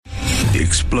The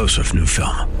explosive new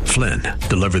film, Flynn,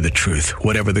 deliver the truth,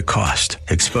 whatever the cost.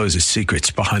 Exposes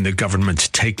secrets behind the government's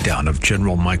takedown of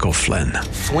General Michael Flynn.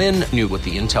 Flynn knew what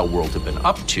the intel world had been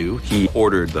up to. He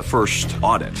ordered the first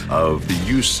audit of the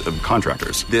use of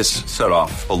contractors. This set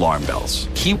off alarm bells.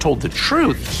 He told the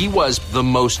truth. He was the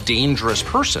most dangerous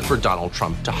person for Donald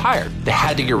Trump to hire. They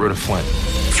had to get rid of Flynn.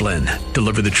 Flynn,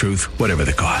 deliver the truth, whatever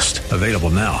the cost. Available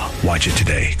now. Watch it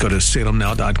today. Go to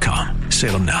salemnow.com.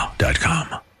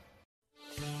 salemnow.com.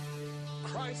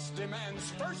 Christ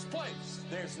demands first place.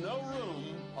 There's no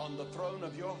room on the throne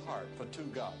of your heart for two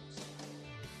gods.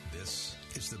 This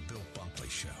is the Bill Bunkley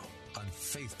Show on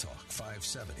Faith Talk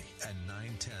 570 and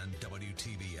 910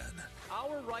 WTBN.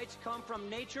 Our rights come from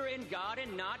nature and God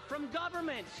and not from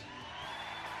government.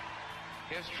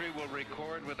 History will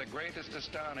record with the greatest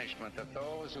astonishment that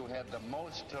those who had the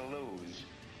most to lose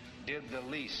did the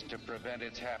least to prevent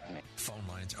its happening. Phone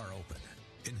lines are open.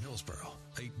 In Hillsborough,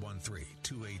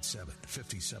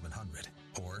 813-287-5700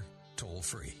 or toll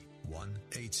free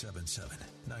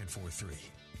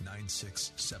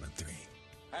 1-877-943-9673.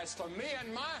 As for me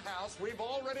and my house, we've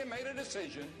already made a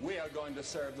decision. We are going to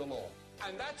serve the Lord.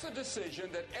 And that's a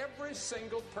decision that every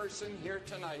single person here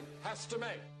tonight has to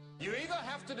make. You either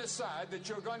have to decide that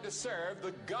you're going to serve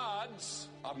the gods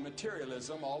of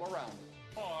materialism all around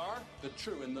you, or the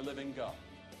true and the living God.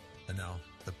 And now,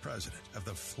 the president of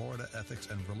the Florida Ethics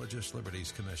and Religious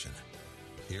Liberties Commission.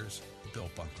 Here's Bill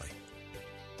Bunkley.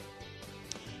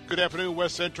 Good afternoon,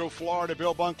 West Central Florida.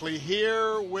 Bill Bunkley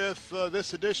here with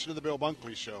this edition of the Bill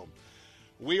Bunkley Show.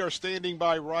 We are standing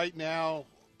by right now.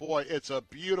 Boy, it's a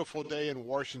beautiful day in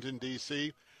Washington,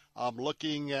 D.C. I'm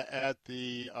looking at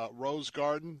the Rose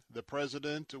Garden. The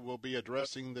president will be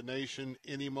addressing the nation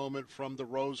any moment from the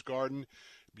Rose Garden.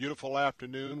 Beautiful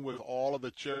afternoon with all of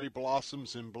the cherry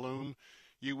blossoms in bloom.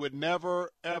 You would never,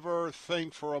 ever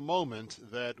think for a moment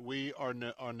that we are in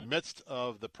the midst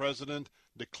of the president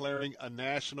declaring a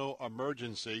national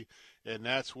emergency, and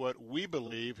that's what we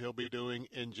believe he'll be doing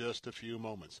in just a few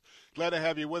moments. Glad to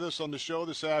have you with us on the show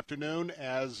this afternoon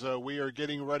as we are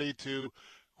getting ready to,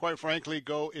 quite frankly,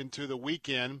 go into the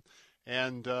weekend.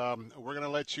 And we're going to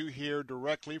let you hear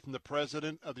directly from the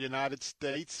President of the United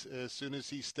States as soon as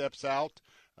he steps out.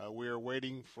 We are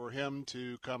waiting for him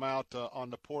to come out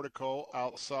on the portico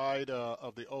outside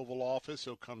of the Oval Office.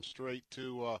 He'll come straight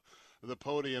to the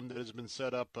podium that has been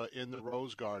set up in the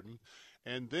Rose Garden.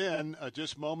 And then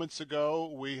just moments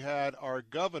ago, we had our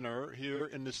governor here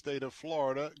in the state of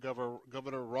Florida,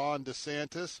 Governor Ron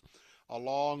DeSantis,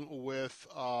 along with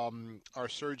our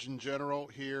Surgeon General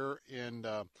here in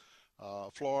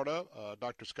Florida,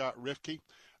 Dr. Scott Rifke.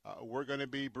 We're going to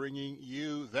be bringing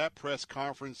you that press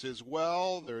conference as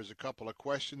well. There's a couple of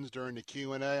questions during the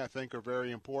Q&A I think are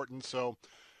very important. So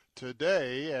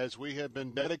today, as we have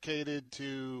been dedicated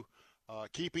to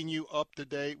keeping you up to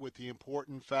date with the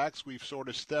important facts, we've sort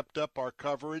of stepped up our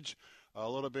coverage a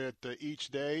little bit each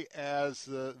day as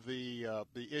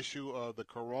the issue of the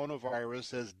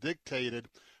coronavirus has dictated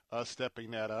us stepping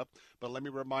that up. But let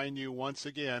me remind you once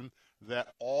again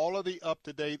that all of the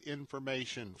up-to-date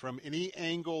information from any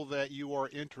angle that you are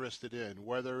interested in,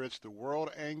 whether it's the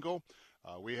world angle,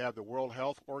 we have the World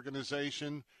Health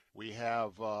Organization, we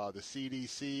have the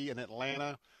CDC in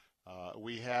Atlanta,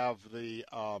 we have the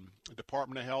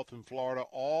Department of Health in Florida,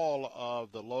 all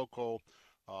of the local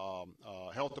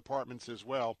health departments as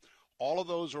well. All of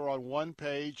those are on one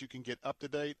page. You can get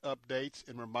up-to-date updates.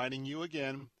 And reminding you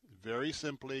again, very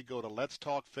simply, go to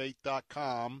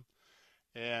letstalkfaith.com.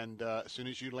 And as soon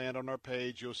as you land on our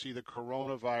page, you'll see the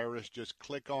coronavirus. Just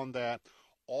click on that.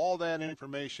 All that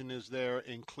information is there,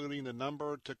 including the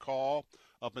number to call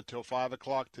up until 5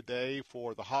 o'clock today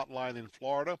for the hotline in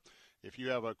Florida. If you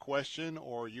have a question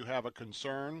or you have a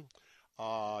concern,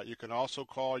 you can also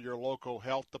call your local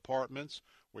health departments.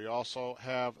 We also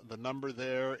have the number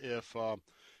there if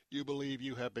you believe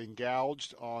you have been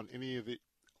gouged on any of the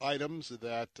items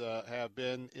that have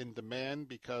been in demand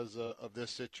because of this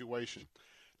situation.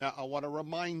 Now, I want to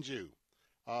remind you,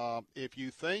 if you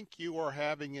think you are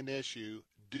having an issue,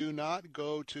 do not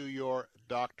go to your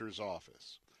doctor's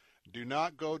office. Do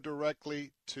not go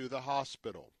directly to the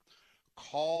hospital.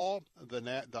 Call the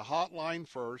hotline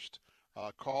first.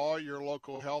 Call your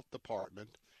local health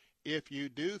department. If you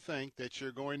do think that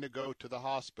you're going to go to the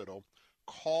hospital,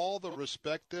 call the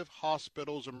respective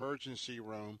hospital's emergency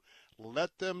room.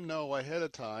 Let them know ahead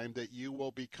of time that you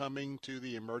will be coming to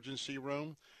the emergency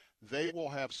room. They will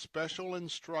have special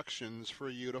instructions for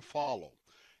you to follow.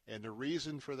 And the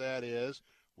reason for that is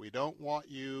we don't want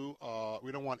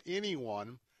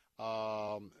anyone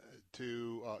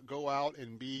to go out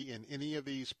and be in any of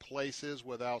these places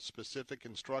without specific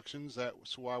instructions,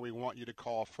 that's why we want you to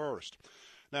call first.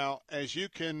 Now, as you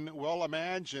can well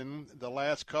imagine, the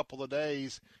last couple of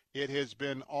days, it has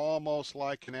been almost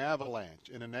like an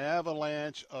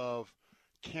avalanche of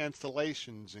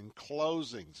cancellations and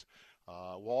closings.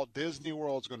 Walt Disney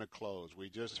World's going to close. We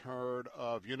just heard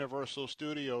of Universal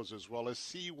Studios as well as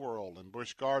SeaWorld and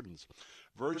Busch Gardens.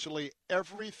 Virtually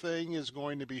everything is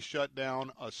going to be shut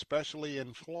down, especially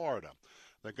in Florida.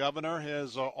 The governor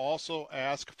has also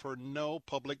asked for no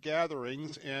public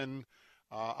gatherings, and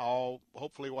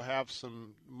hopefully we'll have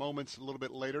some moments a little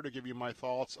bit later to give you my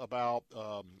thoughts about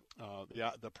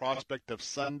the prospect of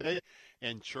Sunday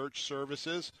and church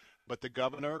services. But the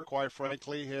governor, quite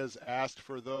frankly, has asked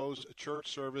for those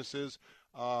church services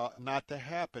not to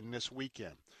happen this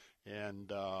weekend.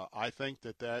 And I think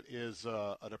that is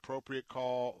an appropriate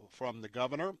call from the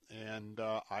governor. And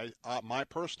my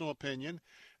personal opinion,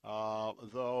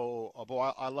 though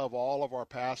I love all of our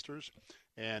pastors,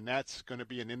 and that's going to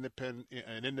be an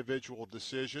individual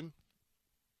decision.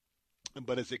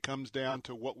 But as it comes down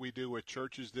to what we do with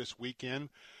churches this weekend,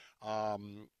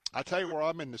 I tell you where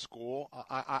I'm in the school.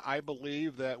 I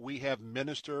believe that we have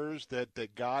ministers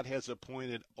that God has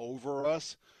appointed over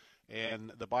us,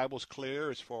 and the Bible's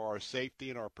clear as for our safety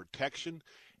and our protection.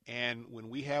 And when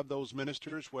we have those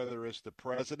ministers, whether it's the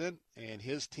president and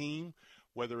his team,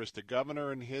 whether it's the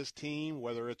governor and his team,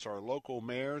 whether it's our local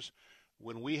mayors,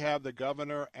 when we have the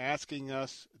governor asking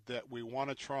us that we want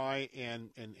to try and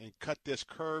cut this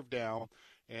curve down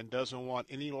and doesn't want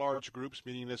any large groups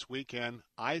meeting this weekend,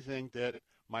 I think that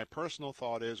my personal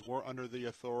thought is we're under the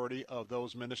authority of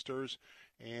those ministers,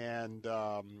 and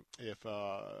if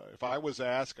I was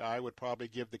asked, I would probably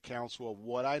give the counsel of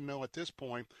what I know at this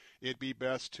point. It'd be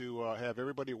best to have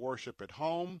everybody worship at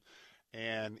home,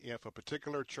 and if a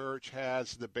particular church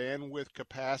has the bandwidth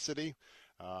capacity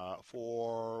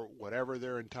for whatever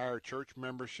their entire church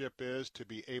membership is to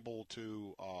be able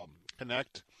to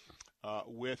connect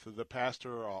with the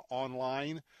pastor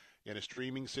online, in a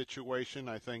streaming situation,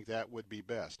 I think that would be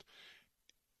best.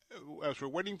 As we're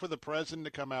waiting for the president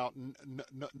to come out,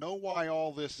 know why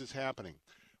all this is happening.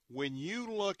 When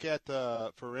you look at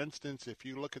for instance, if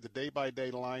you look at the day-by-day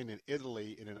line in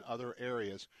Italy and in other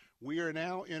areas, we are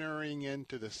now entering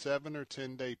into the 7 or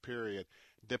 10-day period.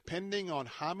 Depending on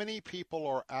how many people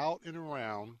are out and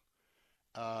around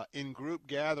in group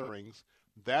gatherings,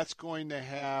 that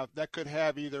could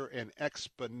have either an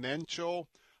exponential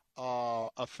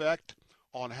effect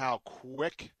on how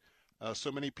quick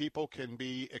so many people can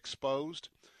be exposed.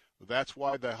 That's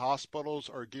why the hospitals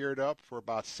are geared up for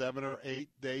about 7 or 8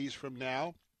 days from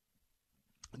now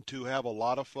to have a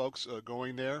lot of folks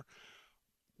going there.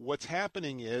 What's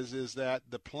happening is that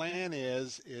the plan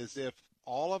is if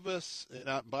all of us,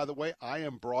 and by the way, I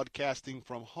am broadcasting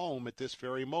from home at this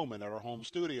very moment at our home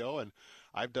studio, and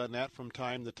I've done that from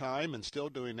time to time and still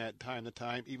doing that time to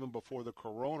time, even before the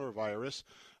coronavirus,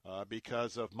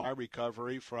 because of my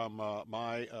recovery from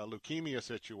my leukemia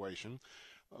situation.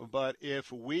 But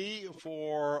if we,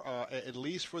 at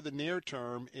least for the near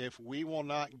term, if we will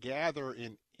not gather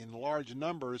in large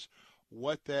numbers,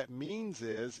 what that means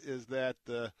is that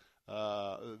the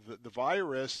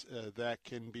virus that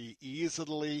can be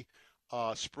easily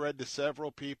spread to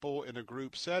several people in a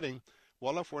group setting.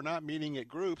 Well, if we're not meeting at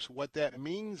groups, what that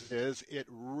means is it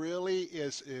really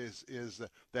is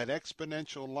that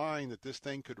exponential line that this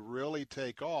thing could really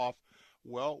take off.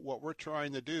 Well, what we're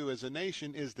trying to do as a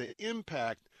nation is to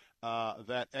impact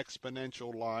that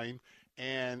exponential line.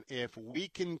 And if we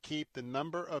can keep the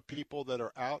number of people that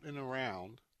are out and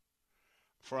around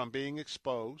from being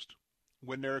exposed,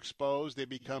 when they're exposed, they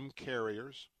become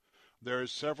carriers.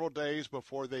 There's several days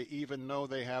before they even know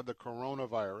they have the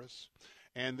coronavirus.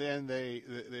 And then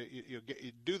you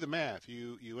do the math.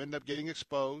 You end up getting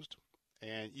exposed,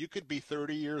 and you could be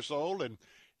 30 years old, and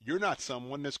you're not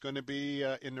someone that's going to be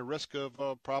in the risk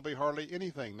of probably hardly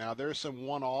anything. Now, there's some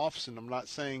one-offs, and I'm not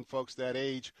saying folks that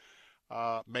age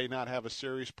may not have a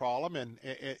serious problem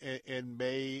and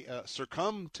may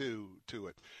succumb to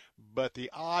it. But the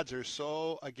odds are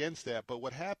so against that. But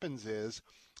what happens is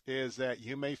that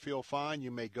you may feel fine.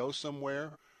 You may go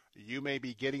somewhere. You may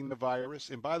be getting the virus.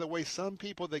 And by the way, some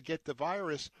people that get the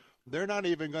virus, they're not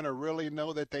even going to really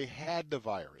know that they had the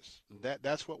virus.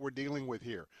 That's what we're dealing with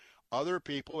here. Other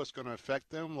people, it's going to affect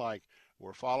them, like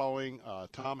we're following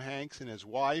Tom Hanks and his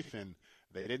wife, and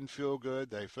they didn't feel good.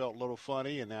 They felt a little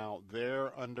funny, and now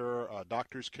they're under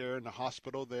doctor's care in the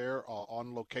hospital there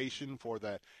on location for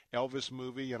that Elvis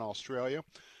movie in Australia.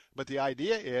 But the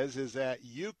idea is that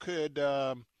you could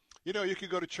You know, you could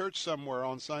go to church somewhere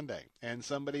on Sunday, and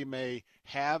somebody may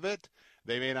have it.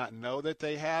 They may not know that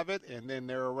they have it, and then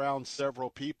they're around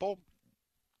several people.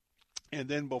 And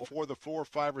then before the 4,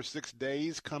 5, or 6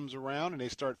 days comes around and they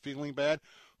start feeling bad,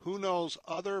 who knows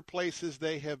other places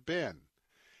they have been.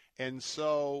 And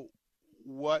so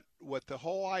what the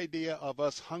whole idea of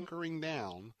us hunkering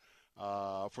down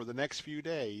for the next few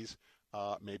days,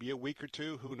 maybe a week or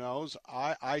two, who knows,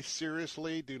 I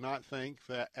seriously do not think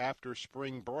that after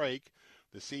spring break,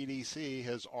 the CDC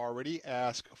has already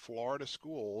asked Florida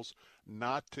schools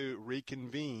not to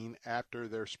reconvene after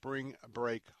their spring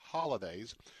break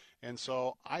holidays. And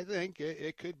so I think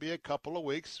it could be a couple of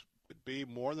weeks, could be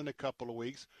more than a couple of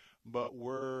weeks, but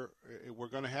we're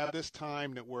going to have this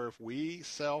time that where if we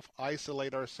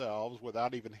self-isolate ourselves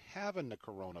without even having the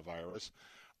coronavirus,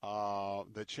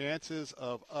 the chances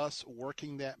of us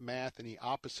working that math in the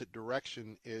opposite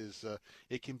direction is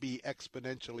it can be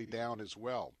exponentially down as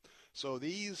well. So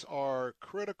these are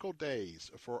critical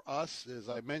days for us, as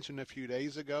I mentioned a few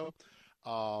days ago.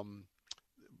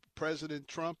 President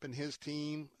Trump and his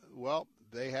team, well,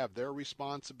 they have their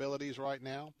responsibilities right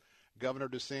now. Governor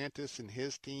DeSantis and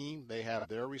his team, they have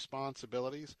their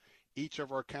responsibilities. Each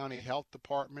of our county health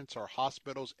departments, our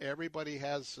hospitals, everybody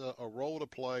has a role to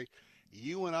play.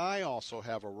 You and I also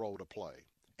have a role to play.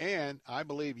 And I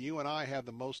believe you and I have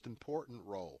the most important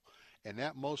role. And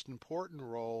that most important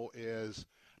role is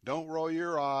don't roll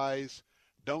your eyes.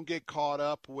 Don't get caught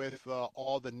up with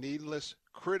all the needless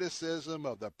criticism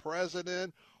of the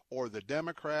president or the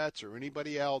Democrats or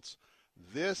anybody else.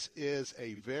 This is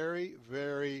a very,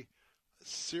 very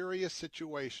serious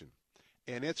situation,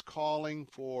 and it's calling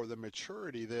for the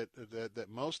maturity that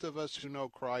most of us who know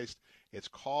Christ, it's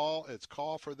call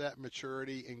for that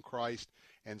maturity in Christ.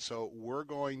 And so we're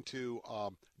going to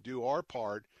do our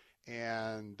part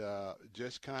and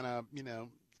just kind of,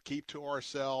 keep to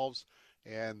ourselves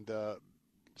and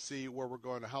see where we're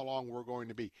going, how long we're going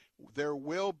to be. There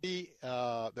will be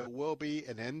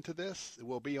an end to this. It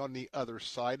will be on the other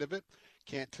side of it.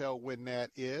 Can't tell when that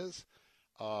is.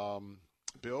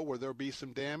 Bill, will there be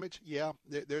some damage? Yeah,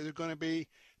 there's going to be.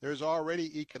 There's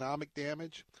already economic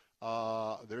damage.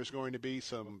 There's going to be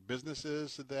some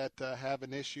businesses that have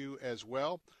an issue as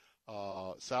well.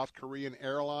 South Korean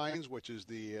Airlines, which is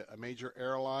the major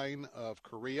airline of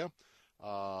Korea,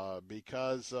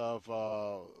 because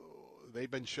of they've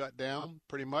been shut down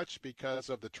pretty much because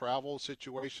of the travel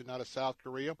situation out of South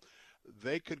Korea.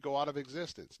 They could go out of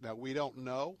existence. Now, we don't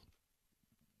know.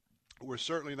 We're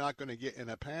certainly not going to get in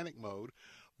a panic mode,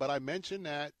 but I mentioned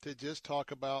that to just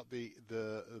talk about the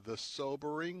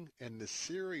sobering and the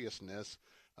seriousness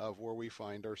of where we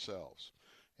find ourselves.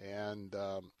 And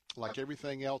like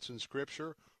everything else in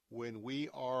Scripture, when we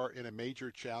are in a major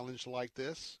challenge like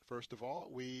this, first of all,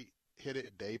 we hit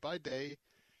it day by day,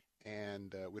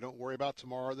 and we don't worry about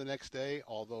tomorrow or the next day,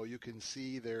 although you can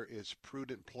see there is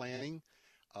prudent planning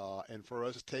and for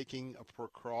us taking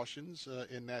precautions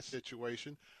in that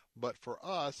situation. But for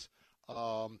us,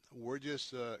 we're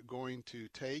just going to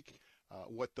take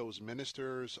what those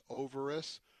ministers over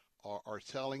us are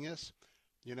telling us.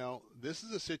 This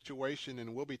is a situation,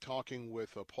 and we'll be talking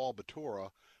with Paul Batura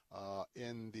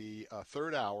in the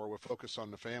third hour. We'll focus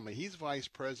on the family. He's Vice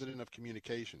President of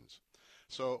Communications.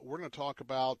 So we're going to talk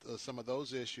about some of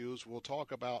those issues. We'll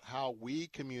talk about how we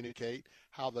communicate,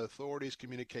 how the authorities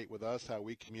communicate with us, how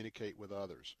we communicate with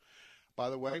others. By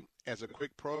the way, as a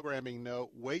quick programming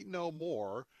note, Wait No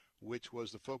More, which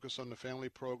was the Focus on the Family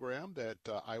program that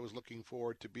I was looking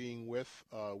forward to being with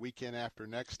weekend after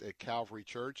next at Calvary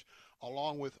Church,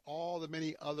 along with all the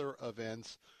many other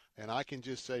events. And I can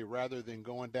just say, rather than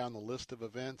going down the list of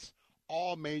events,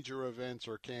 all major events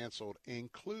are canceled,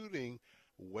 including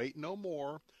Wait No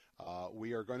More.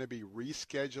 We are going to be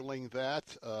rescheduling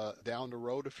that down the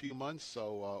road a few months,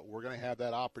 so we're going to have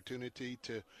that opportunity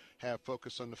to have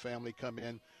Focus on the Family come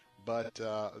in, but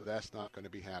that's not going to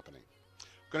be happening.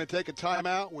 Going to take a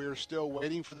timeout. We're still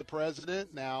waiting for the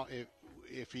president. Now,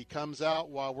 if he comes out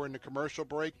while we're in the commercial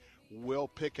break, we'll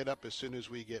pick it up as soon as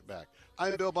we get back.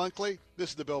 I'm Bill Bunkley. This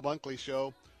is the Bill Bunkley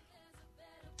Show.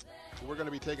 So we're going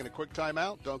to be taking a quick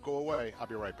timeout. Don't go away. I'll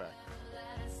be right back.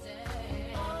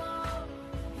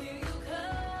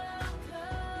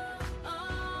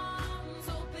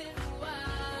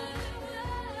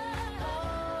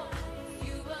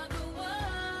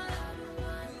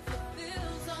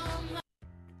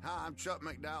 I'm Chuck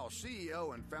McDowell,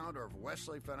 CEO and founder of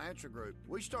Wesley Financial Group.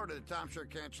 We started the timeshare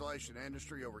cancellation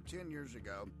industry over 10 years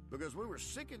ago because we were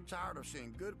sick and tired of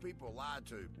seeing good people lied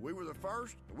to. We were the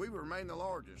first, and we remain the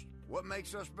largest. What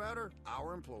makes us better?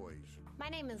 Our employees. My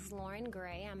name is Lauren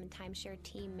Gray. I'm a timeshare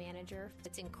team manager.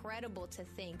 It's incredible to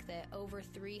think that over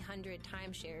 300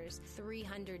 timeshares,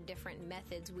 300 different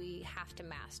methods we have to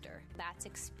master. That's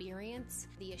experience,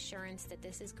 the assurance that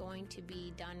this is going to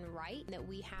be done right, that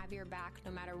we have your back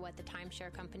no matter what the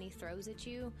timeshare company throws at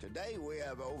you. Today we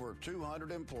have over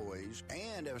 200 employees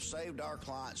and have saved our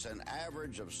clients an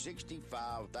average of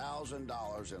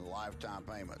 $65,000 in lifetime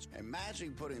payments.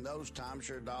 Imagine putting those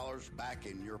timeshare dollars back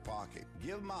in your pocket.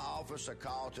 Give my office a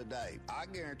call today. I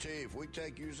guarantee if we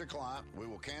take you as a client, we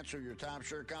will cancel your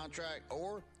timeshare contract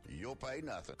or you'll pay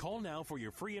nothing. Call now for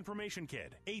your free information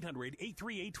kit.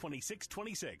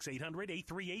 800-838-2626.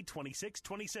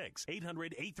 800-838-2626.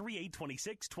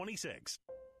 800-838-2626.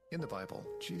 In the Bible,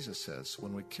 Jesus says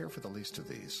when we care for the least of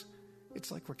these,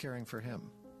 it's like we're caring for him.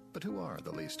 But who are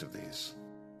the least of these?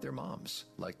 They're moms,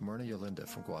 like Myrna Yolinda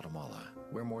from Guatemala,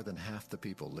 where more than half the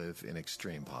people live in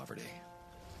extreme poverty.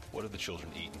 What are the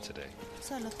children eating today?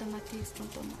 Solo tomates con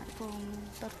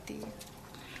tortilla.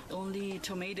 Only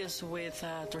tomatoes with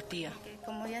tortilla.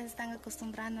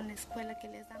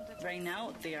 Right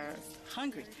now, they are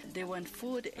hungry. They want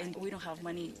food, and we don't have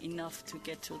money enough to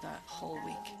get to the whole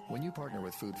week. When you partner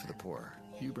with Food for the Poor,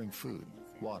 you bring food,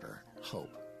 water,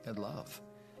 hope, and love.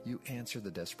 You answer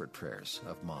the desperate prayers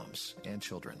of moms and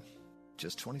children.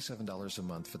 Just $27 a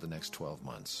month for the next 12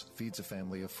 months feeds a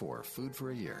family of 4 food for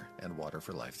a year and water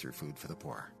for life through Food for the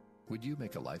Poor. Would you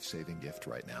make a life-saving gift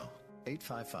right now?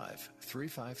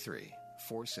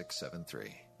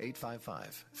 855-353-4673.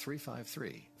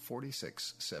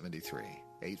 855-353-4673.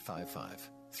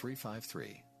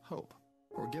 855-353-HOPE.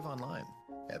 Or give online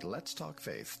at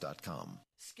letstalkfaith.com.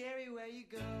 Scary where you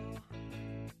go.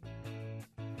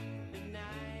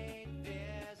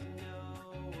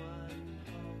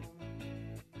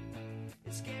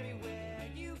 Scary where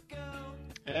you go.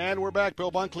 And we're back.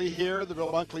 Bill Bunkley here, the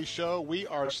Bill Bunkley Show. We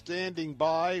are standing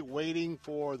by waiting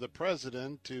for the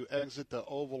president to exit the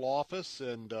Oval Office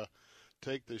and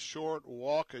take the short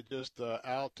walk just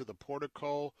out to the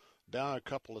portico, down a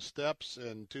couple of steps,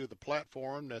 and to the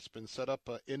platform that's been set up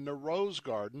in the Rose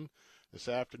Garden this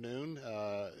afternoon.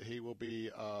 He will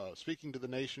be speaking to the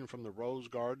nation from the Rose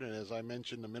Garden, and as I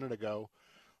mentioned a minute ago,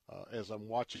 as I'm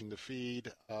watching the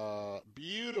feed,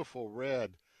 beautiful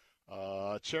red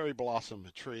cherry blossom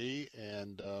tree.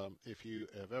 And if you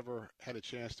have ever had a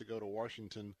chance to go to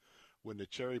Washington when the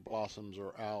cherry blossoms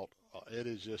are out, it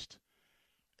is just,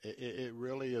 it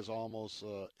really is almost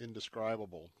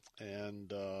indescribable.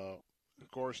 And, of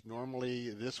course, normally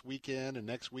this weekend and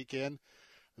next weekend,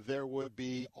 there would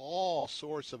be all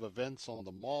sorts of events on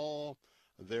the mall.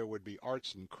 There would be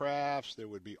arts and crafts. There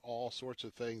would be all sorts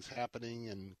of things happening.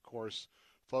 And, of course,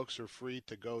 folks are free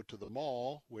to go to the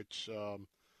mall, which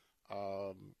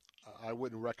I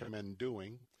wouldn't recommend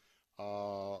doing.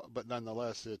 But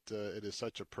nonetheless, it is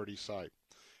such a pretty sight.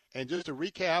 And just to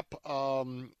recap,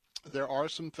 there are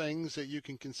some things that you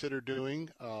can consider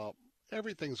doing.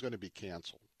 Everything's going to be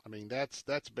canceled. I mean, that's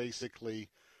basically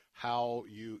how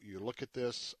you look at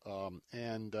this.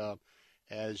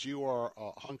 As you are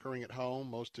hunkering at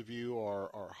home, most of you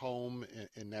are home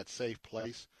in that safe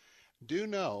place, do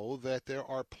know that there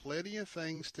are plenty of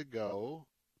things to go,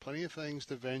 plenty of things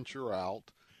to venture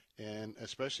out, and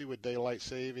especially with daylight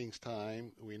savings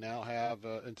time, we now have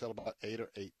until about 8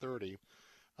 or 8:30.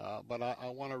 But I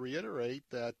want to reiterate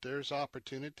that there's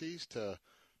opportunities to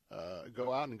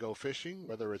go out and go fishing,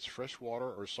 whether it's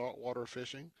freshwater or saltwater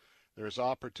fishing. There's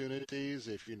opportunities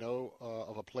if you know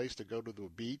of a place to go to the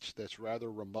beach that's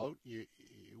rather remote. You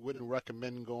wouldn't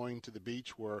recommend going to the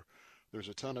beach where there's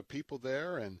a ton of people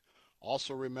there. And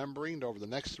also remembering that over the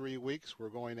next 3 weeks, we're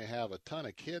going to have a ton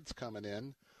of kids coming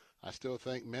in. I still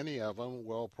think many of them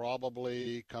will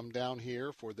probably come down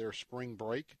here for their spring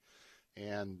break.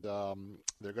 And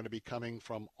they're going to be coming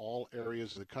from all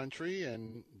areas of the country.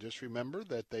 And just remember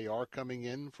that they are coming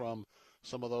in from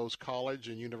some of those college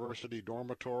and university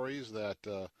dormitories that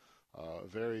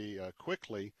very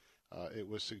quickly it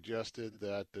was suggested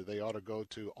that they ought to go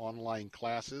to online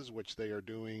classes, which they are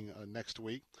doing next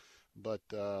week. But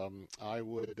I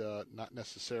would not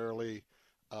necessarily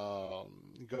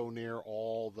go near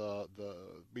all the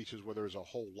beaches where there's a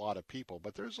whole lot of people,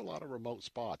 but there's a lot of remote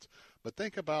spots. But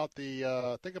think about the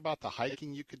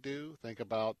hiking you could do. Think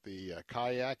about the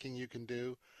kayaking you can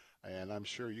do. And I'm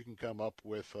sure you can come up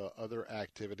with other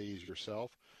activities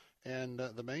yourself. And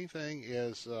the main thing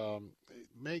is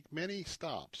make many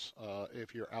stops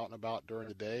if you're out and about during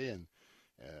the day.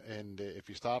 And if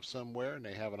you stop somewhere and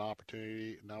they have an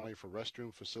opportunity not only for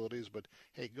restroom facilities, but,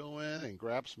 hey, go in and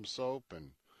grab some soap.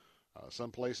 And some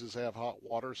places have hot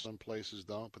water, some places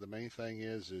don't. But the main thing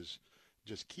is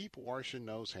just keep washing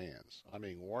those hands. I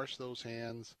mean, wash those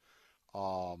hands.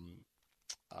 Um,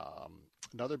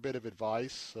 Another bit of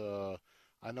advice,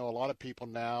 I know a lot of people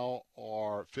now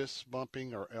are fist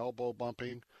bumping or elbow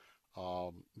bumping.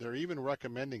 They're even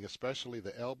recommending, especially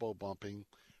the elbow bumping,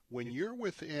 when you're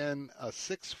within a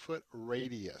 6-foot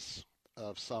radius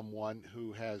of someone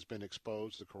who has been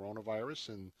exposed to coronavirus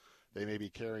and they may be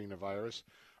carrying the virus,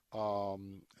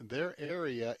 their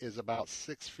area is about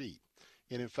 6 feet.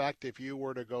 And in fact, if you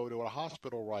were to go to a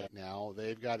hospital right now,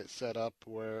 they've got it set up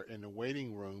where in the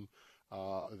waiting room,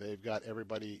 they've got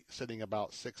everybody sitting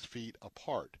about 6 feet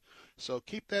apart. So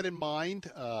keep that in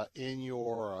mind in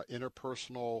your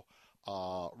interpersonal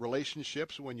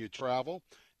relationships when you travel.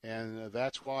 And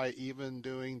that's why even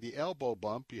doing the elbow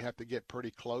bump, you have to get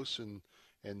pretty close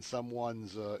in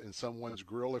someone's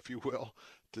grill, if you will,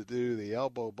 to do the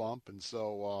elbow bump. And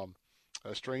so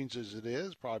as strange as it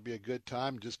is, probably be a good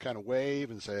time to just kind of wave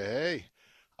and say, hey,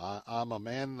 I'm a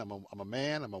man,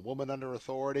 I'm a woman under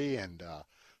authority, and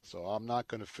so I'm not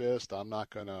going to fist, I'm not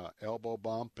going to elbow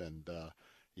bump, and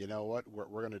you know what,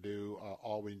 we're going to do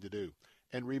all we need to do.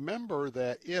 And remember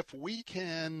that if we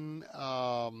can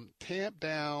tamp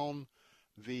down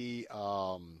the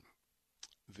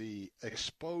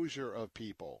exposure of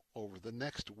people over the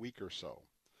next week or so,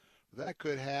 that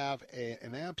could have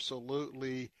an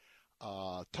absolutely,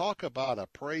 talk about a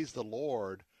praise the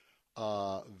Lord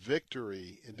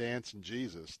victory dance in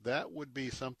Jesus. That would be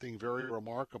something very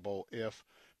remarkable if,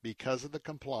 because of the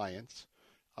compliance,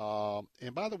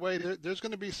 and by the way, there's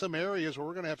going to be some areas where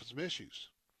we're going to have some issues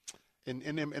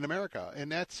in America,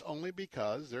 and that's only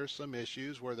because there's some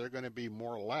issues where they're going to be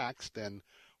more lax than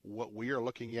what we are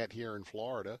looking at here in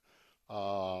Florida.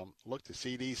 Look, the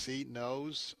CDC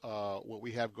knows what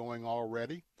we have going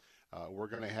already. We're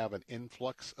going to have an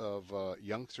influx of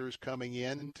youngsters coming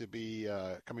in to be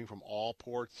coming from all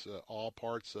parts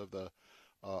of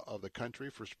the country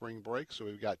for spring break. So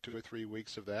we've got 2 or 3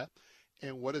 weeks of that.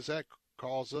 And what does that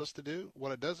cause us to do?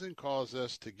 Well, it doesn't cause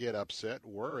us to get upset,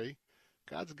 worry.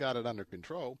 God's got it under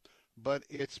control, but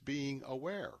it's being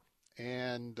aware.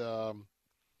 And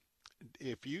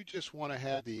if you just want to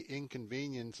have the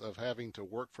inconvenience of having to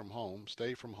work from home,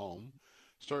 stay from home,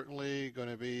 certainly going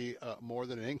to be more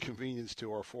than an inconvenience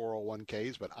to our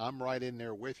 401ks, but I'm right in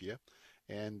there with you.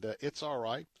 And it's all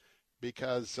right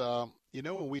because,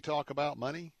 when we talk about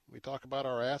money, we talk about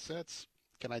our assets.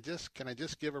 Can I just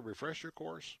give a refresher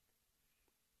course?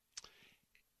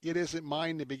 It isn't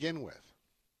mine to begin with.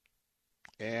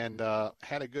 And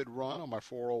had a good run on my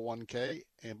 401k.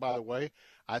 And by the way,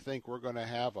 I think we're going to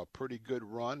have a pretty good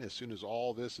run as soon as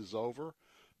all this is over,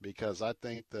 because I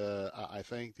think the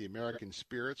American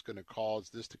spirit's going to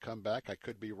cause this to come back. I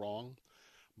could be wrong,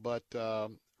 but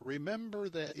remember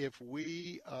that if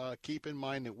we keep in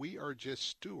mind that we are just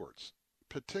stewards,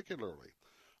 particularly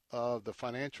of the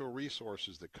financial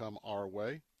resources that come our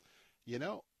way,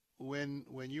 when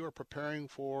you are preparing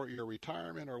for your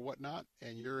retirement or whatnot,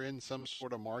 and you're in some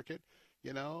sort of market,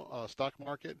 stock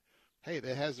market, hey,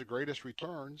 that has the greatest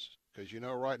returns, because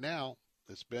right now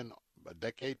it's been a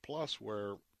decade plus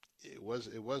where it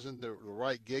wasn't the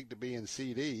right gig to be in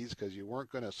CDs because you weren't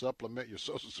going to supplement your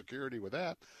Social Security with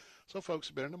that. So folks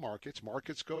have been in the markets.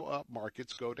 Markets go up,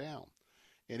 markets go down.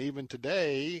 And even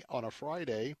today on a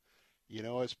Friday,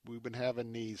 as we've been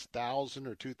having these 1,000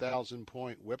 or 2,000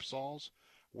 point whipsaws,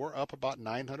 we're up about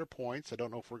 900 points. I don't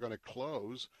know if we're going to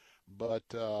close, but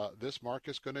this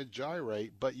market's going to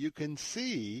gyrate. But you can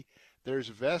see there's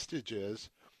vestiges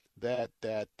that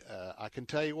I can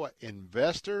tell you what,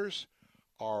 investors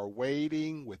are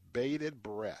waiting with bated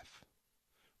breath.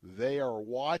 They are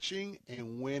watching,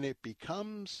 and when it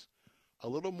becomes a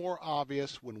little more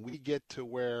obvious, when we get to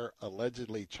where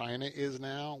allegedly China is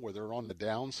now, where they're on the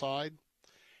downside,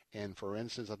 and for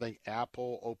instance, I think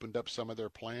Apple opened up some of their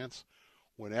plants.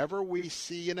 Whenever we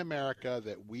see in America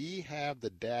that we have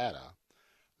the data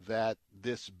that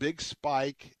this big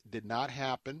spike did not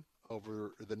happen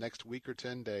over the next week or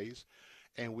 10 days,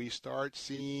 and we start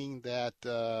seeing that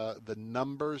the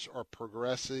numbers are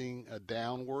progressing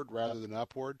downward rather than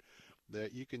upward,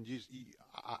 that you can use,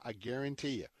 I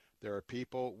guarantee you, there are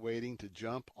people waiting to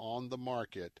jump on the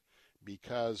market,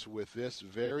 because with this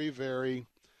very, very,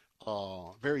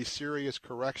 very serious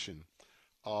correction,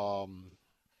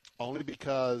 only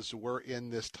because we're in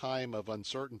this time of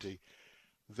uncertainty,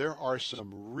 there are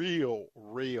some real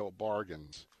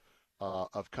bargains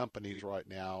of companies right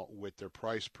now with their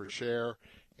price per share,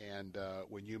 and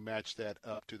when you match that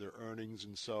up to their earnings.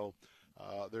 And so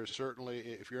there's certainly,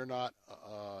 if you're not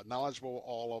knowledgeable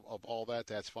of all that,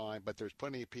 that's fine, but there's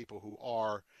plenty of people who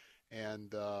are.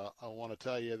 And I want to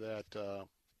tell you that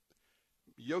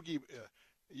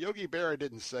Yogi Berra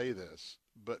didn't say this,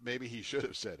 but maybe he should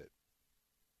have said it.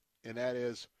 And that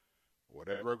is,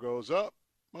 whatever goes up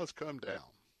must come down.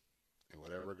 And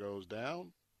whatever goes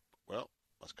down, well,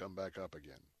 must come back up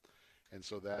again. And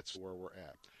so that's where we're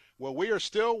at. Well, we are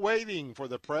still waiting for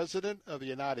the President of the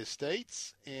United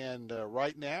States. And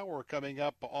right now we're coming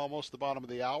up almost the bottom of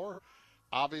the hour.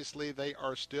 Obviously, they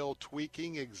are still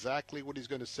tweaking exactly what he's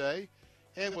going to say.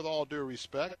 And with all due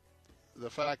respect, the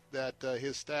fact that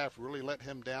his staff really let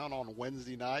him down on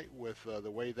Wednesday night with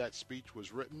the way that speech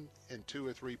was written in 2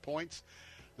 or 3 points,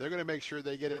 they're going to make sure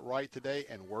they get it right today,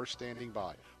 and we're standing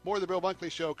by. More of the Bill Bunkley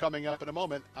Show coming up in a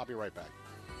moment. I'll be right back.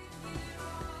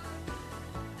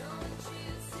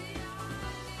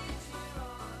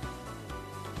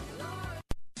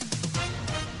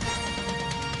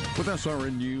 With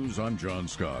SRN News, I'm John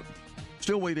Scott.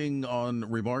 Still waiting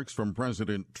on remarks from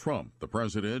President Trump. The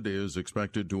president is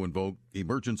expected to invoke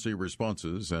emergency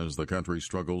responses as the country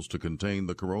struggles to contain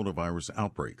the coronavirus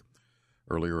outbreak.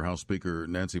 Earlier, House Speaker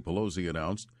Nancy Pelosi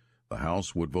announced the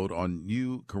House would vote on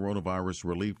new coronavirus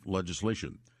relief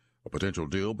legislation. A potential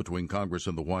deal between Congress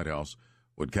and the White House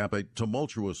would cap a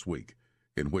tumultuous week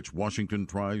in which Washington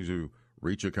tries to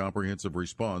reach a comprehensive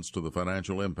response to the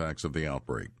financial impacts of the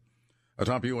outbreak. A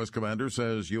top U.S. commander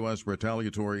says U.S.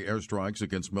 retaliatory airstrikes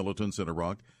against militants in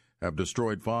Iraq have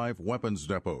destroyed 5 weapons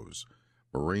depots.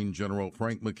 Marine General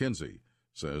Frank McKenzie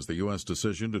says the U.S.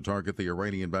 decision to target the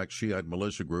Iranian-backed Shiite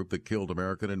militia group that killed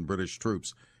American and British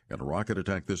troops in a rocket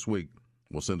attack this week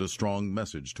will send a strong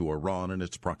message to Iran and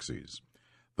its proxies.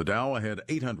 The Dow ahead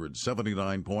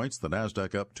 879 points, the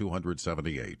Nasdaq up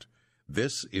 278.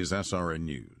 This is SRN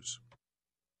News.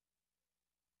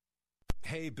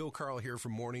 Hey, Bill Carl here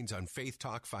from Mornings on Faith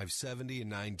Talk 570 and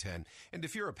 910. And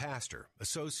if you're a pastor,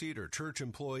 associate, or church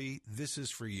employee, this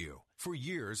is for you. For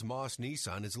years, Moss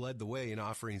Nissan has led the way in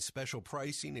offering special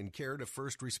pricing and care to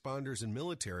first responders and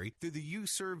military through the You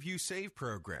Serve, You Save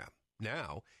program.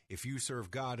 Now, if you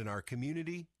serve God in our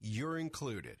community, you're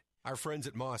included. Our friends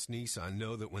at Moss Nissan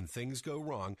know that when things go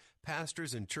wrong,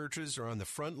 pastors and churches are on the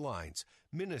front lines,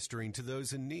 ministering to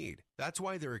those in need. That's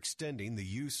why they're extending the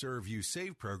You Serve, You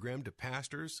Save program to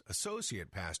pastors,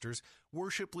 associate pastors,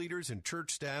 worship leaders, and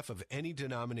church staff of any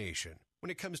denomination.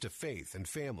 When it comes to faith and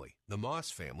family, the Moss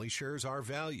family shares our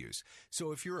values.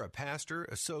 So if you're a pastor,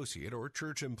 associate, or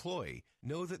church employee,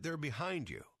 know that they're behind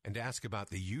you and ask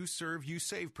about the You Serve, You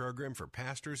Save program for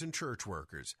pastors and church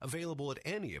workers, available at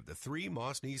any of the 3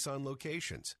 Moss Nissan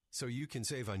locations, so you can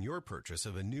save on your purchase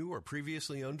of a new or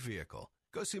previously owned vehicle.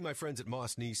 Go see my friends at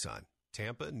Moss Nissan,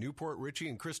 Tampa, Newport Richey,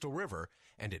 and Crystal River,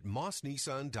 and at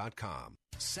mossnissan.com.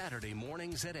 Saturday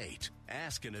mornings at 8.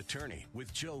 Ask an Attorney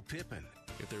with Joe Pippin.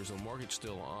 If there's a mortgage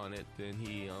still on it, then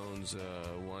he owns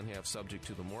one half subject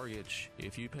to the mortgage.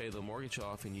 If you pay the mortgage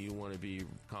off and you want to be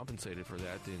compensated for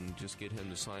that, then just get him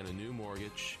to sign a new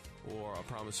mortgage or a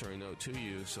promissory note to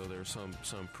you so there's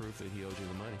some proof that he owes you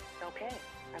the money. Okay,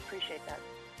 I appreciate that.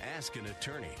 Ask an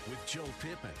Attorney with Joe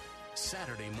Pippin.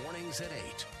 Saturday mornings at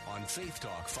 8 on Faith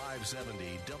Talk 570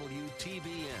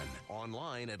 WTBN.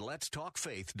 Online at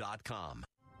letstalkfaith.com.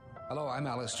 Hello, I'm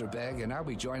Alistair Begg, and I'll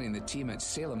be joining the team at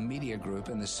Salem Media Group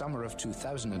in the summer of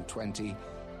 2020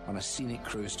 on a scenic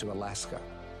cruise to Alaska.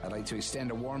 I'd like to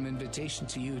extend a warm invitation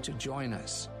to you to join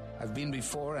us. I've been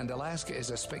before, and Alaska is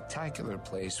a spectacular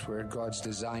place where God's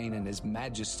design and His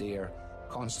majesty are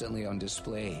constantly on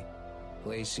display.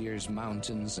 Glaciers,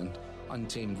 mountains, and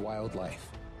untamed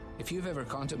wildlife. If you've ever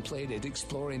contemplated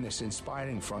exploring this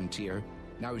inspiring frontier,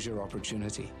 now's your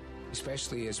opportunity,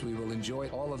 especially as we will enjoy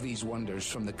all of these wonders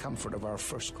from the comfort of our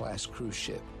first-class cruise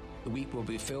ship. The week will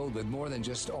be filled with more than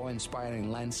just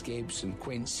awe-inspiring landscapes and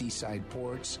quaint seaside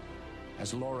ports,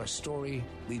 as Laura Story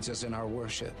leads us in our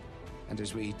worship, and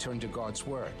as we turn to God's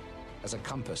Word as a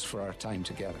compass for our time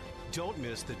together. Don't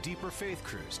miss the Deeper Faith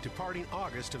Cruise departing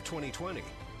August of 2020.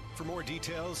 For more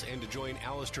details and to join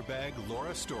Alistair Begg,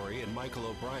 Laura Story, and Michael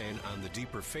O'Brien on the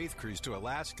Deeper Faith Cruise to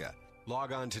Alaska,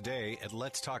 log on today at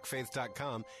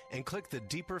letstalkfaith.com and click the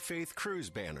Deeper Faith Cruise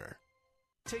banner.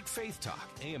 Take Faith Talk,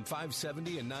 AM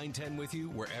 570 and 910 with you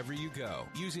wherever you go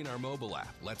using our mobile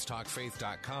app,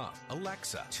 letstalkfaith.com,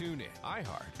 Alexa, TuneIn,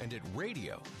 iHeart, and at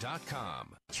radio.com.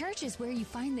 Church is where you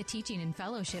find the teaching and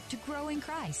fellowship to grow in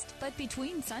Christ. But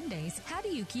between Sundays, how do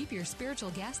you keep your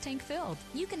spiritual gas tank filled?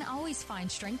 You can always find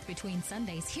strength between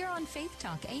Sundays here on Faith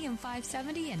Talk, AM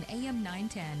 570 and AM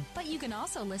 910. But you can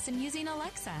also listen using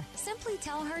Alexa. Simply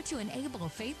tell her to enable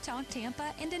Faith Talk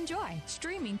Tampa and enjoy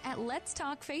streaming at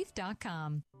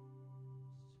letstalkfaith.com.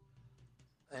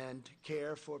 And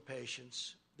care for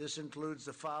patients. This includes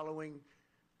the following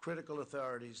critical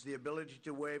authorities: the ability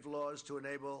to waive laws to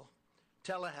enable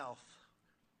telehealth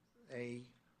a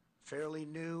fairly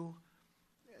new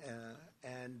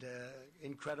and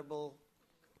incredible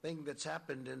thing that's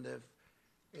happened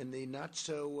in the not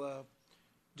so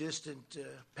distant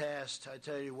past. I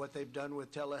tell you, what they've done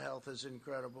with telehealth is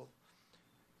incredible.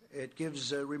 It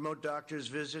gives remote doctors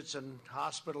visits and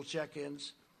hospital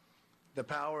check-ins, the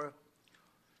power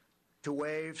to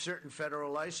waive certain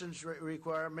federal license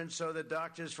requirements so that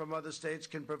doctors from other states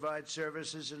can provide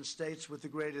services in states with the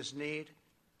greatest need.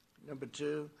 Number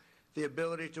two, the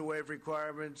ability to waive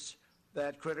requirements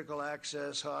that critical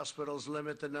access hospitals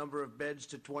limit the number of beds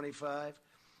to 25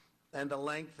 and the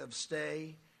length of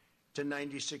stay to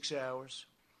 96 hours.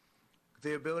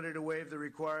 The ability to waive the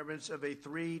requirements of a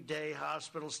 3-day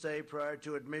hospital stay prior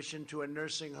to admission to a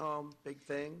nursing home, big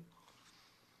thing.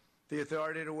 The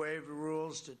authority to waive the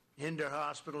rules to hinder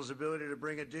hospitals' ability to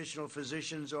bring additional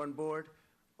physicians on board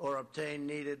or obtain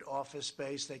needed office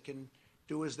space. They can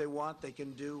do as they want. They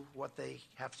can do what they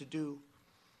have to do.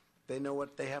 They know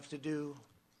what they have to do.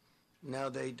 Now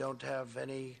they don't have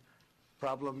any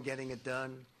problem getting it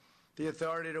done. The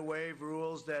authority to waive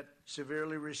rules that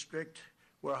severely restrict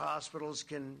where hospitals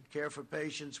can care for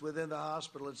patients within the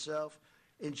hospital itself,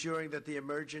 ensuring that the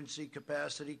emergency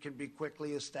capacity can be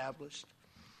quickly established.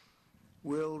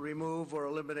 We'll remove or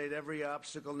eliminate every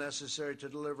obstacle necessary to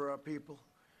deliver our people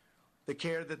the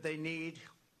care that they need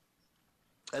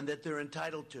and that they're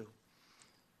entitled to.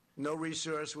 No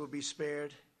resource will be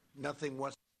spared, nothing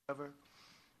whatsoever.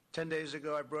 10 days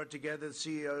ago, I brought together the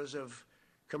CEOs of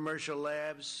commercial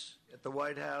labs at the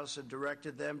White House and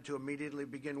directed them to immediately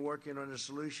begin working on a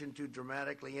solution to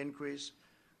dramatically increase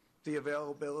the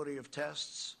availability of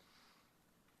tests.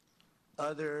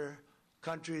 Other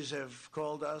countries have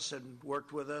called us and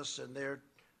worked with us, and they're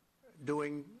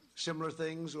doing similar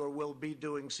things or will be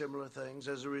doing similar things.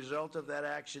 As a result of that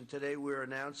action, today we're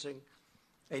announcing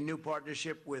a new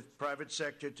partnership with private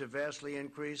sector to vastly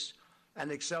increase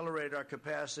and accelerate our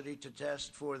capacity to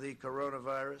test for the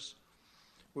coronavirus.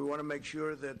 We want to make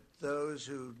sure that those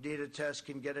who need a test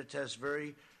can get a test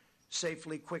very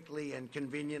safely, quickly, and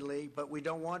conveniently, but we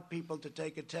don't want people to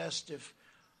take a test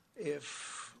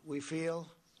if we feel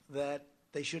that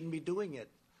they shouldn't be doing it.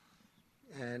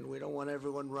 And we don't want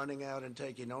everyone running out and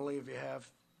taking, only if you have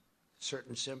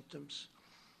certain symptoms.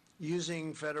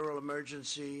 Using federal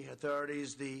emergency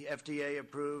authorities, the FDA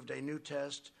approved a new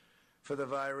test for the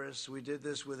virus. We did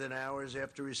this within hours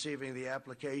after receiving the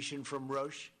application from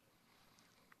Roche,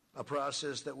 a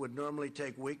process that would normally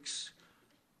take weeks.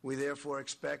 We therefore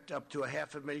expect up to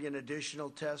 500,000 additional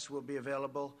tests will be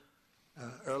available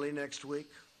early next week.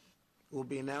 We'll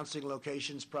be announcing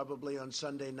locations probably on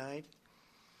Sunday night.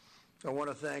 I want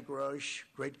to thank Roche,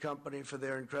 great company, for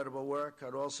their incredible work.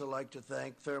 I'd also like to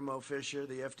thank Thermo Fisher.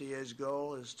 The FDA's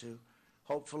goal is to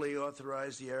hopefully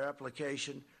authorize the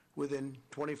application within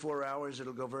 24 hours.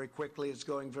 It'll go very quickly. It's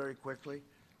going very quickly,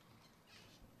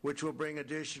 which will bring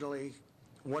additionally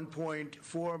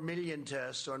 1.4 million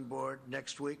tests on board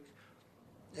next week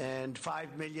and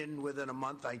 5 million within a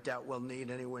month. I doubt we'll need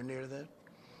anywhere near that.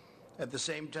 At the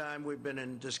same time, we've been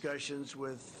in discussions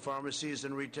with pharmacies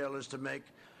and retailers to make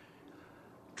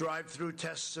drive-through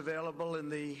tests available in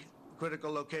the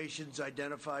critical locations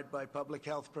identified by public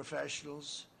health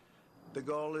professionals. The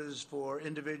goal is for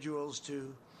individuals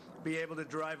to be able to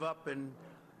drive up and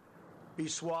be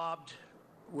swabbed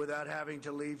without having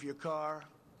to leave your car.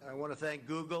 I want to thank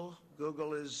Google.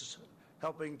 Google is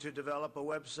helping to develop a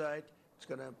website. It's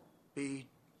going to be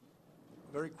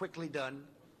very quickly done,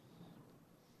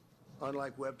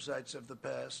 unlike websites of the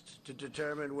past, to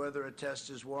determine whether a test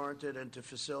is warranted and to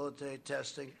facilitate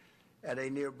testing at a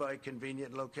nearby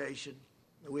convenient location.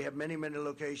 We have many, many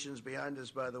locations behind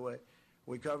us, by the way.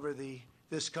 We cover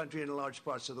this country and large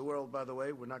parts of the world, by the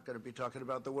way. We're not going to be talking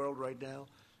about the world right now,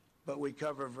 but we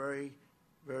cover very,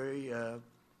 very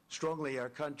strongly our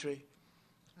country,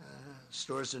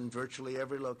 stores in virtually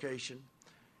every location.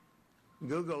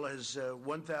 Google has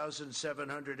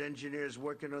 1,700 engineers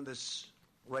working on this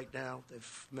right now.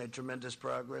 They've made tremendous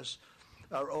progress.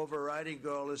 Our overriding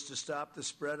goal is to stop the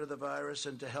spread of the virus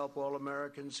and to help all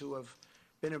Americans who have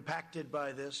been impacted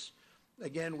by this.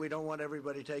 Again, we don't want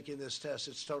everybody taking this test.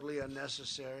 It's totally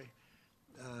unnecessary.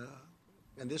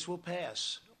 And this will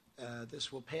pass.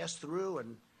 This will pass through,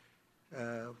 and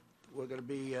we're going to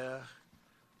be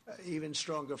even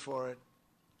stronger for it.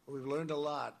 We've learned a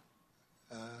lot.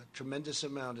 Tremendous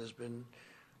amount has been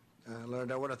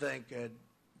learned. I want to thank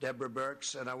Deborah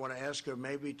Birx, and I want to ask her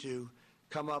maybe to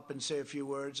come up and say a few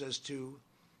words as to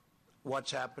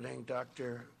what's happening.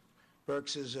 Dr.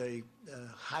 Birx is a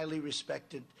highly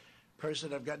respected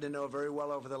person I've gotten to know very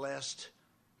well over the last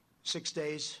 6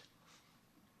 days,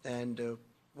 and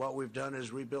what we've done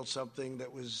is rebuilt something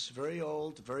that was very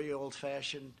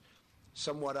old-fashioned,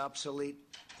 somewhat obsolete,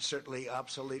 certainly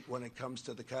obsolete when it comes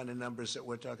to the kind of numbers that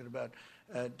we're talking about.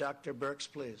 Dr.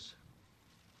 Birx, please.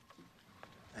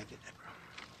 Thank you, Deborah.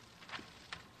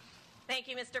 Thank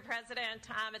you, Mr. President.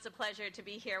 It's a pleasure to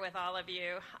be here with all of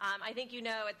you. I think you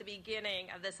know at the beginning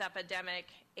of this epidemic,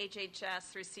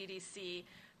 HHS through CDC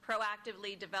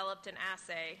proactively developed an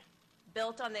assay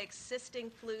built on the existing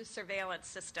flu surveillance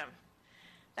system.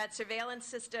 That surveillance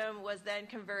system was then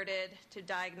converted to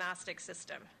diagnostic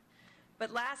system.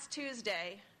 But last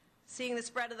Tuesday, seeing the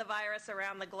spread of the virus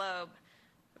around the globe,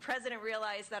 the President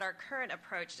realized that our current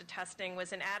approach to testing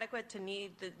was inadequate to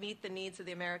meet the needs of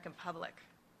the American public.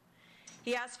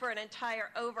 He asked for an entire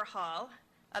overhaul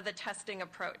of the testing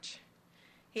approach.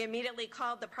 He immediately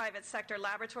called the private sector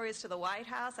laboratories to the White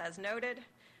House, as noted,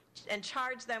 and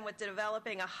charged them with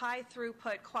developing a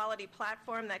high-throughput quality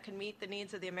platform that can meet the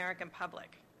needs of the American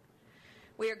public.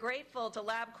 We are grateful to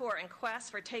LabCorp and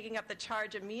Quest for taking up the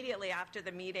charge immediately after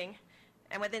the meeting,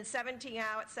 and within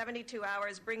 72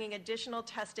 hours bringing additional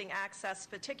testing access,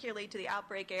 particularly to the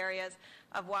outbreak areas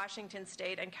of Washington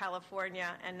State and California,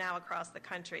 and now across the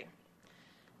country.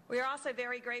 We are also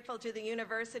very grateful to the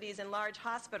universities and large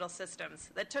hospital systems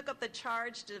that took up the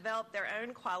charge to develop their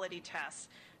own quality tests,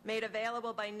 made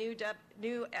available by new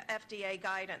FDA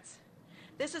guidance.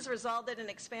 This has resulted in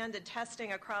expanded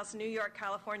testing across New York,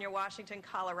 California, Washington,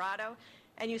 Colorado,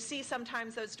 and you see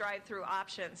sometimes those drive-through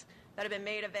options that have been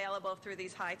made available through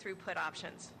these high-throughput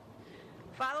options.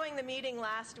 Following the meeting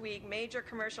last week, major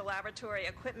commercial laboratory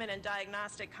equipment and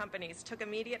diagnostic companies took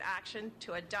immediate action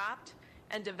to adopt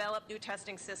and develop new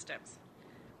testing systems.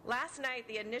 Last night,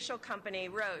 the initial company,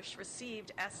 Roche,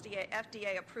 received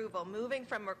FDA approval, moving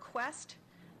from request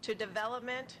to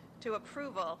development to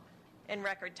approval in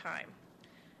record time.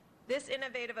 This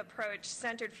innovative approach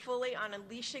centered fully on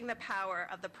unleashing the power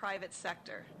of the private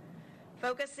sector,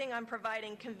 focusing on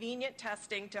providing convenient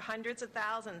testing to hundreds of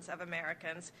thousands of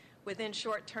Americans within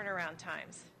short turnaround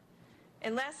times.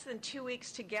 In less than 2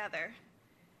 weeks together,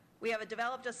 we have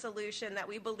developed a solution that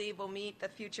we believe will meet the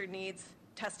future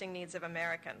testing needs of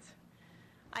Americans.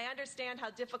 I understand how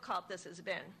difficult this has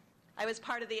been. I was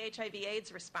part of the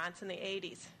HIV/AIDS response in the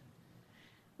 80s.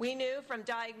 We knew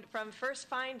from first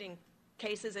finding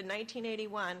cases in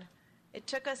 1981, it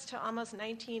took us to almost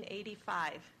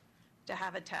 1985 to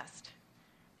have a test.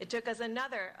 It took us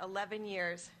another 11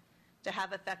 years to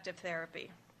have effective therapy.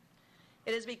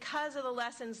 It is because of the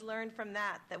lessons learned from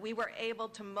that we were able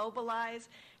to mobilize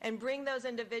and bring those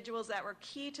individuals that were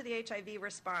key to the HIV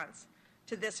response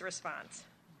to this response.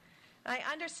 And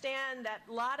I understand that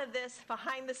a lot of this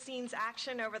behind-the-scenes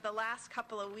action over the last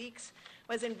couple of weeks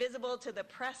was invisible to the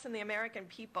press and the American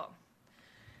people.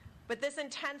 But this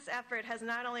intense effort has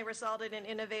not only resulted in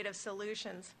innovative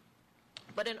solutions,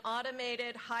 but an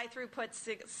automated, high-throughput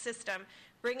system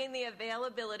bringing the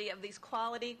availability of these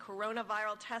quality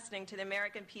coronavirus testing to the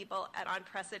American people at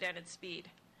unprecedented speed.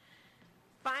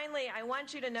 Finally, I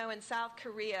want you to know in South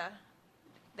Korea,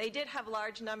 they did have a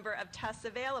large number of tests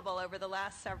available over the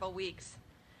last several weeks.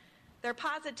 Their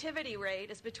positivity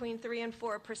rate is between 3% and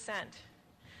 4%.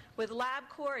 With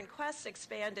LabCorp and Quest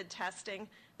expanded testing,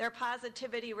 their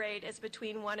positivity rate is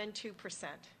between 1% and 2%.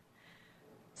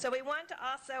 So we want to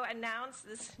also announce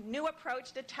this new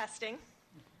approach to testing,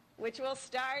 which will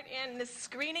start in the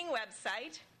screening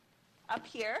website up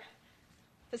here,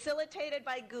 facilitated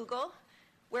by Google,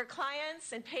 where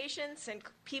clients and patients and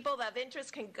people of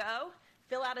interest can go,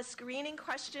 fill out a screening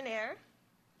questionnaire,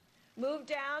 move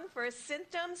down for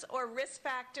symptoms or risk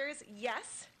factors,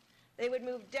 yes. They would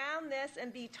move down this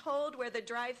and be told where the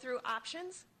drive-through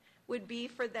options would be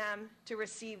for them to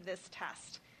receive this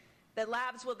test. The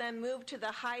labs will then move to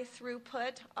the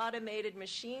high-throughput automated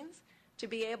machines to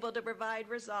be able to provide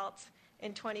results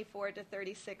in 24 to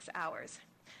 36 hours.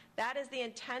 That is the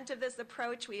intent of this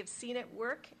approach. We have seen it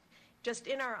work just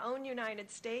in our own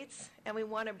United States, and we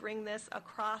want to bring this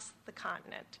across the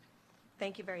continent.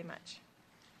 Thank you very much.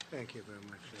 Thank you very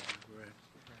much,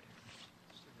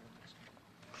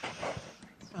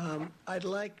 I'd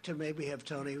like to maybe have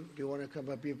Tony, do you want to come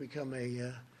up? You've become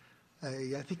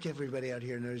I think everybody out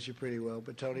here knows you pretty well,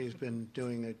 but Tony has been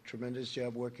doing a tremendous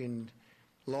job working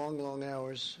long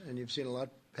hours, and you've seen a lot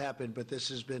happen, but this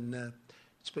has been,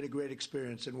 it's been a great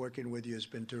experience, and working with you has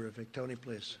been terrific. Tony,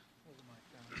 please.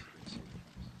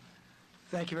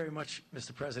 Thank you very much,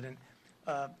 Mr. President.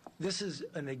 This is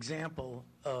an example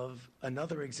of,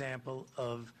 another example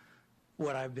of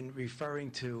what I've been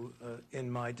referring to in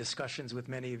my discussions with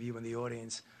many of you in the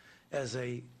audience as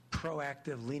a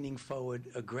proactive, leaning forward,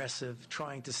 aggressive,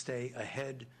 trying to stay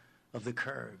ahead of the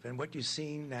curve. And what you're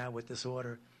seeing now with this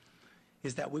order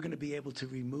is that we're going to be able to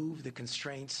remove the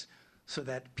constraints so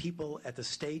that people at the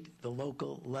state, the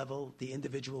local level, the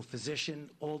individual physician,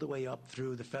 all the way up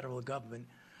through the federal government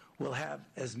will have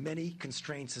as many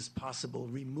constraints as possible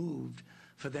removed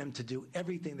for them to do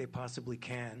everything they possibly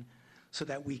can so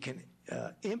that we can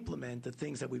implement the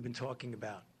things that we've been talking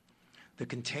about. The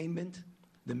containment,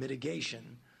 the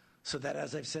mitigation, so that,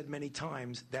 as I've said many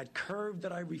times, that curve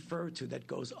that I refer to that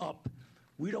goes up,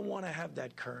 we don't want to have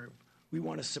that curve. We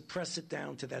want to suppress it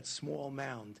down to that small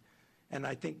mound. And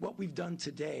I think what we've done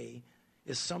today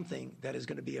is something that is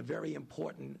going to be a very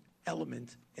important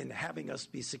element in having us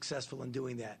be successful in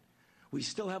doing that. We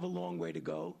still have a long way to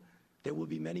go. There will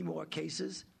be many more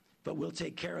cases, but we'll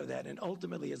take care of that. And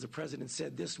ultimately, as the President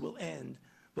said, this will end.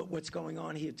 But what's going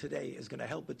on here today is going to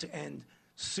help it to end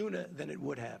sooner than it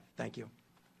would have. Thank you.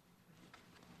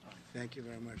 Thank you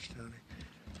very much, Tony.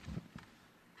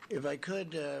 If I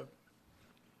could,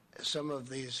 some of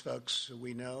these folks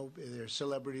we know, they're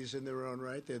celebrities in their own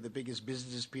right. They're the biggest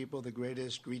business people, the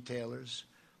greatest retailers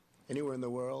anywhere in the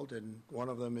world, and one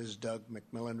of them is Doug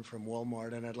McMillon from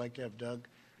Walmart. And I'd like to have Doug,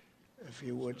 if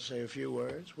you would, say a few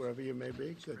words, wherever you may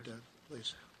be. Good, Doug,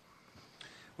 please.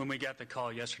 When we got the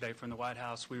call yesterday from the White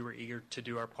House, we were eager to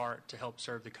do our part to help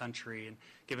serve the country. And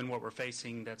given what we're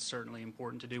facing, that's certainly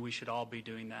important to do. We should all be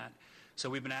doing that. So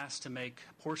we've been asked to make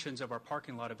portions of our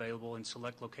parking lot available in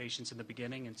select locations in the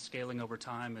beginning and scaling over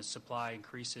time as supply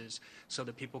increases so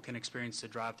that people can experience the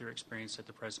drive-through experience that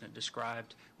the President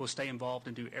described. We'll stay involved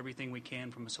and do everything we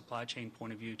can from a supply chain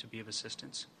point of view to be of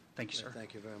assistance. Thank you, sir.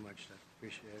 Thank you very much, sir.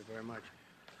 Appreciate it very much.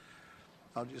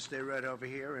 I'll just stay right over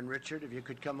here. And Richard, if you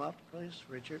could come up, please.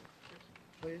 Richard,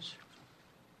 please.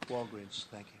 Walgreens,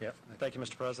 thank you. Yeah, thank you,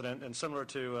 Mr. President. And similar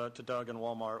to Doug and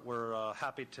Walmart, we're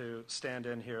happy to stand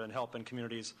in here and help in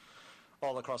communities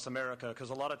all across America,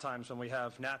 because a lot of times when we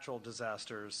have natural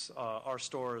disasters, our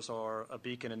stores are a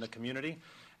beacon in the community,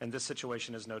 and this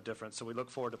situation is no different. So we look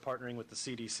forward to partnering with the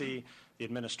CDC, the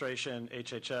administration,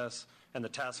 HHS, and the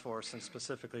task force, and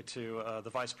specifically to the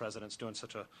Vice President's doing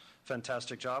such a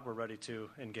fantastic job. We're ready to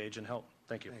engage and help.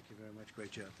 Thank you. Thank you very much.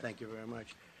 Great job. Thank you very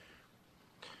much.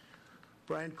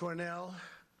 Brian Cornell,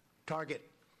 Target.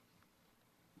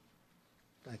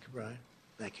 Thank you, Brian.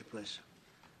 Thank you, please.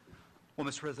 Well,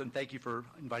 Mr. President, thank you for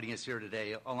inviting us here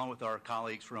today, along with our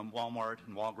colleagues from Walmart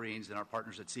and Walgreens and our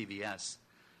partners at CVS.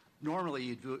 Normally,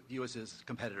 you'd view us as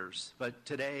competitors, but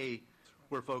today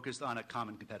we're focused on a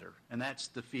common competitor, and that's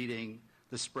defeating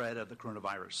the spread of the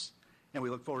coronavirus. And we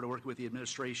look forward to working with the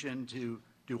administration to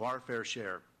do our fair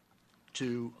share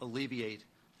to alleviate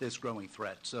this growing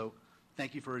threat. So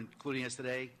thank you for including us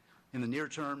today. In the near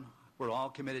term, we're all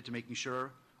committed to making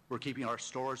sure we're keeping our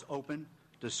stores open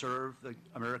to serve the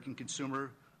American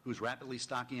consumer who's rapidly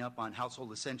stocking up on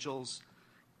household essentials,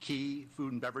 key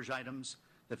food and beverage items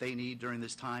that they need during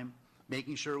this time,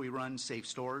 making sure we run safe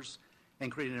stores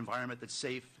and create an environment that's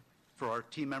safe for our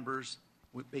team members,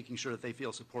 making sure that they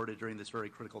feel supported during this very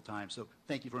critical time. So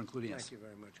thank you for including us. Thank you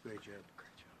very much. Great job.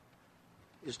 Great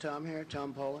job. Is Tom here?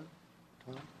 Tom Poland?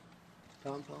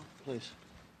 Tom Poland, please.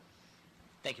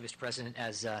 Thank you, Mr. President.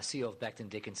 As CEO of Becton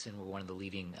Dickinson, we're one of the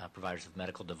leading providers of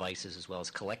medical devices as well as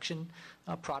collection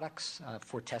products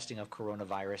for testing of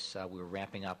coronavirus. We're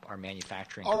ramping up our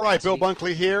manufacturing capacity. All right, Bill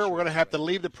Bunkley here. We're going to have to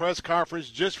leave the press conference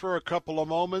just for a couple of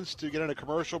moments to get in a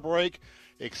commercial break.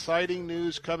 Exciting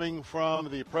news coming from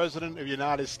the President of the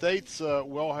United States.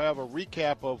 We'll have a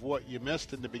recap of what you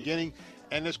missed in the beginning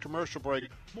and this commercial break.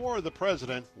 More of the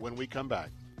President when we come back.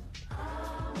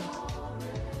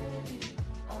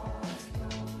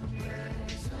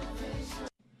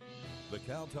 The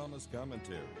Cal Thomas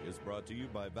Commentary is brought to you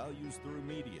by Values Through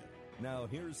Media. Now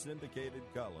here's syndicated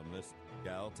columnist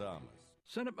Cal Thomas.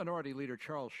 Senate Minority Leader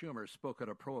Charles Schumer spoke at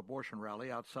a pro-abortion rally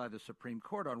outside the Supreme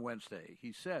Court on Wednesday.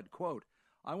 He said, quote,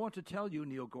 "I want to tell you,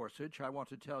 Neil Gorsuch, I want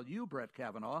to tell you, Brett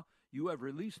Kavanaugh, you have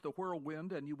released the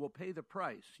whirlwind and you will pay the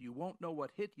price. You won't know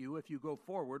what hit you if you go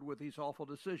forward with these awful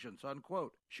decisions,"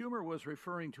 unquote. Schumer was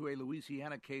referring to a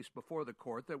Louisiana case before the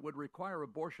court that would require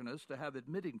abortionists to have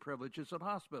admitting privileges at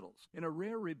hospitals. In a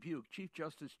rare rebuke, Chief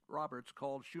Justice Roberts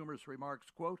called Schumer's remarks,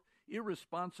 quote,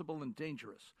 "irresponsible and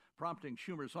dangerous," prompting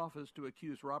Schumer's office to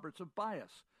accuse Roberts of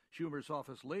bias. Schumer's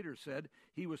office later said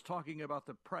he was talking about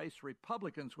the price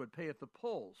Republicans would pay at the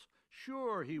polls.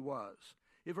 Sure he was.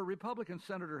 If a Republican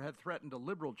senator had threatened a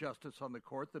liberal justice on the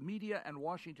court, the media and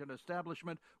Washington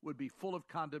establishment would be full of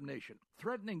condemnation.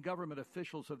 Threatening government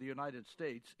officials of the United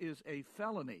States is a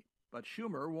felony, but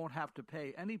Schumer won't have to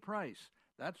pay any price.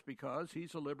 That's because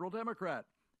he's a liberal Democrat.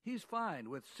 He's fine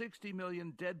with 60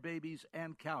 million dead babies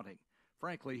and counting.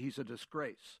 Frankly, he's a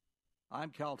disgrace. I'm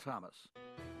Cal Thomas.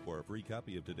 For a free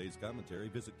copy of today's commentary,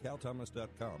 visit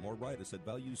calthomas.com or write us at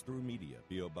Values Through Media,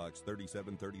 P.O. Box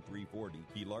 373340,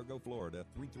 Key Largo, Florida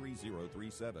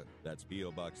 33037. That's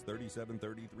P.O. Box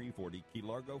 373340, Key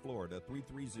Largo, Florida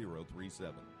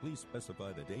 33037. Please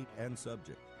specify the date and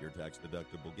subject. Your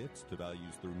tax-deductible gifts to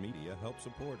Values Through Media help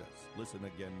support us. Listen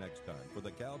again next time for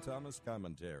the Cal Thomas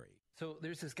Commentary. So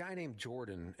there's this guy named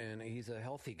Jordan, and he's a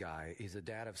healthy guy. He's a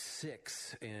dad of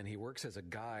 6, and he works as a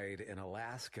guide in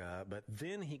Alaska. But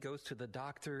then he goes to the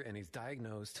doctor, and he's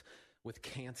diagnosed with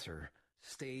cancer,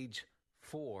 stage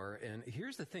 4. And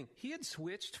here's the thing. He had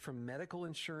switched from medical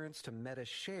insurance to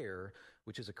MediShare,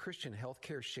 which is a Christian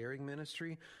healthcare sharing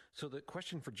ministry. So the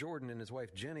question for Jordan and his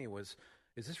wife Jenny was,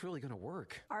 is this really going to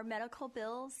work? Our medical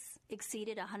bills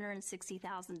exceeded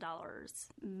 $160,000.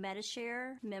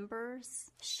 MediShare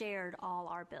members shared all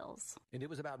our bills. And it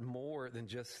was about more than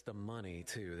just the money,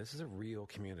 too. This is a real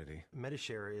community.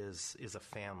 MediShare is a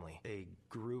family, a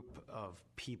group of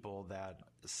people that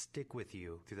stick with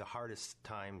you through the hardest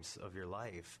times of your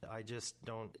life. I just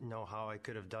don't know how I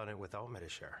could have done it without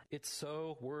MediShare. It's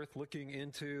so worth looking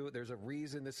into. There's a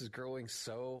reason this is growing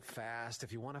so fast.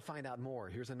 If you want to find out more,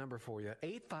 here's a number for you.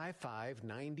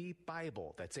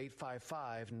 855-90-BIBLE. That's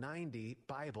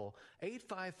 855-90-BIBLE.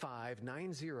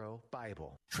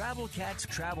 855-90-BIBLE. Travel Cats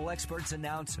travel experts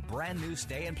announce brand new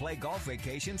stay-and-play golf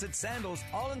vacations at Sandals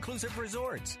All-Inclusive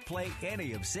Resorts. Play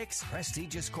any of 6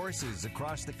 prestigious courses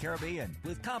across the Caribbean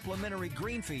with complimentary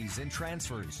green fees and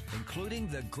transfers, including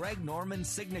the Greg Norman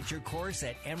Signature Course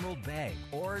at Emerald Bay,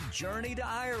 or journey to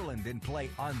Ireland and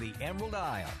play on the Emerald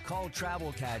Isle. Call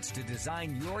Travel Cats to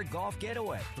design your golf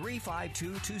getaway.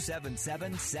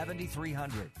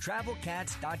 352-277-7300.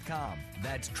 TravelCats.com.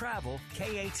 That's TravelKATZ.com.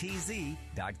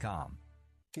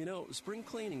 You know, spring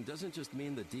cleaning doesn't just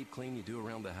mean the deep clean you do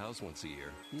around the house once a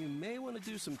year. You may want to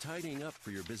do some tidying up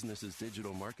for your business's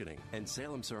digital marketing, and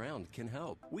Salem Surround can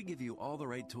help. We give you all the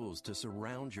right tools to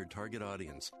surround your target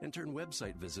audience and turn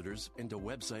website visitors into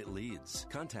website leads.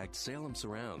 Contact Salem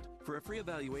Surround for a free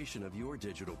evaluation of your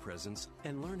digital presence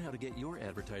and learn how to get your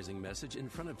advertising message in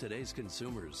front of today's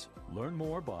consumers. Learn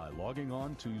more by logging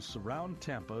on to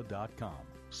surroundtampa.com.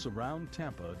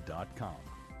 Surroundtampa.com.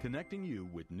 Connecting you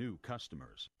with new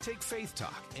customers. Take Faith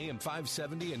Talk, AM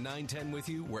 570 and 910 with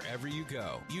you wherever you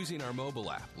go. Using our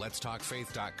mobile app,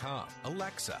 letstalkfaith.com,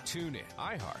 Alexa, TuneIn,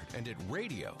 iHeart, and at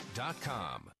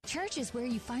radio.com. Church is where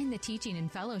you find the teaching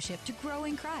and fellowship to grow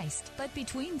in Christ. But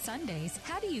between Sundays,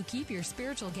 how do you keep your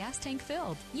spiritual gas tank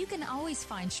filled? You can always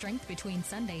find strength between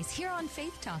Sundays here on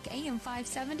Faith Talk, AM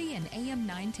 570 and AM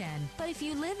 910. But if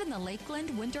you live in the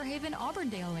Lakeland, Winter Haven,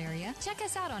 Auburndale area, check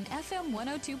us out on FM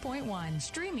 102.1,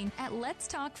 streaming at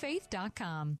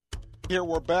letstalkfaith.com. Here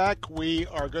we're back. We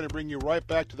are going to bring you right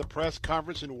back to the press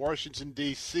conference in Washington,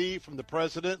 D.C. from the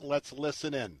President. Let's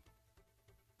listen in.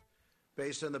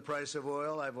 Based on the price of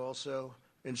oil, I've also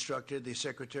instructed the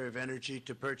Secretary of Energy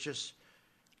to purchase,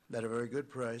 at a very good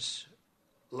price,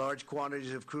 large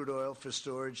quantities of crude oil for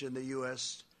storage in the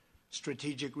U.S.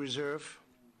 Strategic Reserve.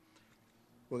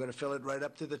 We're going to fill it right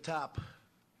up to the top,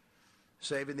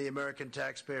 saving the American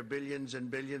taxpayer billions and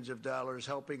billions of dollars,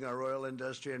 helping our oil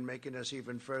industry and making us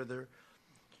even further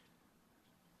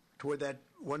toward that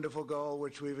wonderful goal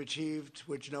which we've achieved,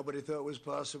 which nobody thought was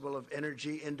possible, of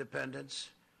energy independence.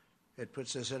 It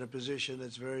puts us in a position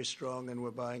that's very strong, and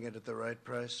we're buying it at the right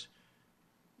price.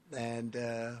 And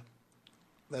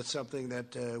that's something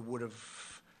that would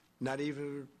have not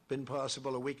even been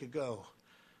possible a week ago.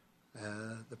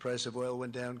 The price of oil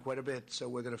went down quite a bit, so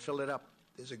we're going to fill it up.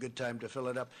 It's a good time to fill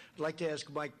it up. I'd like to ask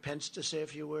Mike Pence to say a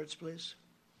few words, please.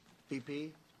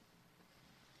 VP.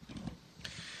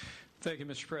 Thank you,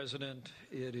 Mr. President.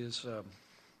 It is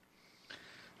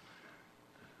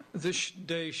this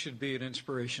day should be an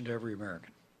inspiration to every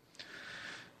American,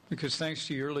 because thanks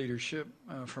to your leadership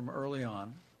from early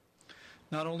on,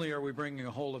 not only are we bringing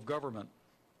a whole-of-government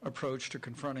approach to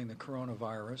confronting the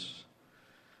coronavirus,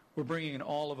 we're bringing an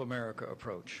all-of-America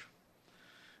approach.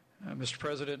 Mr.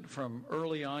 President, from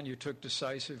early on, you took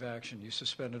decisive action. You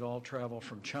suspended all travel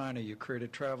from China. You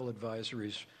created travel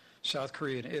advisories, South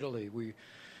Korea and Italy. We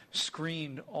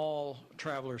screened all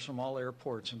travelers from all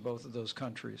airports in both of those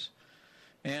countries.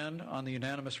 And on the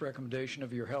unanimous recommendation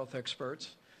of your health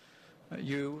experts,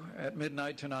 you, at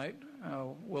midnight tonight,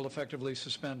 will effectively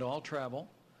suspend all travel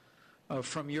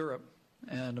from Europe.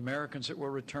 And Americans that were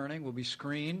returning will be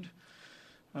screened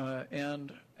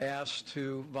and asked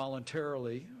to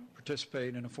voluntarily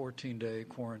participate in a 14-day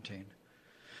quarantine.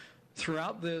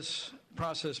 Throughout this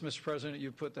process, Mr. President,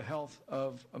 you put the health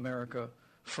of America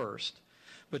first,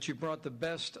 but you brought the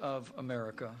best of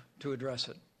America to address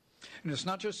it. And it's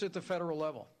not just at the federal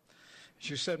level. As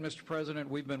you said, Mr.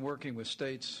 President, we've been working with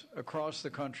states across the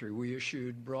country. We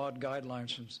issued broad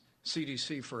guidelines from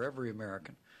CDC for every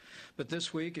American. But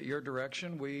this week, at your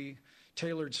direction, we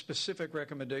tailored specific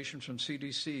recommendations from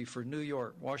CDC for New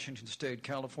York, Washington State,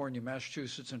 California,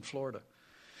 Massachusetts, and Florida.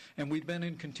 And we've been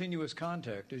in continuous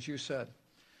contact, as you said,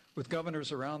 with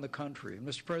governors around the country. And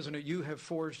Mr. President, you have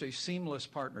forged a seamless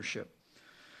partnership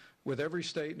with every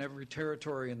state and every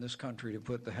territory in this country to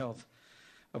put the health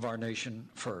of our nation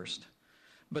first.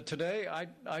 But today,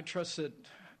 I trust that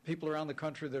people around the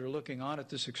country that are looking on at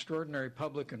this extraordinary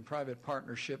public and private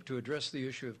partnership to address the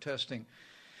issue of testing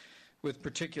with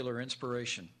particular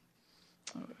inspiration.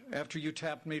 After you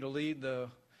tapped me to lead the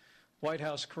White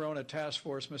House Corona Task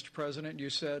Force, Mr. President, you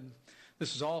said,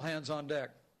 this is all hands on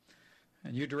deck.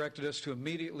 And you directed us to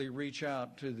immediately reach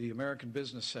out to the American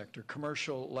business sector,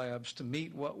 commercial labs, to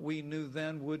meet what we knew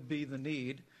then would be the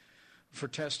need for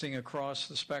testing across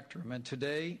the spectrum. And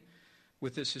today,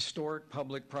 with this historic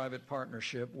public-private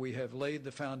partnership, we have laid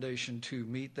the foundation to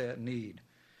meet that need.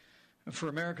 For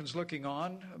Americans looking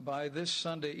on, by this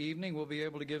Sunday evening, we'll be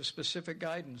able to give specific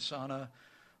guidance on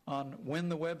when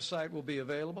the website will be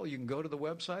available. You can go to the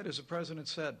website, as the President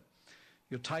said.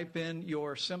 You'll type in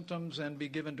your symptoms and be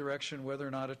given direction whether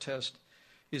or not a test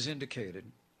is indicated.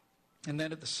 And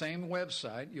then at the same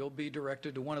website, you'll be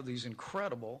directed to one of these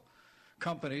incredible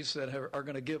companies that are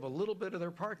going to give a little bit of their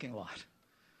parking lot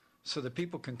so that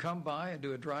people can come by and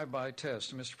do a drive-by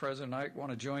test. Mr. President, I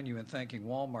want to join you in thanking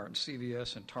Walmart and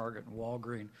CVS and Target and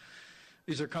Walgreens.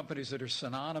 These are companies that are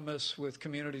synonymous with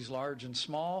communities large and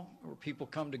small, where people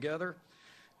come together,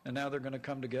 and now they're going to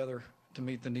come together to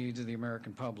meet the needs of the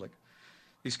American public.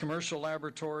 These commercial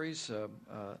laboratories,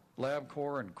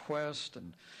 LabCorp and Quest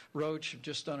and Roche, have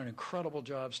just done an incredible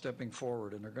job stepping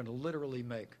forward, and they're going to literally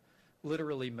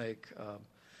make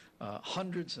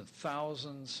hundreds of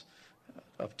thousands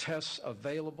of tests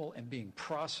available and being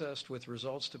processed with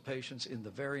results to patients in the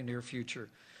very near future.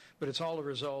 But it's all a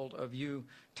result of you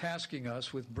tasking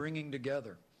us with bringing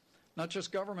together not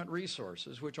just government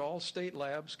resources, which all state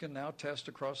labs can now test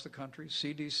across the country.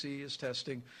 CDC is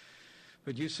testing.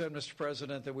 But you said, Mr.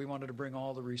 President, that we wanted to bring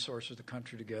all the resources of the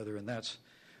country together, and that's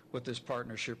what this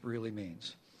partnership really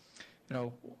means. You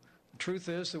know, the truth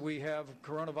is that we have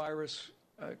coronavirus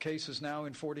cases now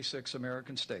in 46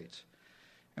 American states.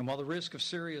 And while the risk of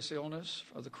serious illness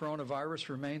of the coronavirus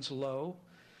remains low,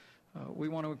 we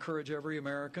want to encourage every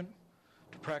American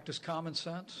to practice common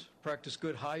sense, practice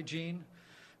good hygiene,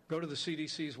 go to the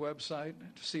CDC's website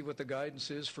to see what the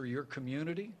guidance is for your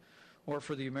community or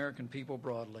for the American people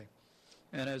broadly.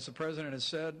 And as the President has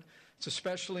said, it's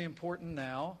especially important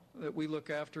now that we look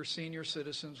after senior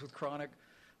citizens with chronic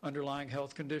underlying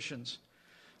health conditions.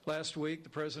 Last week, the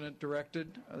President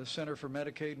directed the Center for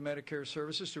Medicaid and Medicare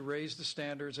Services to raise the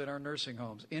standards at our nursing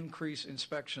homes, increase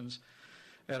inspections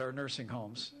at our nursing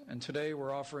homes. And today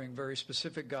we're offering very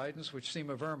specific guidance, which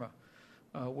Seema Verma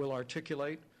will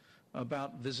articulate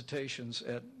about visitations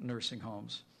at nursing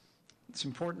homes. It's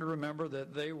important to remember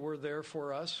that they were there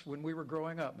for us when we were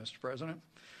growing up, Mr. President.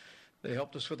 They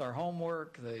helped us with our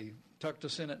homework. They tucked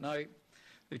us in at night.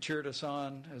 They cheered us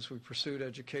on as we pursued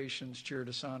education, cheered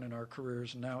us on in our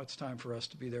careers, and now it's time for us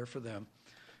to be there for them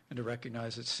and to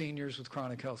recognize that seniors with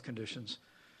chronic health conditions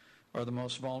are the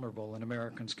most vulnerable, and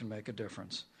Americans can make a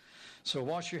difference. So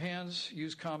wash your hands,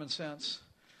 use common sense,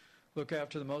 look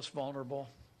after the most vulnerable.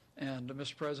 And,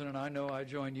 Mr. President, I know I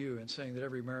join you in saying that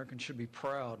every American should be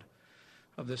proud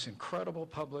of this incredible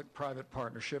public-private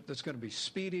partnership that's going to be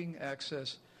speeding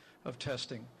access of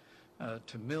testing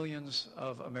to millions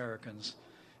of Americans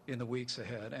in the weeks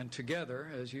ahead. And together,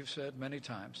 as you've said many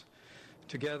times,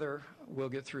 together we'll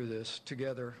get through this.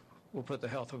 Together we'll put the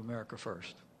health of America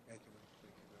first. Thank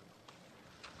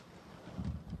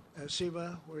you.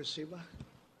 Seema, where's Seema?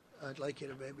 I'd like you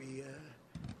to maybe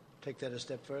take that a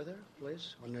step further,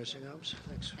 please, on nursing homes.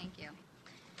 Thanks. Thank you.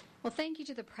 Well, thank you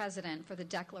to the President for the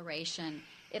declaration.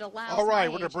 It allows. All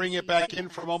right, we're going to bring it back in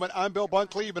for a moment. I'm Bill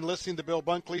Bunkley. You've been listening to the Bill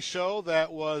Bunkley Show.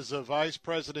 That was Vice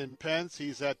President Pence.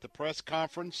 He's at the press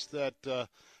conference that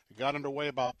got underway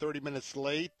about 30 minutes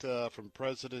late from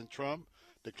President Trump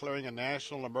declaring a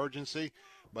national emergency.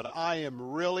 But I am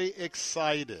really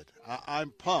excited.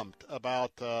 I'm pumped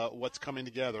about what's coming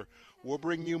together. We'll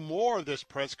bring you more of this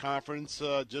press conference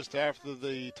just after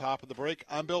the top of the break.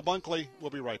 I'm Bill Bunkley. We'll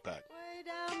be right back.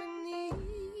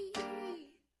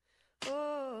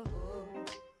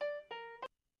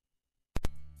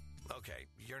 Okay,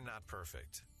 you're not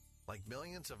perfect. Like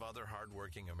millions of other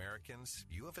hardworking Americans,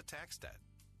 you have a tax debt.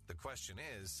 The question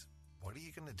is, what are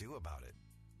you going to do about it?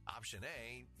 Option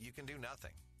A, you can do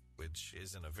nothing, which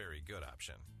isn't a very good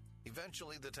option.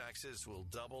 Eventually, the taxes will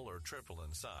double or triple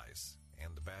in size,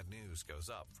 and the bad news goes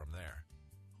up from there.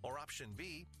 Or option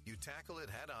B, you tackle it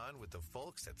head on with the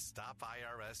folks at Stop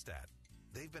IRS Debt.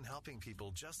 They've been helping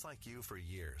people just like you for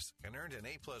years and earned an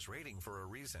A+ rating for a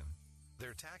reason.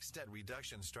 Their tax debt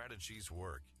reduction strategies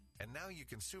work, and now you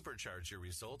can supercharge your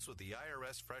results with the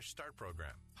IRS Fresh Start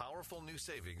program. Powerful new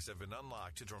savings have been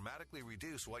unlocked to dramatically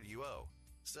reduce what you owe.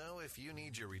 So if you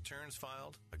need your returns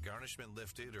filed, a garnishment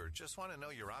lifted, or just want to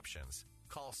know your options,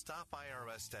 call Stop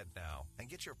IRS Debt now and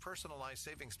get your personalized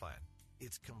savings plan.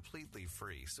 It's completely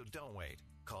free, so don't wait.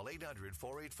 Call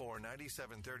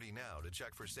 800-484-9730 now to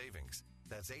check for savings.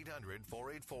 That's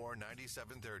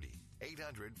 800-484-9730.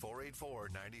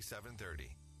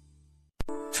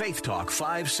 800-484-9730. Faith Talk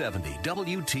 570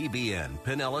 WTBN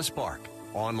Pinellas Park.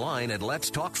 Online at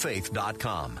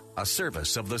letstalkfaith.com, a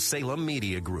service of the Salem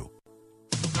Media Group.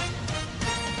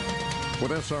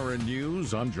 With SRN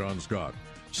News, I'm John Scott.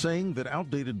 Saying that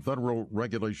outdated federal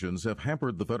regulations have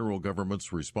hampered the federal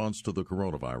government's response to the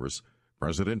coronavirus,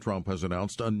 President Trump has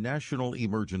announced a national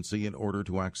emergency in order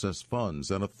to access funds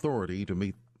and authority to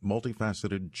meet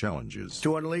multifaceted challenges.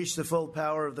 To unleash the full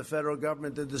power of the federal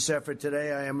government in this effort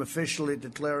today, I am officially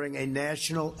declaring a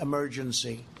national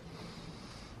emergency.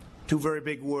 Two very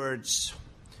big words.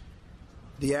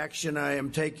 The action I am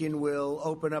taking will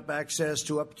open up access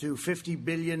to up to $50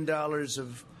 billion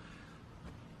of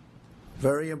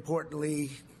very important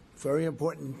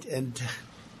and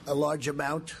a large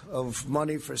amount of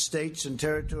money for states and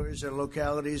territories and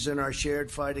localities in our shared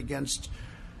fight against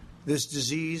this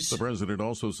disease. The president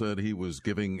also said he was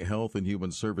giving Health and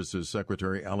Human Services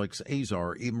Secretary Alex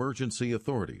Azar emergency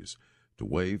authorities to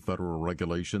waive federal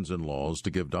regulations and laws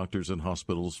to give doctors and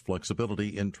hospitals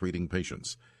flexibility in treating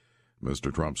patients.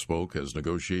 Mr. Trump spoke as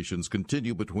negotiations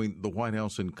continue between the White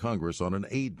House and Congress on an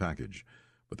aid package,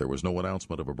 but there was no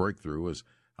announcement of a breakthrough as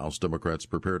House Democrats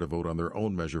prepare to vote on their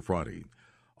own measure Friday.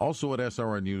 Also at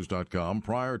srnnews.com,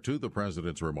 prior to the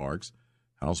president's remarks,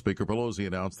 House Speaker Pelosi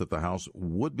announced that the House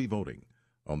would be voting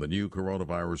on the new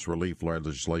coronavirus relief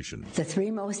legislation. The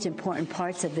three most important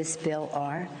parts of this bill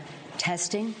are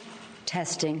testing,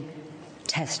 testing,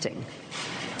 testing.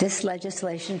 This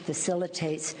legislation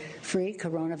facilitates free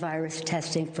coronavirus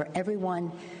testing for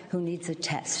everyone who needs a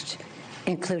test,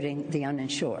 including the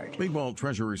uninsured. Meanwhile,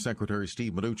 Treasury Secretary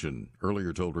Steve Mnuchin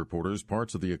earlier told reporters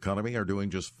parts of the economy are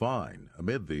doing just fine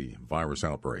amid the virus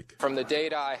outbreak. From the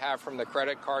data I have from the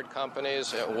credit card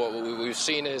companies, what we've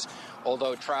seen is,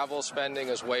 although travel spending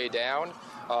is way down,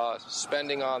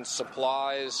 spending on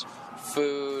supplies,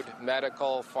 food,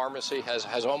 medical, pharmacy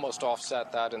has almost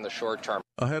offset that in the short term.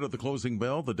 Ahead of the closing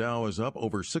bell, the Dow is up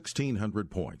over 1,600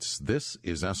 points. This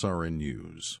is SRN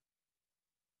News.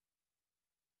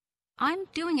 I'm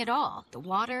doing it all, the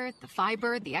water, the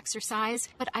fiber, the exercise,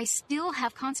 but I still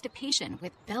have constipation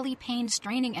with belly pain,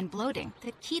 straining, and bloating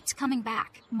that keeps coming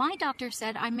back. My doctor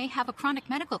said I may have a chronic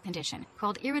medical condition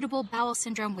called irritable bowel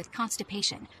syndrome with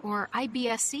constipation, or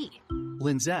IBS-C.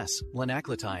 Linzess,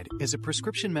 linaclotide, is a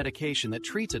prescription medication that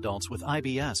treats adults with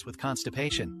IBS with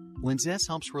constipation. Linzess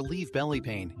helps relieve belly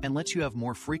pain and lets you have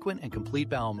more frequent and complete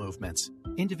bowel movements.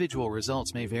 Individual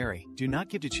results may vary. Do not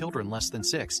give to children less than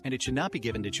 6, and it should not be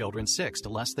given to children 6 to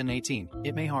less than 18.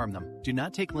 It may harm them. Do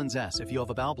not take Linzess if you have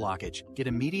a bowel blockage. Get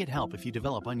immediate help if you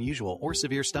develop unusual or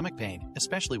severe stomach pain,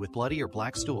 especially with bloody or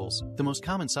black stools. The most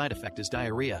common side effect is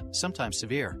diarrhea, sometimes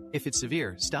severe. If it's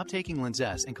severe, stop taking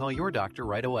Linzess and call your doctor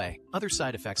right away. Other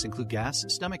side effects include gas,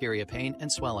 stomach area pain,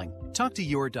 and swelling. Talk to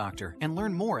your doctor and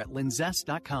learn more at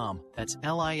linzess.com. That's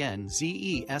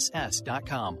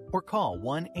LINZESS.com or call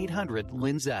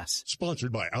 1-800-LINZESS.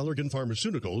 Sponsored by Allergan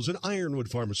Pharmaceuticals and Ironwood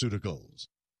Pharmaceuticals.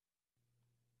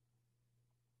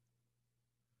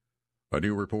 A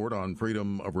new report on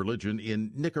freedom of religion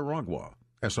in Nicaragua.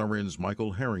 SRN's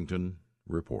Michael Harrington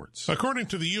reports. According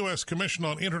to the U.S. Commission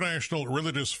on International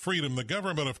Religious Freedom, the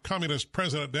government of Communist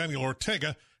President Daniel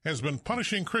Ortega has been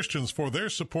punishing Christians for their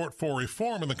support for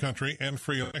reform in the country and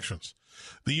free elections.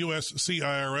 The U.S.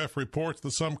 CIRF reports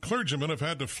that some clergymen have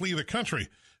had to flee the country,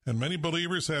 and many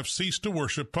believers have ceased to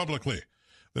worship publicly.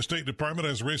 The State Department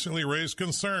has recently raised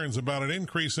concerns about an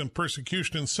increase in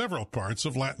persecution in several parts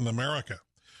of Latin America.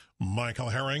 Michael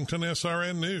Harrington,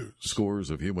 SRN News. Scores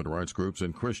of human rights groups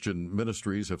and Christian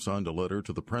ministries have signed a letter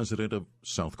to the president of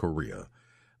South Korea.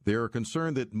 They are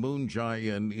concerned that Moon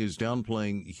Jae-in is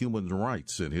downplaying human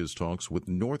rights in his talks with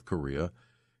North Korea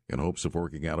in hopes of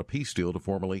working out a peace deal to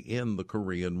formally end the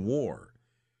Korean War.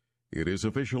 It is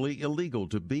officially illegal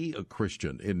to be a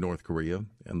Christian in North Korea,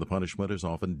 and the punishment is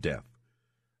often death.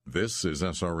 This is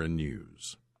SRN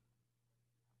News.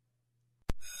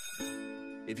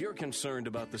 If you're concerned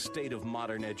about the state of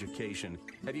modern education,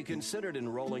 have you considered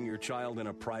enrolling your child in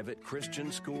a private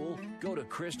Christian school? Go to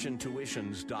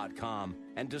ChristianTuitions.com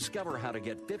and discover how to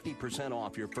get 50%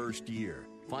 off your first year.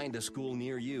 Find a school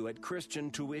near you at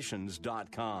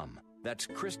ChristianTuitions.com. That's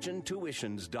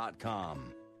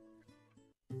ChristianTuitions.com.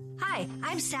 Hi,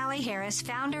 I'm Sally Harris,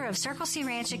 founder of Circle C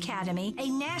Ranch Academy, a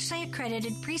nationally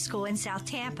accredited preschool in South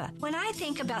Tampa. When I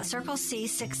think about Circle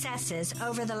C's successes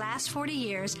over the last 40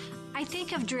 years, I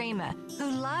think of Dreama, who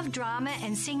loved drama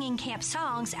and singing camp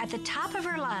songs at the top of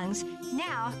her lungs.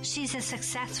 Now she's a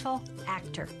successful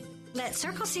actor. Let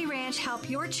Circle C Ranch help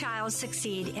your child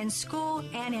succeed in school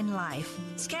and in life.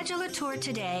 Schedule a tour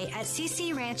today at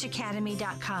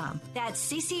ccranchacademy.com.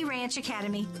 That's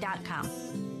ccranchacademy.com.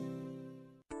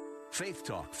 Faith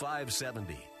Talk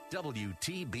 570,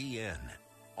 WTBN.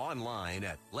 Online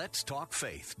at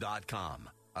letstalkfaith.com,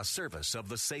 a service of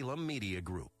the Salem Media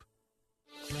Group.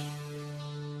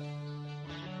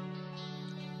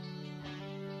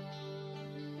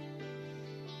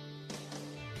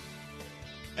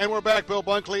 And we're back. Bill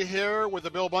Bunkley here with the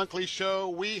Bill Bunkley Show.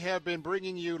 We have been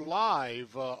bringing you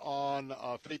live on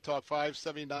Faith Talk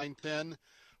 570, 910,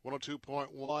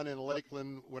 102.1 in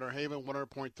Lakeland, Winter Haven,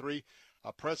 100.3.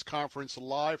 A press conference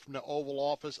live from the Oval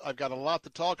Office. I've got a lot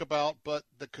to talk about, but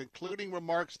the concluding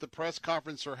remarks, the press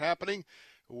conference are happening.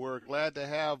 We're glad to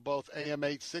have both AM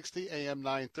 860, AM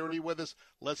 930 with us.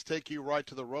 Let's take you right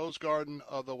to the Rose Garden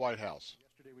of the White House.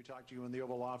 Yesterday we talked to you in the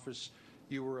Oval Office.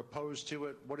 You were opposed to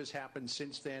it. What has happened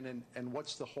since then, and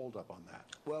what's the holdup on that?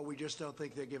 Well, we just don't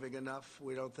think they're giving enough.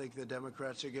 We don't think the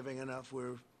Democrats are giving enough.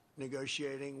 We're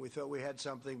negotiating. We thought we had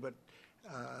something, but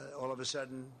all of a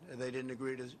sudden they didn't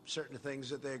agree to certain things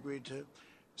that they agreed to.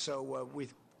 So we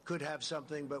could have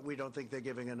something, but we don't think they're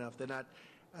giving enough. They're not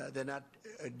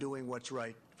doing what's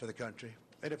right for the country.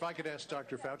 And if I could ask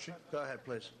Dr. Fauci? Go ahead,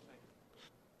 please.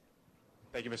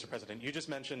 Thank you, Mr. President. You just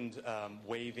mentioned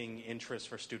waiving interest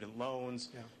for student loans.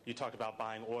 Yeah. You talked about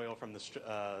buying oil from the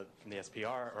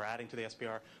SPR or adding to the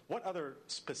SPR. What other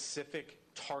specific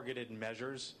targeted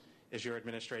measures is your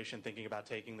administration thinking about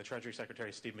taking? The Treasury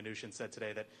Secretary, Steve Mnuchin, said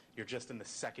today that you're just in the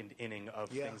second inning of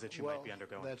things that you might be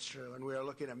undergoing. That's true. And we are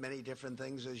looking at many different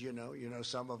things, as you know. You know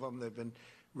some of them. They've been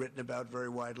written about very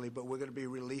widely. But we're going to be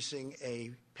releasing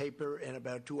a paper in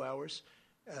about 2 hours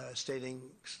stating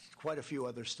quite a few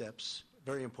other steps,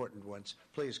 very important ones.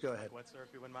 Please, go ahead. What, sir,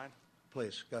 if you wouldn't mind?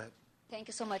 Please, go ahead. Thank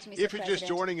you so much, Mr. If you're President. just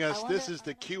joining us, this is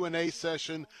the Q&A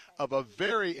session of a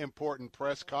very important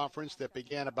press conference that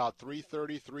began about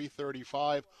 3:30,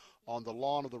 3:35 on the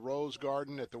lawn of the Rose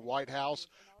Garden at the White House.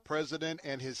 President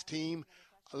and his team,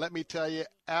 let me tell you,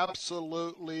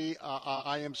 absolutely,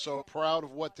 I am so proud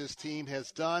of what this team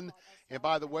has done. And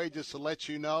by the way, just to let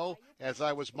you know, as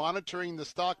I was monitoring the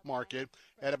stock market,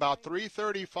 at about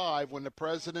 3:35, when the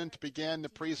president began the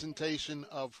presentation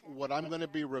of what I'm going to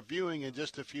be reviewing in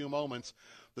just a few moments,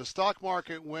 the stock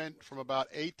market went from about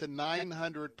 800 to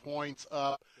 900 points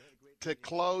up to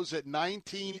close at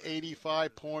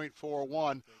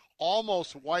 1985.41,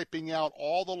 almost wiping out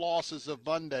all the losses of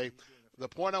Monday. The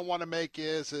point I want to make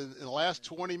is in the last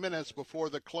 20 minutes before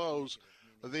the close,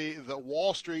 the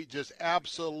Wall Street just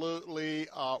absolutely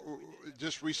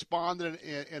just responded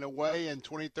in a way in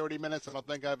 20, 30 minutes I don't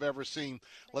think I've ever seen.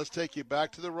 Let's take you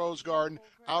back to the Rose Garden.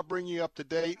 I'll bring you up to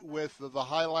date with the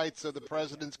highlights of the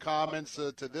president's comments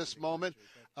to this moment.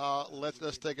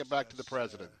 Let's take it back to the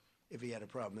president. If he had a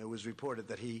problem, it was reported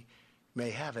that he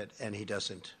may have it, and he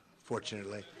doesn't,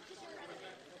 fortunately.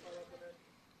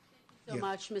 So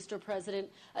much, Mr. President.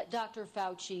 Dr.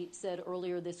 Fauci said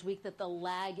earlier this week that the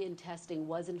lag in testing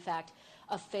was, in fact,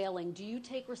 a failing. Do you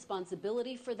take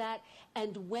responsibility for that?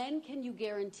 And when can you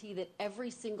guarantee that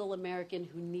every single American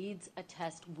who needs a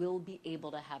test will be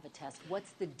able to have a test?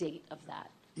 What's the date of that?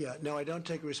 Yeah, no, I don't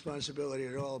take responsibility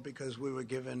at all because we were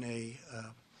given a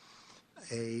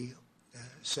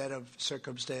set of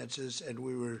circumstances and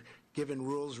we were given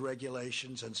rules,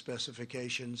 regulations, and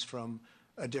specifications from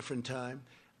a different time.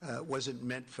 Wasn't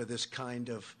meant for this kind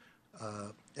of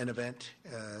an event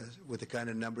with the kind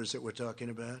of numbers that we're talking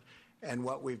about. And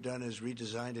what we've done is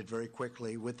redesigned it very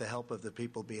quickly with the help of the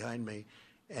people behind me.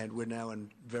 And we're now in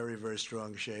very, very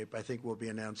strong shape. I think we'll be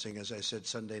announcing, as I said,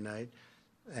 Sunday night.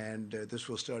 And this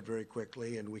will start very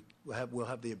quickly. And we'll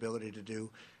have the ability to do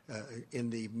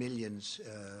in the millions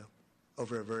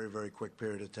over a very, very quick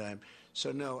period of time.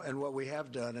 So, no. And what we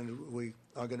have done, and we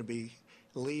are going to be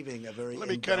leaving a very Let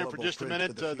me cut in for just a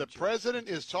minute. The president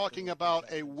is talking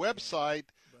about a website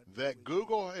that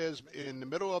Google is in the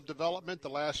middle of development the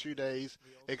last few days,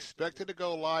 expected to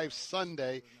go live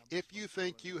Sunday. If you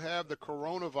think you have the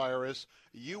coronavirus,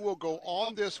 you will go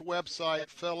on this website,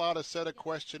 fill out a set of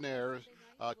questionnaires,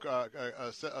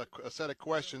 a set of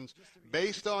questions.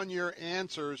 Based on your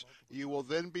answers, you will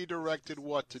then be directed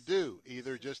what to do,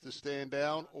 either just to stand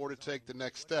down or to take the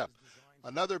next step.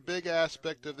 Another big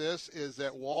aspect of this is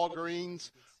that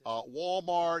Walgreens,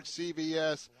 Walmart,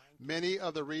 CVS, many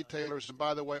of the retailers, and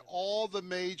by the way, all the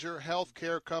major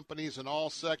healthcare companies in all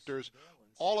sectors,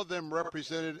 all of them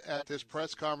represented at this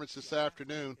press conference this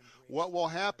afternoon. What will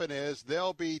happen is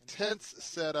there'll be tents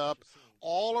set up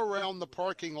all around the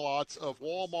parking lots of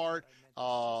Walmart,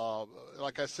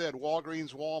 like I said,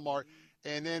 Walgreens, Walmart.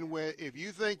 And then if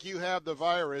you think you have the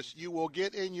virus, you will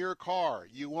get in your car.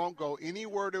 You won't go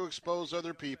anywhere to expose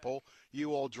other people. You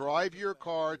will drive your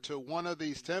car to one of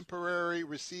these temporary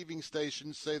receiving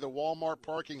stations, say the Walmart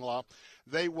parking lot.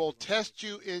 They will test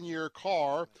you in your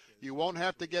car. You won't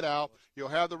have to get out. You'll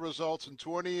have the results in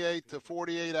 28 to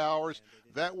 48 hours.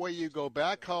 That way you go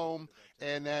back home,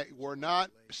 and that we're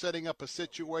not setting up a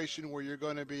situation where you're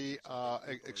going to be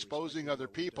exposing other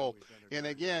people. And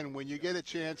again, when you get a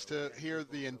chance to hear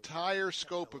the entire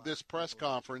scope of this press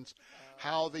conference,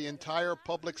 how the entire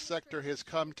public sector has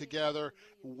come together,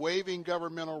 waiving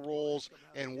governmental rules,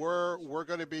 and where we're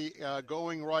going to be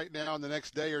going right now in the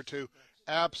next day or two,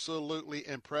 absolutely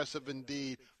impressive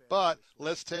indeed. But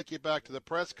let's take you back to the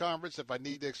press conference. If I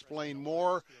need to explain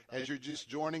more as you're just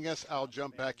joining us, I'll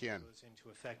jump back in. Goes into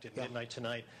effect at midnight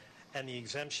tonight, and the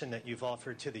exemption that you've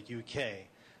offered to the UK.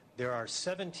 There are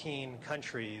 17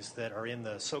 countries that are in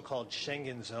the so-called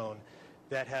Schengen zone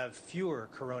that have fewer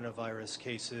coronavirus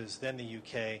cases than the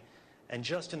UK, and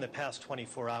just in the past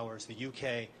 24 hours, the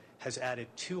UK has added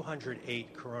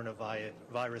 208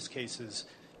 coronavirus cases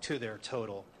to their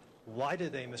total. Why do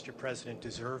they, Mr. President,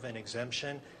 deserve an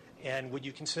exemption? And would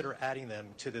you consider adding them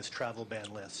to this travel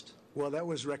ban list? Well, that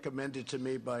was recommended to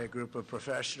me by a group of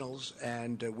professionals,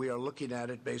 and we are looking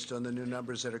at it based on the new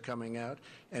numbers that are coming out,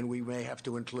 and we may have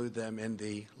to include them in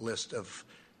the list of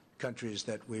countries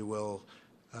that we will,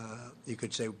 you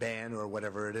could say, ban or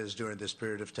whatever it is during this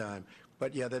period of time.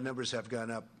 But, yeah, the numbers have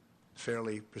gone up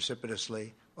fairly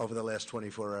precipitously over the last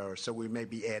 24 hours, so we may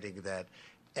be adding that.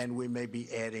 And we may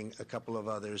be adding a couple of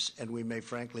others, and we may,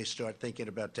 frankly, start thinking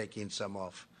about taking some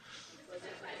off.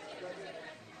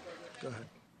 Go ahead.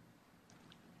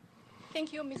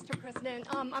 Thank you, Mr. President.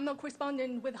 I'm a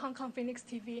correspondent with Hong Kong Phoenix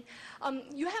TV.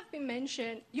 You have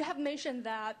mentioned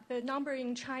that the number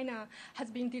in China has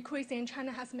been decreasing, and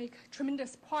China has made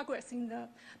tremendous progress in the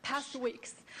past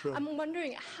weeks. Sure. I'm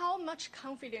wondering how much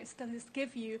confidence does this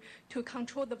give you to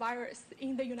control the virus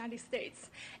in the United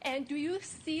States? And do you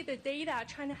see the data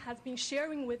China has been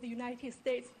sharing with the United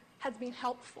States has been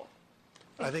helpful?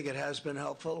 I think it has been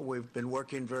helpful. We've been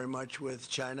working very much with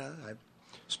China. I've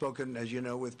spoken, as you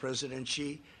know, with President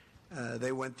Xi.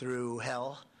 They went through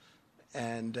hell,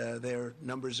 and their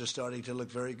numbers are starting to look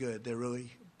very good. They're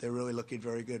really looking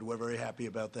very good. We're very happy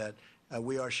about that.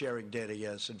 We are sharing data,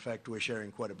 yes. In fact, we're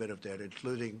sharing quite a bit of data,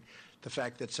 including the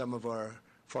fact that some of our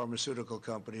pharmaceutical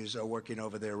companies are working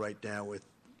over there right now with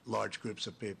large groups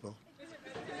of people.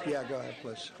 Yeah, go ahead,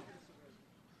 please.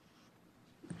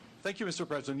 Thank you, Mr.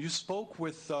 President. You spoke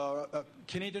with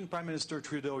Canadian Prime Minister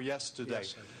Trudeau yesterday.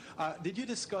 Yes, did you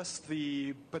discuss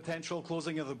the potential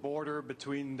closing of the border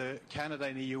between Canada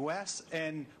and the U.S.?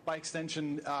 And by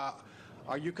extension,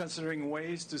 are you considering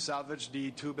ways to salvage the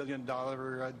 $2 billion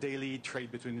daily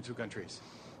trade between the two countries?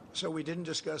 So we didn't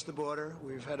discuss the border.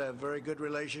 We've had a very good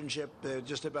relationship,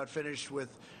 just about finished with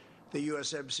the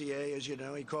USMCA, as you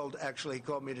know. He called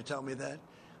me to tell me that.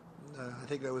 I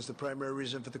think that was the primary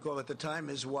reason for the call. At the time,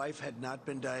 his wife had not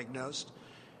been diagnosed,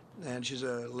 and she's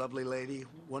a lovely lady,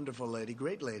 wonderful lady,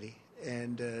 great lady.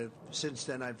 And since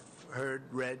then, I've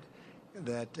read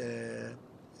that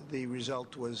the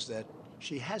result was that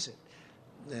she has it.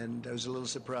 And I was a little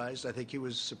surprised. I think he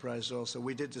was surprised also.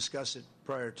 We did discuss it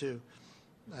prior to.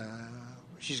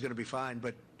 She's going to be fine,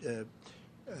 but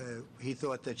he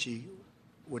thought that she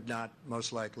would not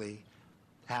most likely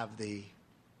have the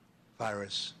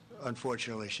virus.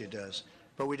 Unfortunately, she does.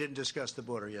 But we didn't discuss the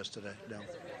border yesterday, no.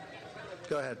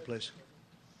 Go ahead, please.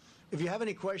 If you have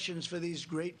any questions for these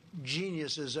great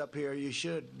geniuses up here, you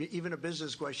should. Even a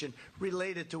business question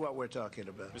related to what we're talking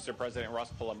about. Mr. President,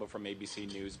 Ross Palumbo from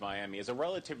ABC News Miami. As a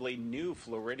relatively new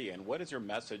Floridian, what is your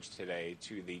message today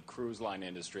to the cruise line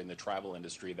industry and the travel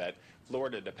industry that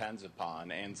Florida depends upon?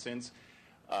 And since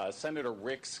Senator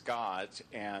Rick Scott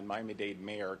and Miami-Dade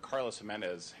Mayor Carlos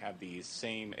Jimenez have the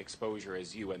same exposure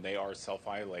as you and they are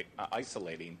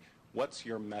self-isolating, what's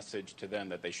your message to them,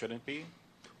 that they shouldn't be?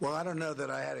 Well, I don't know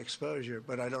that I had exposure,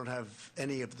 but I don't have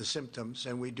any of the symptoms.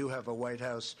 And we do have a White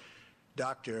House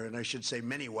doctor, and I should say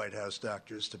many White House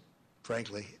doctors,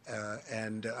 frankly.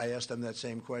 And I asked them that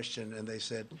same question, and they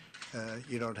said,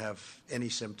 you don't have any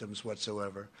symptoms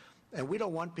whatsoever. And we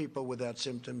don't want people without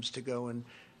symptoms to go and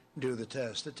do the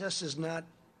test. The test is not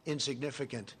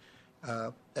insignificant.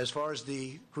 As far as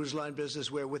the cruise line business,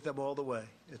 we're with them all the way.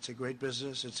 It's a great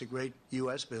business. It's a great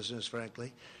U.S. business,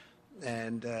 frankly.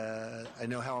 And I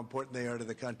know how important they are to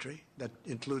the country. That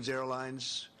includes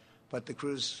airlines, but the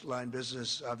cruise line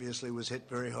business obviously was hit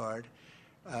very hard.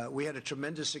 We had a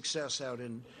tremendous success out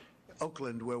in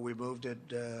Oakland where we moved it.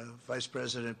 Vice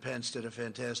President Pence did a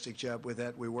fantastic job with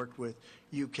that. We worked with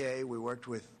UK. We worked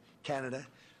with Canada.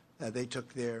 They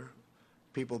took their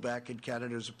people back in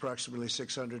Canada. It was approximately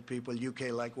 600 people.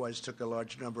 UK likewise took a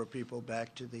large number of people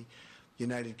back to the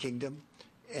United Kingdom.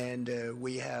 And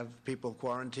we have people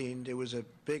quarantined. It was a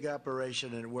big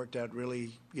operation, and it worked out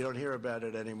really, you don't hear about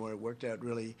it anymore. It worked out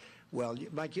really well.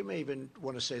 Mike, you may even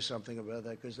want to say something about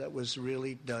that, because that was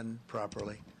really done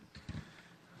properly.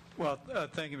 Well,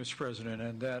 thank you, Mr. President.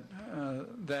 And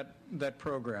that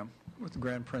program with the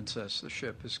Grand Princess, the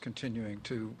ship, is continuing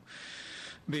to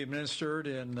be administered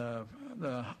in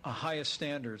the highest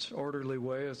standards, orderly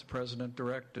way, as the President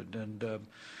directed. And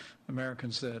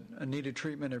Americans that needed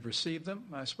treatment have received them.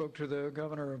 I spoke to the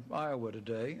governor of Iowa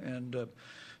today, and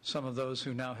some of those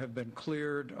who now have been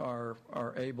cleared are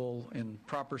able, in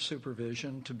proper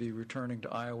supervision, to be returning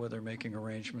to Iowa. They're making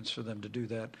arrangements for them to do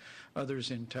that.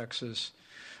 Others in Texas,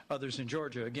 others in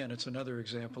Georgia. Again, it's another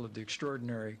example of the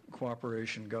extraordinary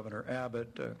cooperation. Governor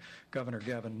Abbott, Governor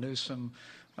Gavin Newsom,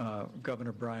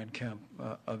 Governor Brian Kemp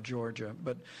of Georgia.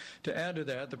 But to add to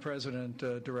that, the President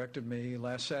directed me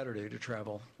last Saturday to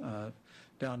travel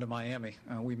down to Miami.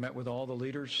 We met with all the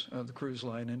leaders of the cruise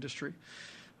line industry.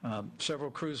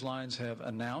 Several cruise lines have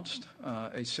announced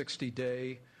a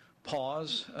 60-day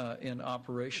pause in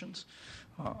operations.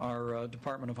 Our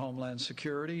Department of Homeland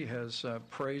Security has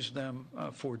praised them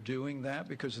for doing that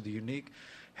because of the unique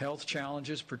health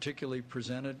challenges, particularly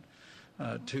presented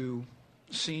to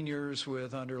seniors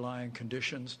with underlying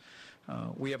conditions.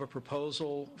 We have a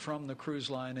proposal from the cruise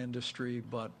line industry,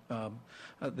 but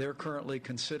they're currently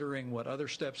considering what other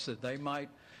steps that they might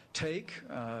take,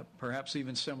 perhaps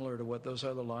even similar to what those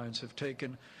other lines have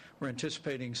taken. We're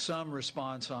anticipating some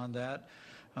response on that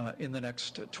in the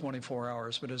next 24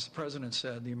 hours. But as the President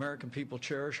said, the American people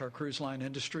cherish our cruise line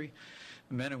industry,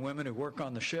 the men and women who work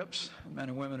on the ships, men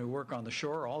and women who work on the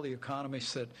shore, all the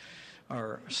economies that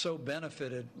are so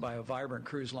benefited by a vibrant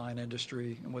cruise line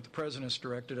industry. And what the President's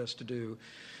directed us to do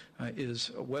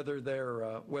is whether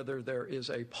there is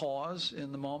a pause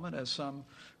in the moment, as some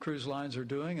cruise lines are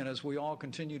doing, and as we all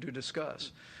continue to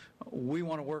discuss, we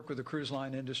want to work with the cruise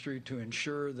line industry to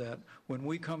ensure that when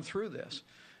we come through this,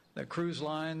 that cruise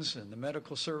lines and the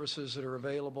medical services that are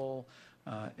available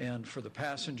and for the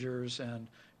passengers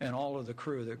and all of the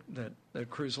crew, that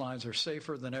cruise lines are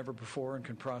safer than ever before and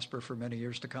can prosper for many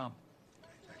years to come.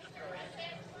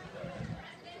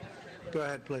 Go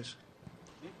ahead, please.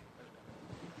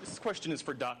 This question is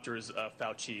for Drs.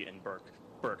 Fauci and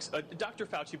Birx. Dr.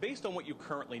 Fauci, based on what you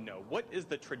currently know, what is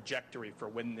the trajectory for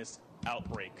when this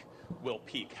outbreak will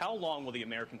peak? How long will the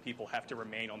American people have to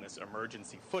remain on this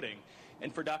emergency footing?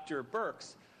 And for Dr.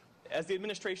 Birx, as the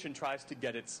administration tries to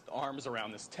get its arms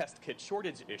around this test kit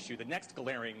shortage issue, the next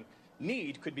glaring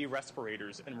need could be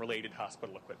respirators and related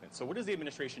hospital equipment. So what is the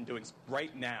administration doing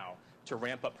right now to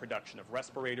ramp up production of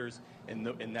respirators and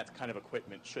that kind of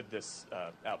equipment should this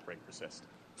outbreak persist?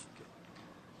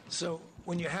 So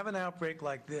when you have an outbreak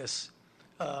like this,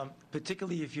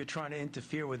 particularly if you're trying to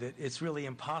interfere with it, it's really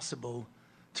impossible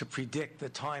to predict the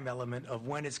time element of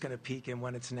when it's going to peak and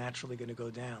when it's naturally going to go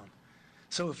down.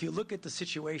 So if you look at the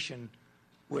situation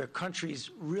where countries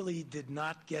really did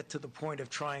not get to the point of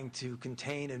trying to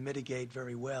contain and mitigate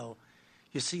very well,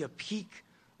 you see a peak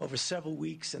over several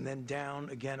weeks and then down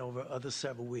again over other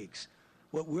several weeks.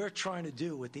 What we're trying to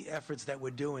do with the efforts that we're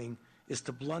doing is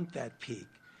to blunt that peak.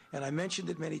 And I mentioned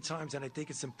it many times, and I think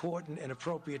it's important and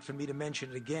appropriate for me to mention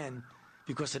it again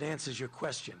because it answers your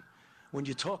question. When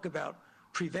you talk about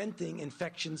preventing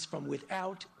infections from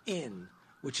without in,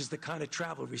 which is the kind of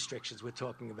travel restrictions we're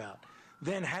talking about,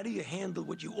 then how do you handle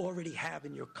what you already have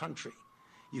in your country?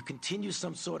 You continue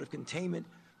some sort of containment,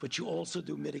 but you also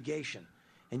do mitigation.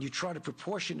 And you try to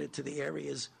proportion it to the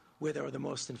areas where there are the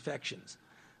most infections.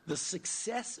 The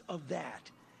success of that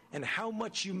and how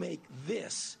much you make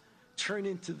this turn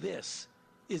into this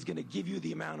is going to give you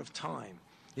the amount of time.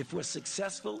 If we're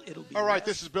successful, it'll be All right, less.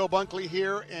 this is Bill Bunkley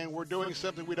here, and we're doing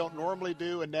something we don't normally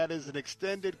do, and that is an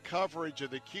extended coverage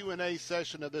of the Q&A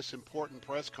session of this important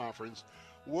press conference.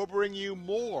 We'll bring you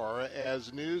more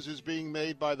as news is being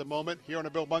made by the moment here on the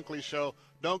Bill Bunkley Show.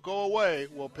 Don't go away.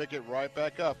 We'll pick it right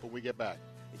back up when we get back.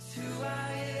 It's who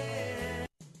I am.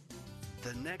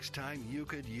 The next time you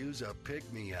could use a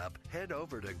pick-me-up, head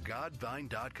over to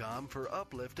godvine.com for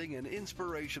uplifting and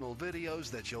inspirational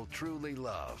videos that you'll truly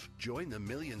love. Join the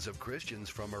millions of Christians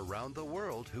from around the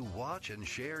world who watch and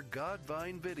share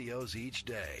Godvine videos each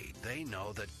day. They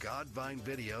know that Godvine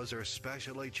videos are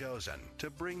specially chosen to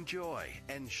bring joy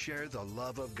and share the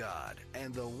love of God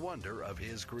and the wonder of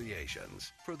His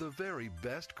creations. For the very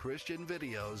best Christian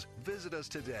videos, visit us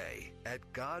today at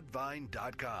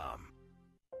godvine.com.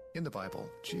 In the Bible,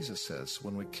 Jesus says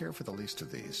when we care for the least of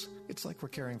these, it's like we're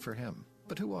caring for Him.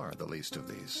 But who are the least of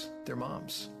these? They're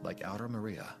moms, like Aura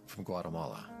Maria from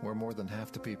Guatemala, where more than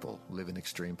half the people live in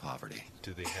extreme poverty.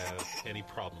 Do they have any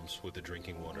problems with the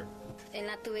drinking water?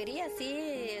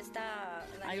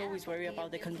 I always worry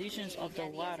about the conditions of the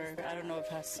water. I don't know if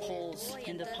it has holes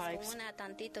in the pipes.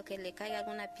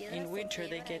 In winter,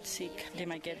 they get sick. They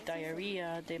might get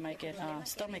diarrhea. They might get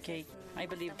stomach ache. I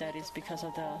believe that is because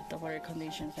of the water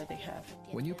conditions that they have.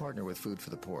 When you partner with Food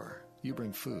for the Poor, you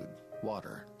bring food,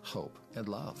 water, hope, and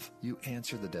love. You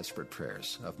answer the desperate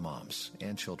prayers of moms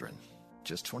and children.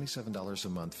 Just $27 a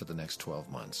month for the next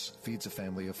 12 months feeds a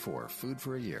family of 4 food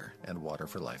for a year and water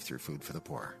for life through Food for the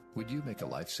Poor. Would you make a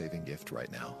life-saving gift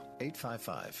right now?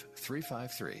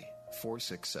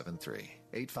 855-353-4673.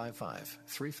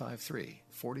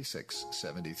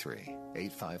 855-353-4673.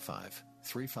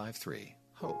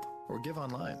 855-353-HOPE. Or give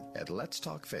online at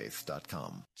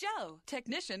letstalkfaith.com. Joe,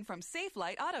 technician from Safe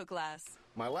Light Auto Glass.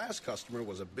 My last customer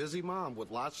was a busy mom with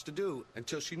lots to do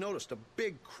until she noticed a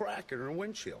big crack in her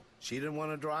windshield. She didn't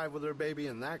want to drive with her baby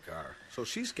in that car, so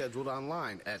she scheduled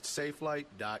online at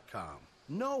safelight.com.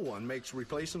 No one makes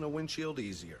replacing a windshield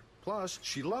easier. Plus,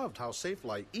 she loved how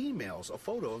SafeLight emails a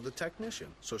photo of the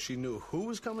technician, so she knew who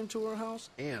was coming to her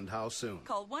house and how soon.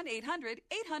 Call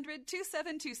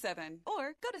 1-800-800-2727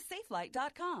 or go to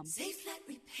safelight.com. SafeLight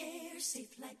Repair,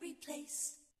 SafeLight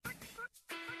Replace.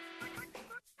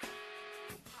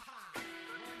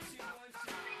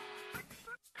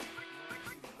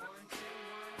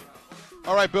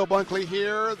 All right, Bill Bunkley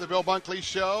here, the Bill Bunkley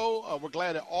Show. We're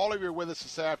glad that all of you are with us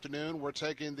this afternoon. We're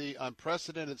taking the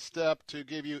unprecedented step to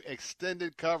give you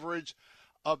extended coverage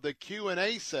of the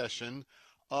Q&A session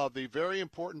of the very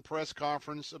important press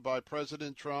conference by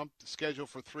President Trump, scheduled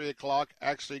for 3 o'clock,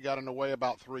 actually got underway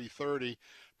about 3:30.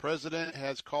 President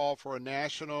has called for a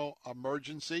national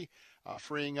emergency,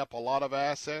 freeing up a lot of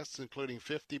assets, including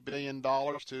 $50 billion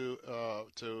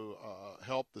to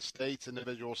help the states,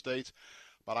 individual states.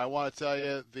 But I want to tell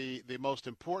you the most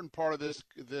important part of this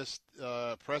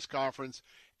press conference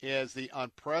is the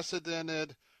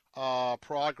unprecedented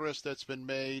progress that's been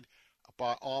made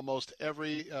by almost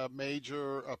every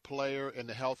major player in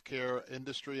the healthcare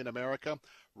industry in America.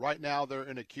 Right now they're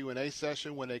in a Q&A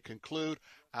session. When they conclude,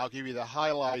 I'll give you the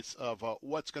highlights of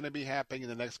what's going to be happening in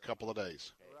the next couple of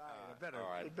days. Better.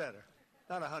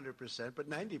 Not 100%, but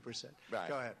 90%. Right.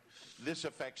 Go ahead. This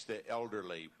affects the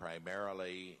elderly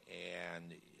primarily,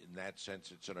 and in that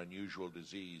sense, it's an unusual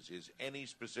disease. Is any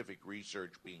specific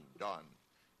research being done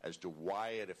as to why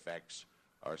it affects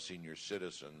our senior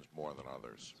citizens more than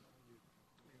others?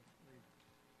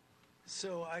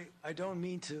 So I don't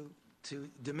mean to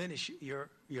diminish your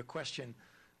question,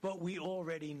 but we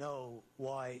already know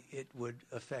why it would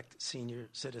affect senior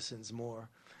citizens more.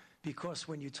 Because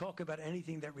when you talk about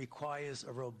anything that requires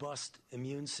a robust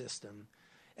immune system,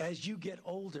 as you get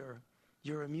older,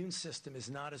 your immune system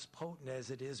is not as potent as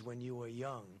it is when you were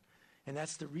young. And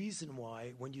that's the reason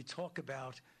why when you talk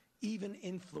about even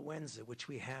influenza, which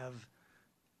we have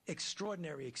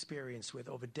extraordinary experience with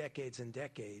over decades and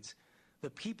decades,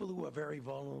 the people who are very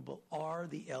vulnerable are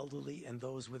the elderly and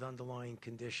those with underlying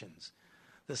conditions.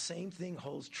 The same thing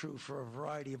holds true for a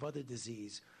variety of other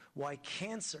disease. Why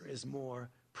cancer is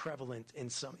more prevalent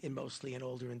in mostly in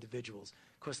older individuals,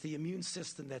 because the immune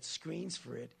system that screens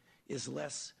for it is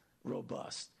less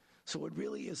robust. So it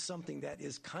really is something that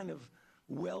is kind of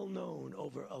well known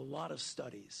over a lot of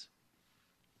studies.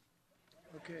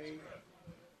 Okay.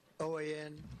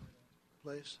 OAN,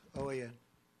 please. OAN.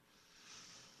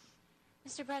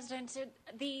 Mr. President,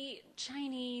 the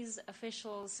Chinese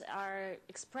officials are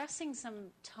expressing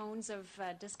some tones of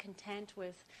discontent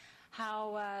with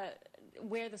how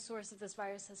where the source of this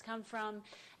virus has come from,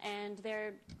 and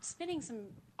they're spinning some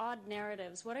odd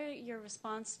narratives. What are your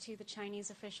response to the Chinese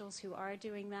officials who are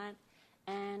doing that,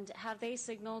 and have they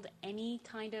signaled any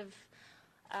kind of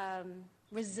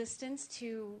resistance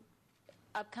to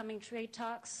upcoming trade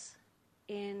talks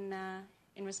in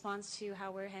response to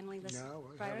how we're handling this No,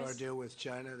 we virus? have our deal with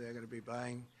China. They're going to be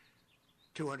buying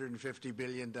 $250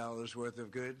 billion worth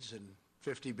of goods and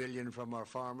 $50 billion from our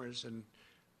farmers, and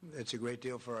it's a great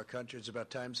deal for our country. It's about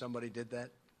time somebody did that.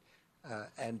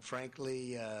 And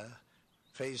frankly,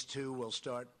 phase 2 will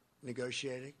start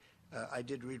negotiating. I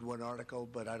did read one article,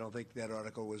 but I don't think that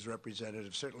article was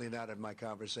representative, certainly not in my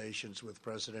conversations with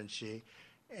President Xi.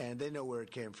 And they know where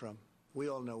it came from. We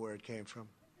all know where it came from.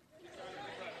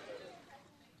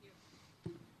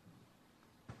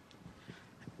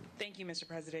 Thank you, Mr.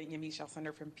 President. Yamiche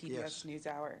Alcindor from PBS Yes.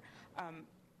 NewsHour.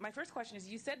 My first question is,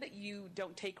 you said that you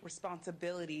don't take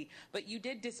responsibility, but you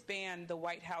did disband the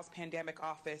White House Pandemic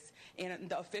Office, and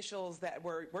the officials that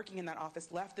were working in that office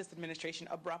left this administration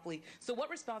abruptly. So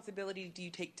what responsibility do you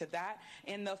take to that?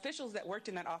 And the officials that worked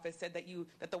in that office said that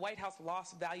the White House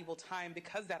lost valuable time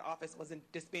because that office wasn't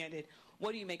disbanded.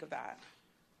 What do you make of that?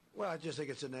 Well, I just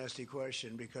think it's a nasty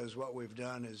question, because what we've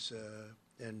done is,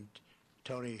 and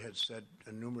Tony has said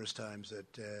numerous times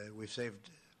that we've saved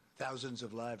thousands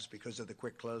of lives because of the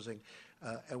quick closing.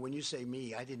 And when you say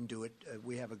me, I didn't do it.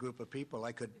 We have a group of people.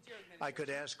 I could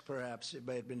ask perhaps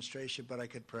my administration, but I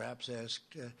could perhaps ask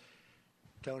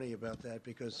Tony about that,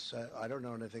 because I don't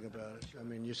know anything about it. I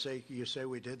mean, you say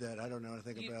we did that. I don't know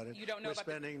anything about it. You don't know We're about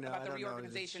spending, about I the don't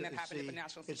reorganization know. that happened at the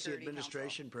National It's the Security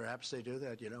administration. Perhaps they do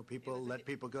that. You know, people let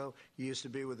people go. You used to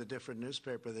be with a different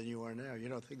newspaper than you are now. You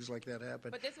know, things like that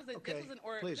happen. But this was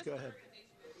Please go ahead.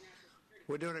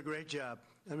 We're doing a great job.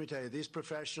 Let me tell you, these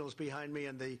professionals behind me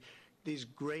and these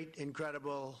great,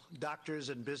 incredible doctors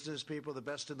and business people, the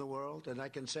best in the world, and I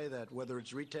can say that, whether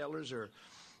it's retailers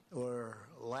or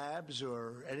labs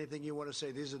or anything you want to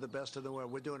say, these are the best in the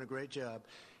world. We're doing a great job.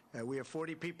 We have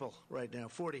 40 people right now,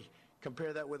 40.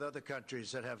 Compare that with other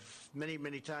countries that have many,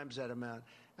 many times that amount.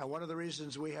 And one of the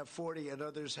reasons we have 40 and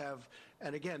others have,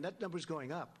 and again, that number's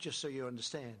going up, just so you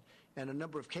understand. And a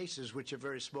number of cases, which are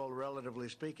very small, relatively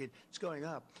speaking, it's going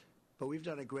up. But we've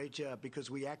done a great job because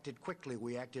we acted quickly,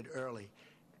 we acted early.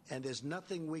 And there's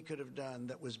nothing we could have done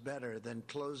that was better than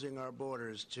closing our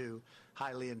borders to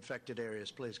highly infected areas.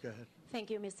 Please go ahead.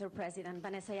 Thank you, Mr. President.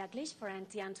 Vanessa Yaklich for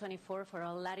NTN 24 for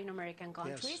all Latin American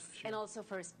countries, Yes, sure. and also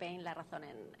for Spain, La Razón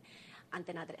and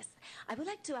Antena 3. I would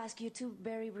like to ask you two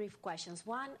very brief questions.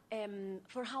 One,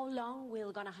 for how long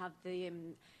we're going to have the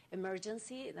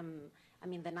emergency,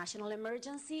 the national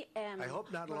emergency? I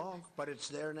hope not long, but it's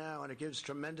there now, and it gives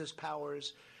tremendous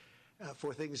powers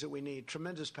for things that we need.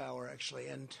 Tremendous power, actually.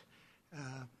 And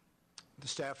the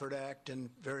Stafford Act and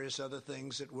various other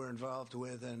things that we're involved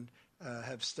with and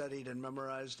have studied and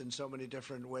memorized in so many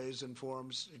different ways and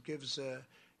forms, it gives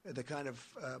the kind of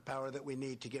power that we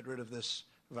need to get rid of this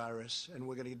virus. And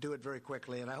we're going to do it very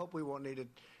quickly. And I hope we won't need it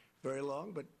very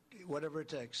long, but whatever it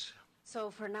takes.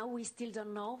 So for now, we still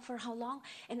don't know for how long.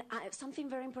 And something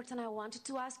very important I wanted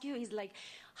to ask you is,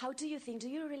 how do you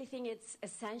really think it's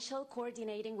essential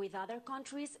coordinating with other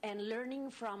countries and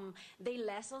learning from the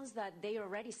lessons that they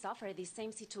already suffer, the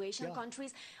same situation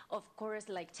countries, of course,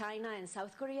 like China and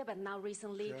South Korea, but now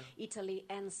recently Italy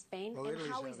and Spain. Well, and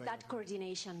Italy's how is that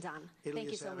coordination done? Italy Thank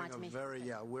you is so much, having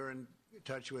Mr. we're in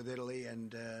touch with Italy,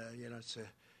 and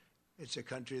it's a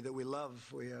country that we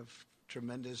love. We have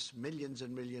tremendous millions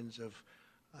and millions of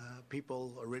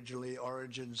people,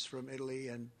 origins from Italy,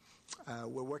 and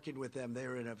we're working with them.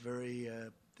 They're in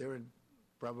they're in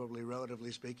probably,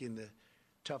 relatively speaking, the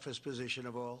toughest position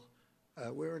of all.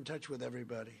 We're in touch with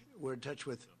everybody. We're in touch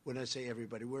with, when I say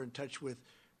everybody, we're in touch with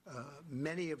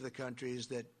many of the countries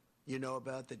that you know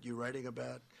about, that you're writing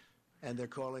about, and they're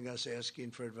calling us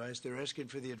asking for advice. They're asking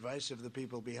for the advice of the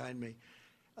people behind me.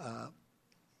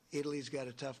 Italy's got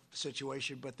a tough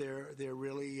situation, but they're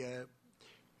really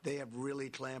they have really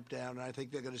clamped down, and I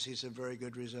think they're going to see some very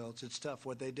good results. It's tough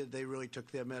what they did. They really took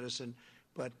their medicine,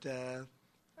 but they're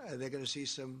going to see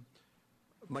some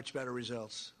much better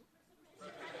results.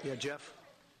 Yeah, Jeff?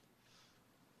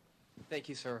 Thank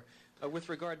you, sir. With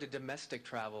regard to domestic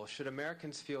travel, should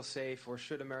Americans feel safe, or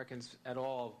should Americans at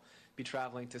all be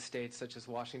traveling to states such as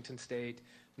Washington State,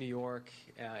 New York,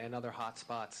 and other hot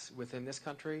spots within this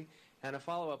country? And a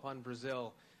follow-up on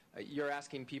Brazil. You're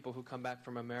asking people who come back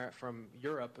from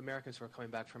Europe, Americans who are coming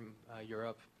back from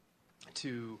Europe,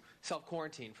 to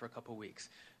self-quarantine for a couple weeks.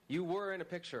 You were in a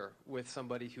picture with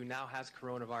somebody who now has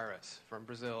coronavirus from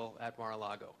Brazil at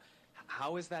Mar-a-Lago.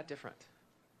 How is that different?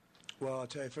 Well, I'll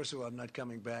tell you, first of all, I'm not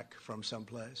coming back from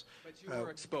someplace. But you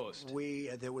were exposed.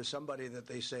 There was somebody that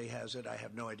they say has it. I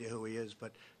have no idea who he is,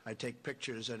 but I take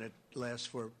pictures, and it lasts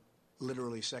for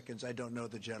literally seconds. I don't know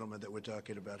the gentleman that we're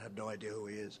talking about. I have no idea who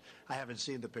he is. I haven't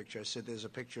seen the picture. I said there's a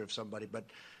picture of somebody, but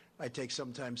I take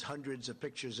sometimes hundreds of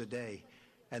pictures a day.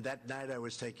 And that night I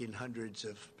was taking hundreds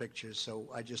of pictures, so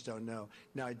I just don't know.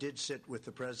 Now, I did sit with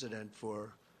the president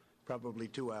for probably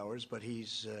 2 hours, but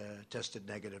he's tested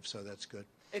negative, so that's good.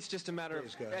 It's just a matter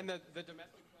Please of... go ahead. And the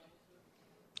domestic...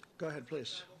 Go ahead,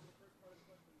 please.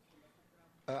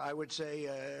 I would say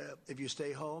if you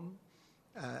stay home,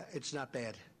 it's not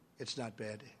bad. It's not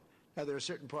bad. Now, there are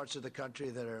certain parts of the country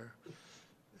that are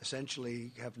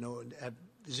essentially have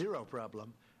zero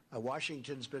problem.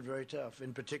 Washington's been very tough,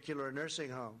 in particular a nursing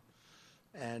home.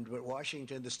 But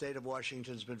Washington, the state of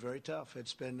Washington has been very tough.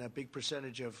 It's been a big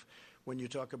percentage of, when you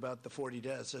talk about the 40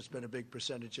 deaths, it's been a big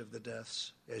percentage of the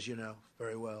deaths, as you know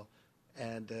very well.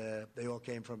 And they all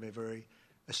came from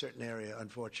a certain area,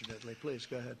 unfortunately. Please,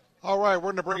 go ahead. All right, we're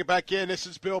going to bring it back in. This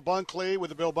is Bill Bunkley with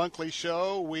the Bill Bunkley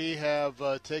Show. We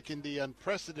have taken the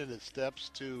unprecedented steps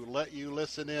to let you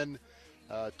listen in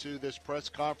to this press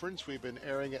conference. We've been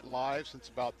airing it live since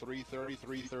about 3:30,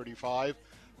 3:35.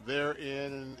 They're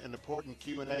in an important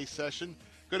Q&A session.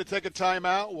 Going to take a time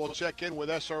out. We'll check in with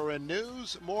SRN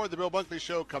News. More of the Bill Bunkley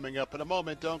Show coming up in a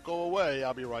moment. Don't go away.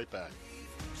 I'll be right back.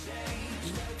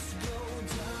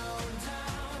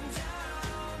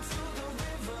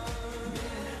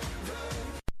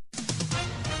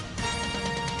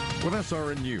 With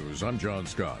SRN News, I'm John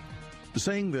Scott.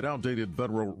 Saying that outdated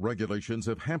federal regulations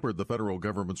have hampered the federal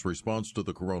government's response to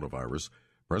the coronavirus,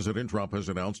 President Trump has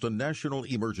announced a national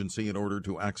emergency in order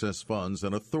to access funds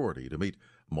and authority to meet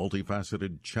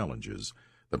multifaceted challenges.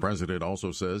 The president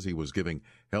also says he was giving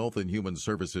Health and Human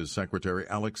Services Secretary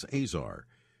Alex Azar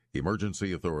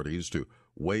emergency authorities to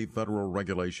waive federal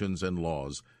regulations and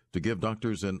laws to give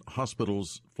doctors and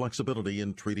hospitals flexibility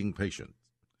in treating patients.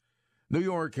 New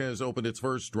York has opened its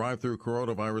first drive-through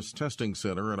coronavirus testing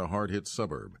center in a hard-hit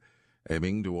suburb.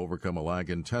 Aiming to overcome a lag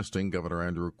in testing, Governor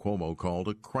Andrew Cuomo called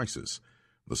a crisis.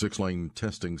 The 6-lane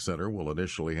testing center will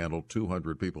initially handle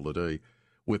 200 people a day,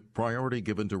 with priority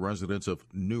given to residents of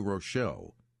New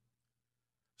Rochelle.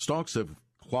 Stocks have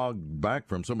clawed back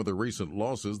from some of the recent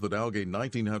losses. The Dow gained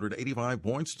 1,985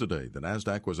 points today. The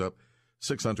Nasdaq was up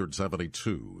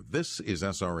 672. This is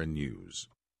SRN News.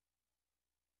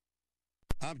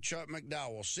 I'm Chuck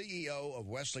McDowell, CEO of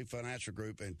Wesley Financial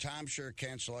Group and timeshare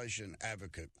cancellation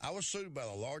advocate. I was sued by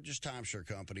the largest timeshare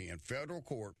company in federal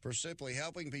court for simply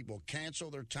helping people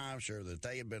cancel their timeshare that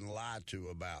they had been lied to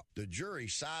about. The jury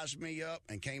sized me up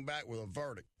and came back with a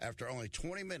verdict after only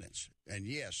 20 minutes. And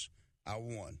yes, I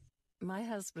won. My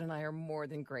husband and I are more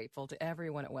than grateful to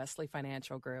everyone at Wesley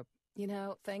Financial Group. You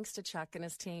know, thanks to Chuck and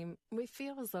his team, we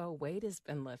feel as though a weight has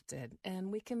been lifted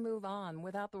and we can move on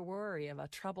without the worry of a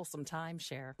troublesome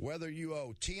timeshare. Whether you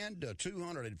owe $10,000 to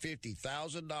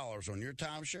 $250,000 on your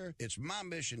timeshare, it's my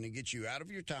mission to get you out of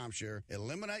your timeshare,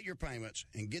 eliminate your payments,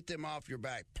 and get them off your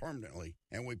back permanently.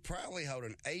 And we proudly hold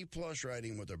an A+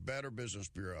 rating with the Better Business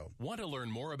Bureau. Want to learn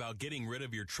more about getting rid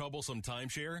of your troublesome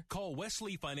timeshare? Call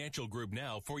Wesley Financial Group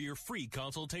now for your free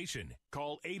consultation.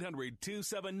 Call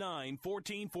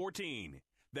 800-279-1414.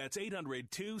 That's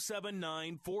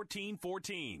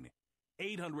 800-279-1414.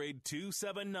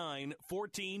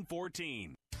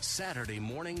 800-279-1414. Saturday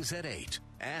mornings at 8.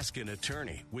 Ask an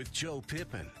Attorney with Joe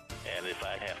Pippin. And if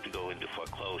I have to go into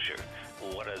foreclosure,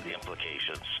 what are the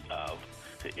implications of,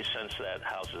 since that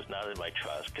house is not in my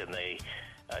trust, can they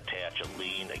attach a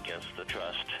lien against the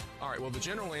trust? All right, well, the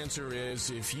general answer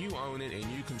is if you own it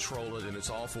and you control it and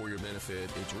it's all for your benefit,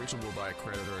 it's reachable by a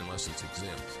creditor unless it's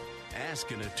exempt.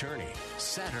 Ask an Attorney,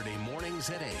 Saturday mornings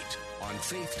at 8 on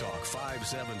Faith Talk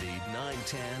 570,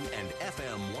 910, and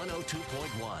FM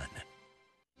 102.1.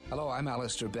 Hello, I'm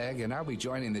Alistair Begg, and I'll be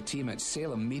joining the team at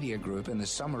Salem Media Group in the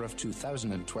summer of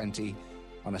 2020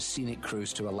 on a scenic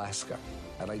cruise to Alaska.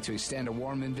 I'd like to extend a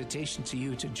warm invitation to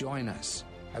you to join us.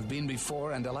 I've been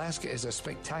before, and Alaska is a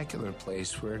spectacular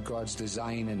place where God's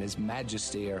design and His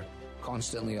majesty are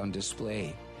constantly on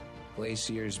display.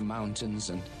 Glaciers, mountains,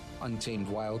 and untamed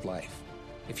wildlife.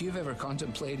 If you've ever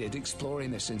contemplated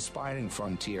exploring this inspiring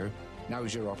frontier,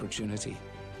 now's your opportunity,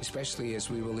 especially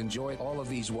as we will enjoy all of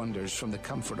these wonders from the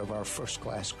comfort of our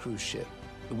first-class cruise ship.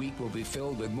 The week will be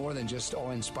filled with more than just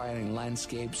awe-inspiring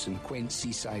landscapes and quaint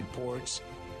seaside ports,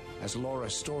 as Laura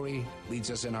Story leads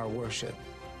us in our worship,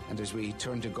 and as we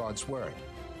turn to God's Word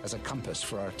as a compass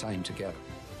for our time together.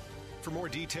 For more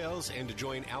details and to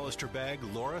join Alistair Begg,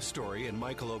 Laura Story, and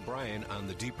Michael O'Brien on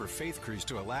the Deeper Faith Cruise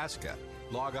to Alaska,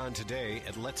 log on today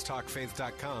at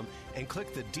letstalkfaith.com and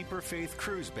click the Deeper Faith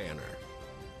Cruise banner.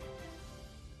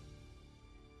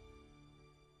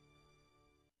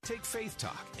 Take Faith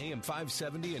Talk, AM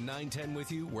 570 and 910 with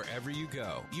you wherever you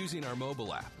go using our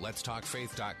mobile app,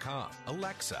 letstalkfaith.com,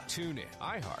 Alexa, TuneIn,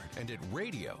 iHeart, and at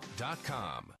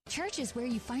radio.com. Church is where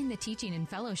you find the teaching and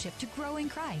fellowship to grow in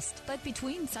Christ. But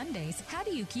between Sundays, how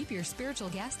do you keep your spiritual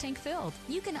gas tank filled?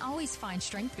 You can always find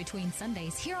strength between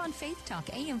Sundays here on Faith Talk,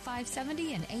 AM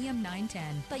 570 and AM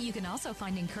 910. But you can also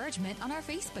find encouragement on our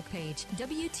Facebook page,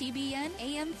 WTBN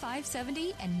AM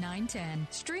 570 and 910.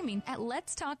 Streaming at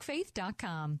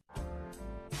letstalkfaith.com.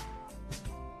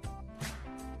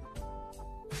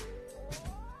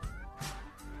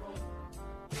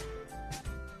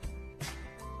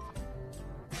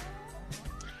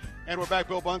 And we're back.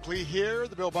 Bill Bunkley here,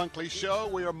 The Bill Bunkley Show.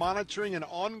 We are monitoring an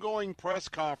ongoing press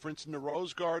conference in the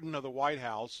Rose Garden of the White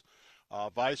House.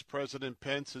 Vice President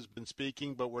Pence has been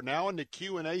speaking, but we're now in the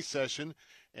Q&A session.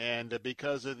 And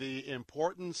because of the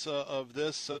importance of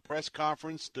this press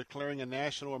conference declaring a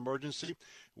national emergency,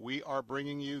 we are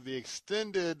bringing you the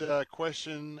extended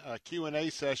question Q&A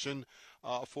session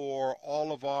for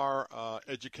all of our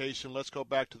education. Let's go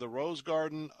back to the Rose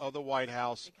Garden of the White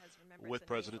House with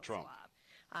President Trump.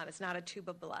 It's not a tube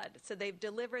of blood. So they've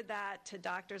delivered that to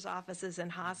doctors' offices and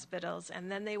hospitals,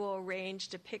 and then they will arrange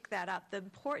to pick that up. The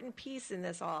important piece in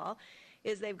this all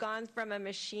is they've gone from a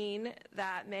machine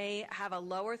that may have a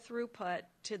lower throughput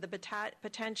to the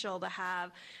potential to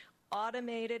have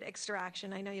automated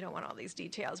extraction. I know you don't want all these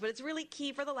details, but it's really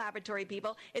key for the laboratory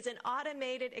people. It's an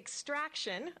automated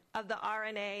extraction of the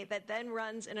RNA that then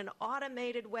runs in an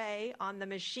automated way on the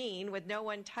machine with no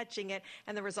one touching it,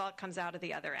 and the result comes out of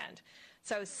the other end.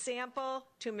 So sample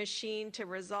to machine to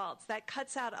results. That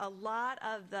cuts out a lot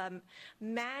of the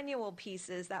manual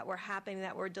pieces that were happening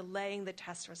that were delaying the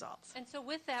test results. And so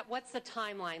with that, what's the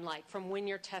timeline like from when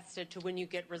you're tested to when you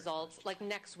get results? Like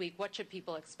next week, what should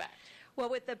people expect? Well,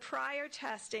 with the prior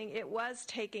testing, it was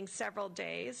taking several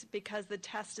days because the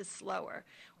test is slower.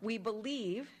 We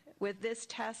believe with this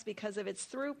test, because of its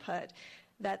throughput,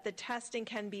 that the testing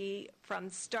can be from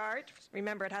start,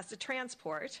 remember it has to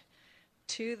transport,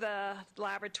 to the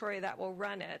laboratory that will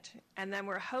run it. And then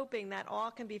we're hoping that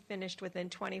all can be finished within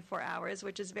 24 hours,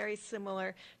 which is very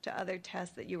similar to other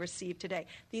tests that you receive today.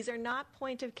 These are not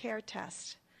point-of-care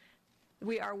tests.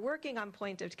 We are working on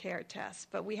point-of-care tests,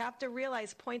 but we have to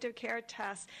realize point-of-care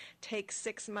tests take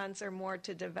 6 months or more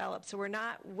to develop. So we're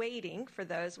not waiting for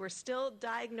those. We're still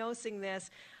diagnosing this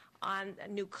on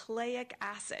nucleic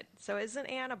acid. So it's an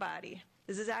antibody.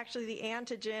 This is actually the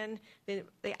antigen, the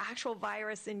actual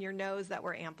virus in your nose that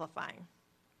we're amplifying.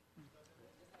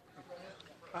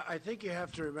 I think you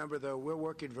have to remember, though, we're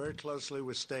working very closely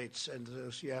with states, and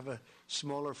so you have a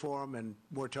smaller form and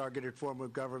more targeted form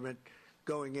of government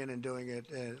going in and doing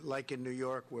it, like in New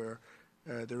York, where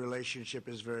the relationship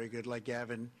is very good, like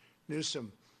Gavin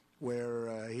Newsom,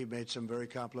 where he made some very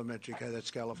complimentary,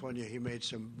 that's California, he made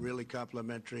some really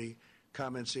complimentary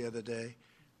comments the other day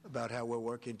about how we're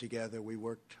working together. We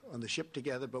worked on the ship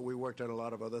together, but we worked on a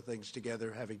lot of other things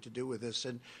together having to do with this.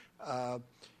 And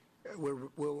we're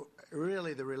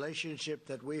really, the relationship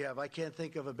that we have, I can't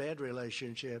think of a bad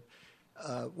relationship.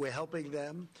 We're helping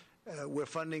them. We're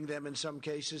funding them in some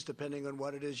cases, depending on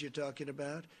what it is you're talking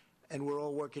about. And we're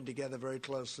all working together very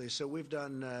closely. So we've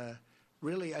done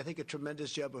really, I think, a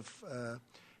tremendous job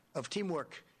of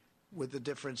teamwork with the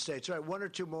different states. All right, one or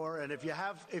two more. And if you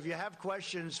have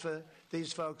questions for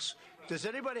these folks, does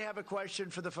anybody have a question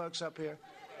for the folks up here?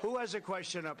 Who has a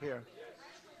question up here?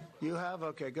 You have?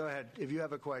 Okay, go ahead. If you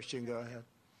have a question, go ahead.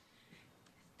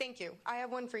 Thank you. I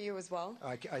have one for you as well.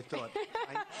 I thought.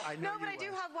 I know no, but I do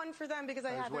have one for them because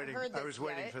I haven't heard this I was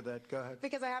waiting for that. Go ahead.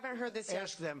 Because I haven't heard this yet.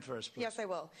 Ask them first, please. Yes, I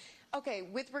will. Okay,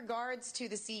 with regards to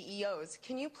the CEOs,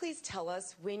 can you please tell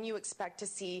us when you expect to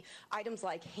see items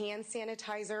like hand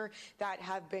sanitizer that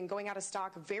have been going out of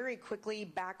stock very quickly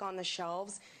back on the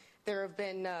shelves? There have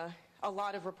been a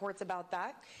lot of reports about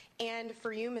that. And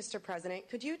for you, Mr. President,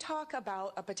 could you talk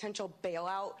about a potential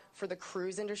bailout for the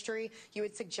cruise industry? You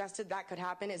had suggested that could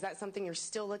happen. Is that something you're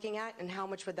still looking at, and how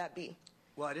much would that be?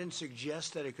 Well, I didn't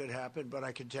suggest that it could happen, but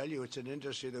I can tell you it's an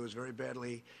industry that was very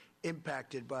badly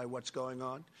impacted by what's going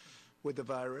on with the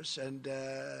virus. And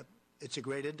it's a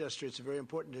great industry. It's a very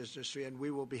important industry, and we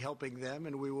will be helping them,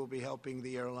 and we will be helping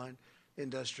the airline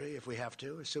industry if we have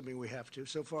to, assuming we have to.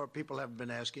 So far, people haven't been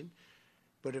asking.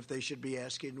 But if they should be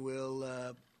asking,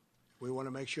 we want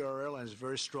to make sure our airline is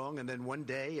very strong. And then one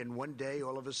day,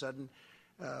 all of a sudden,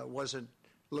 wasn't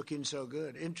looking so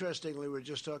good. Interestingly,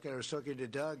 I was talking to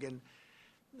Doug, and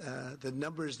the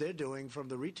numbers they're doing from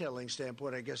the retailing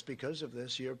standpoint, I guess because of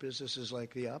this, your business is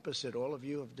like the opposite. All of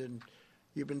you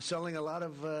you've been selling a lot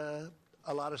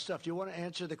of stuff. Do you want to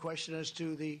answer the question as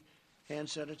to the hand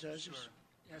sanitizers?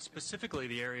 Sure. Specifically,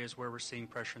 the areas where we're seeing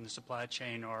pressure in the supply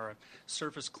chain are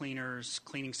surface cleaners,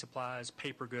 cleaning supplies,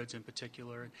 paper goods in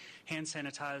particular. Hand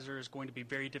sanitizer is going to be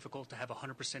very difficult to have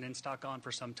 100% in stock on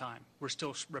for some time. We're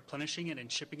still replenishing it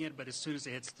and shipping it, but as soon as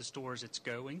it hits the stores, it's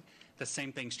going. The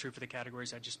same thing's true for the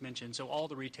categories I just mentioned. So all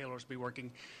the retailers will be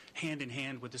working hand in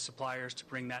hand with the suppliers to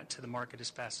bring that to the market as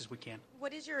fast as we can.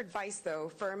 What is your advice,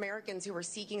 though, for Americans who are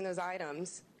seeking those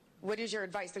items? What is your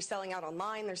advice? They're selling out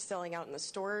online. They're selling out in the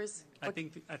stores. I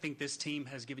think this team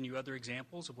has given you other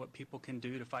examples of what people can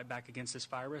do to fight back against this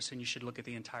virus, and you should look at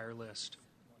the entire list.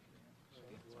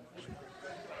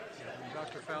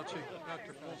 Dr. Fauci,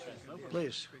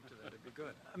 Please. speak to that. It'd be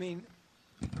good. I mean,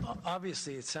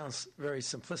 obviously it sounds very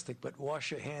simplistic, but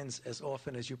wash your hands as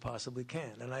often as you possibly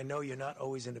can. And I know you're not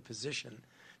always in a position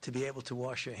to be able to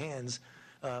wash your hands,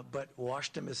 but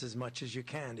wash them as much as you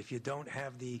can. If you don't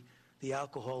have the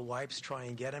alcohol wipes, try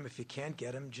and get them. If you can't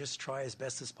get them, just try as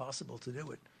best as possible to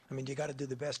do it. I mean, you got to do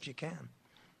the best you can.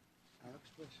 Alex,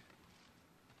 please.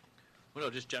 Well, no,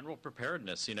 just general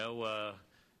preparedness. You know,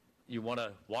 you want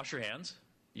to wash your hands.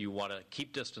 You want to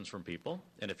keep distance from people.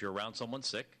 And if you're around someone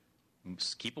sick,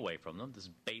 keep away from them. This is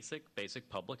basic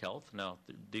public health. Now,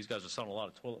 these guys are selling a lot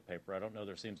of toilet paper. I don't know.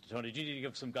 There seems to, Tony, do you need to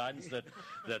give some guidance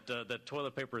that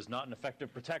toilet paper is not an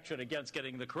effective protection against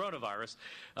getting the coronavirus?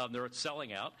 They're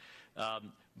selling out.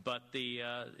 But the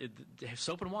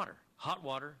soap and water, hot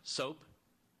water, soap,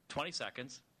 20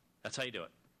 seconds. That's how you do it.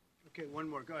 Okay, one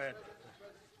more. Go ahead.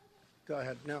 Go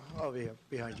ahead. No, over here,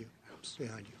 behind you.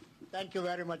 Behind you. Thank you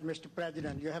very much, Mr.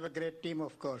 President. You have a great team,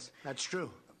 of course. That's true.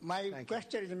 My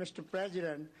question is, Mr.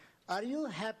 President, are you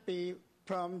happy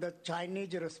from the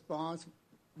Chinese response,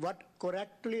 what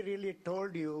correctly really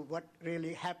told you what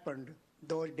really happened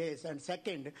those days? And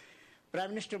second, Prime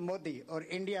Minister Modi or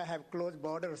India have closed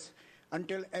borders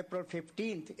until April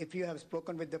 15th, if you have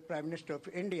spoken with the Prime Minister of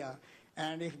India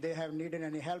and if they have needed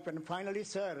any help. And finally,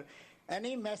 sir,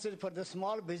 any message for the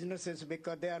small businesses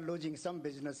because they are losing some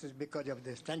businesses because of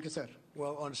this? Thank you, sir.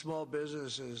 Well, on small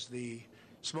businesses, the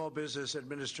Small Business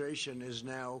Administration is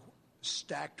now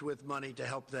stacked with money to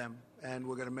help them, and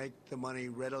we're going to make the money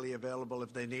readily available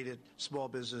if they need it, small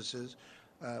businesses.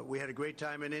 We had a great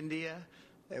time in India.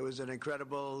 It was an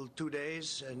incredible 2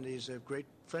 days, and he's a great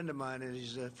friend of mine, and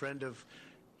he's a friend of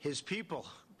his people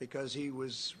because he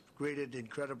was greeted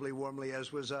incredibly warmly,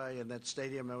 as was I, in that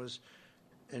stadium. That was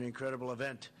an incredible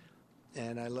event,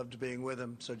 and I loved being with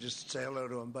him, so just say hello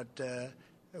to him. But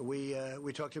we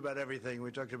talked about everything. We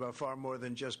talked about far more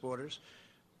than just borders.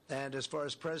 And as far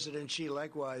as President Xi,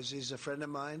 likewise, he's a friend of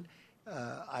mine.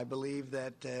 I believe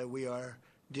that we are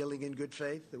dealing in good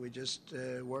faith, that we just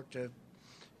worked,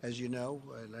 as you know,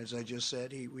 as I just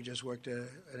said, we just worked an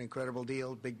incredible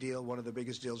deal, big deal, one of the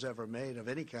biggest deals ever made of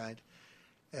any kind,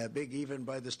 big even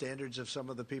by the standards of some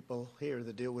of the people here,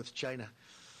 the deal with China.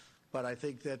 But I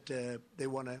think that they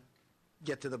want to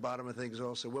get to the bottom of things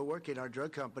also. We're working, our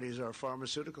drug companies, our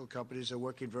pharmaceutical companies are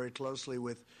working very closely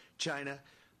with China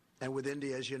and with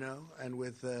India, as you know, and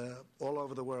with all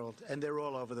over the world. And they're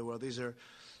all over the world. These are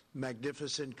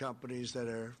magnificent companies that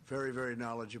are very, very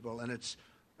knowledgeable. And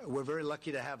we're very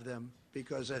lucky to have them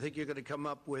because I think you're going to come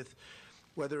up with,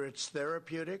 whether it's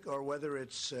therapeutic or whether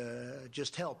it's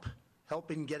just help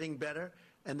in getting better,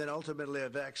 and then ultimately a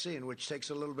vaccine, which takes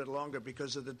a little bit longer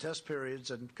because of the test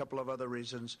periods and a couple of other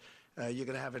reasons. You're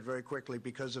going to have it very quickly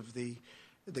because of the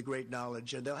great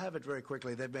knowledge, and they'll have it very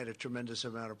quickly. They've made a tremendous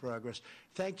amount of progress.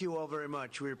 Thank you all very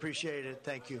much. We appreciate it.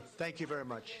 Thank you. Thank you very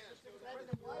much.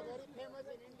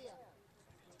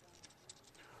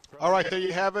 All right, there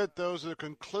you have it. Those are the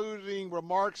concluding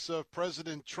remarks of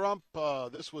President Trump.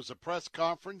 This was a press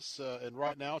conference, and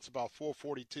right now it's about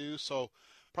 4:42, so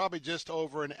probably just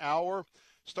over an hour.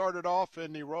 Started off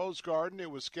in the Rose Garden.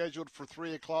 It was scheduled for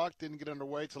 3 o'clock. Didn't get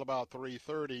underway till about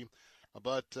 3:30.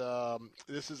 But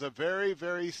this is a very,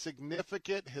 very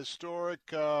significant, historic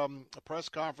press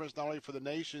conference, not only for the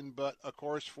nation, but, of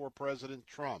course, for President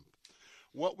Trump.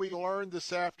 What we learned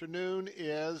this afternoon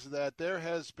is that there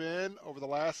has been, over the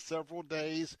last several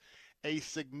days, a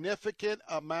significant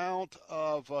amount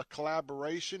of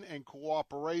collaboration and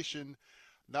cooperation,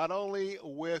 not only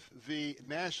with the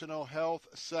national health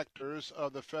sectors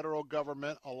of the federal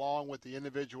government along with the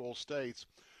individual states,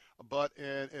 but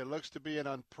it looks to be an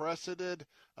unprecedented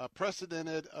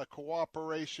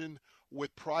cooperation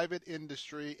with private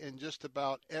industry in just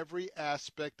about every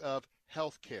aspect of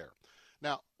healthcare.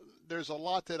 Now, there's a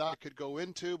lot that I could go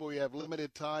into, but we have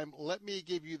limited time. Let me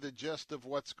give you the gist of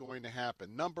what's going to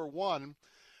happen. Number one,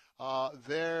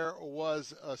 there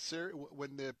was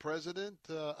when the president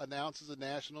announces a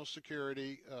national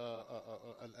security,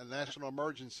 a national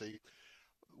emergency,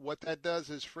 what that does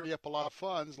is free up a lot of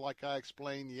funds, like I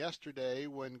explained yesterday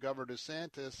when Governor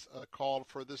DeSantis called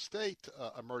for the state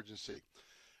emergency.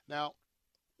 Now,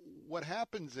 what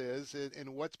happens is,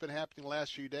 and what's been happening the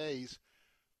last few days,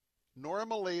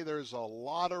 normally there's a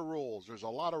lot of rules, there's a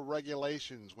lot of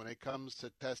regulations when it comes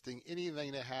to testing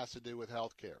anything that has to do with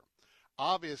healthcare.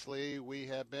 Obviously, we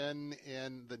have been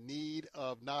in the need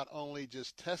of not only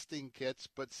just testing kits,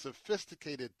 but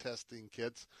sophisticated testing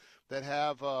kits that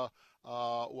have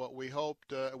what we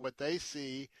hoped, what they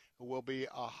see will be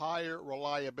a higher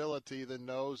reliability than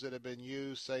those that have been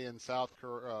used, say, in South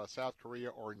Korea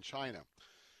or in China.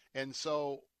 And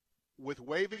so with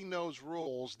waiving those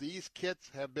rules, these kits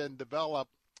have been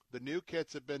developed, the new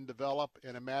kits have been developed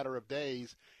in a matter of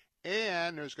days,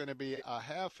 and there's going to be a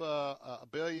 500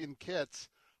 million kits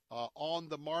on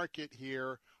the market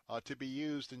here to be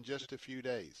used in just a few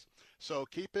days. So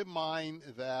keep in mind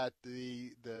that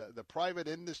the private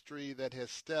industry that has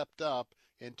stepped up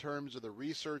in terms of the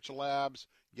research labs,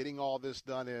 getting all this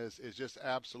done is just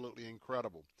absolutely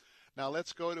incredible. Now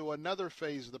let's go to another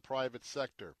phase of the private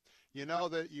sector. You know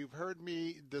that you've heard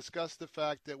me discuss the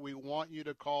fact that we want you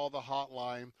to call the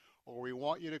hotline, or we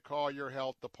want you to call your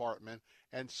health department.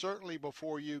 And certainly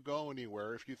before you go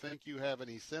anywhere, if you think you have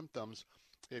any symptoms,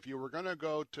 if you were going to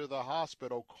go to the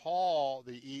hospital, call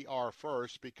the ER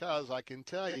first, because I can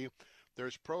tell you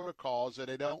there's protocols that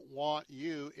they don't want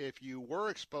you, if you were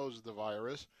exposed to the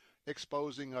virus,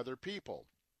 exposing other people.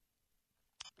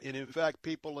 And in fact,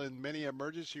 people in many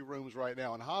emergency rooms right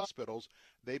now in hospitals,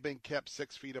 they've been kept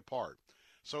 6 feet apart.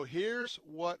 So here's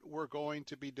what we're going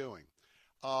to be doing.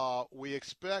 We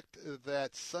expect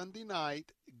that Sunday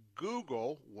night,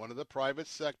 Google, one of the private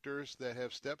sectors that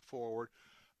have stepped forward,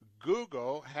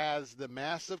 Google has the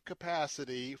massive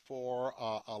capacity for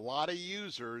a lot of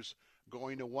users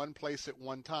going to one place at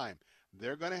one time.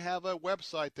 They're going to have a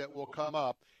website that will come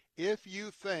up. If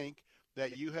you think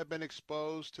that you have been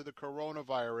exposed to the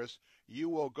coronavirus, you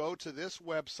will go to this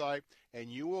website and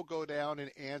you will go down and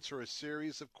answer a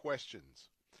series of questions.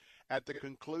 At the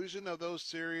conclusion of those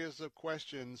series of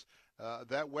questions,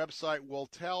 that website will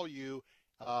tell you,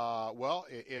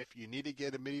 if you need to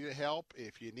get immediate help,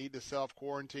 if you need to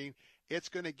self-quarantine, it's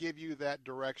going to give you that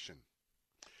direction.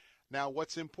 Now,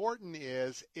 what's important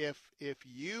is if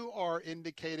you are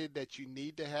indicated that you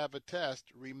need to have a test,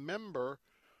 remember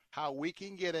how we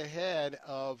can get ahead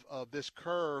of this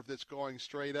curve that's going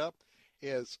straight up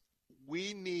is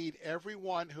we need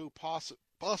everyone who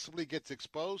possibly gets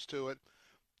exposed to it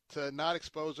to not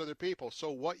expose other people.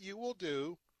 So what you will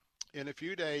do in a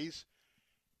few days,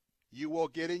 you will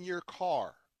get in your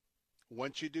car.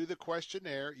 Once you do the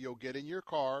questionnaire, you'll get in your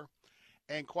car,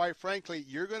 and quite frankly,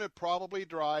 you're going to probably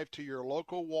drive to your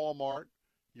local Walmart,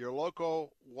 your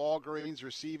local Walgreens or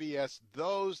CVS,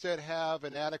 those that have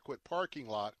an adequate parking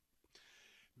lot,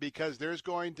 because there's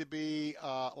going to be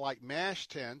like MASH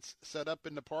tents set up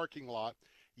in the parking lot.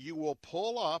 You will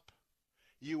pull up.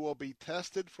 You will be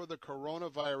tested for the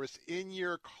coronavirus in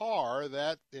your car,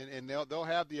 and they'll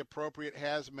have the appropriate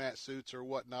hazmat suits or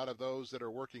whatnot of those that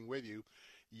are working with you.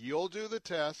 You'll do the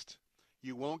test.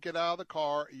 You won't get out of the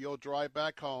car. You'll drive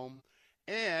back home.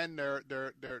 And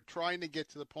they're trying to get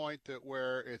to the point that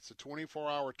where it's a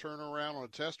 24-hour turnaround on the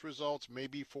test results,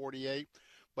 maybe 48.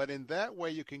 But in that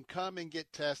way, you can come and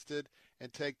get tested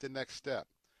and take the next step.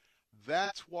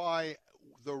 That's why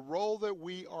the role that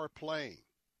we are playing,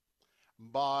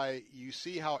 you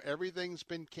see how everything's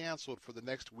been canceled for the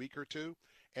next week or two.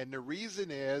 And the reason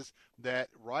is that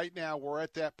right now we're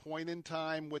at that point in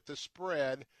time with the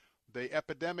spread, the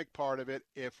epidemic part of it.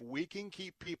 If we can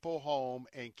keep people home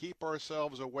and keep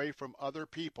ourselves away from other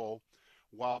people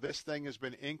while this thing has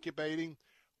been incubating,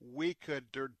 we could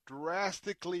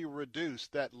drastically reduce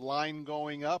that line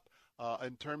going up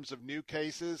in terms of new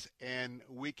cases, and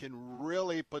we can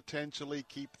really potentially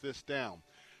keep this down.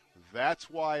 That's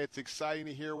why it's exciting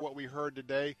to hear what we heard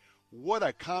today. What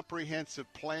a comprehensive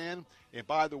plan. And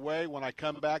by the way, when I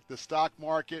come back, the stock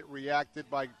market reacted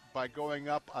by going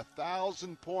up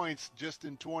 1,000 points just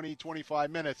in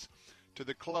 25 minutes to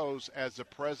the close as the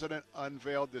president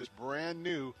unveiled this brand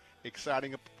new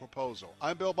exciting proposal.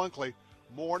 I'm Bill Bunkley.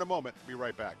 More in a moment. Be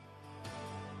right back.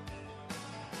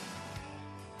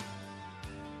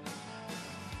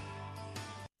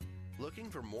 Looking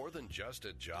Looking for more than just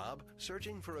a job?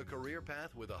 Searching for a career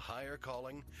path with a higher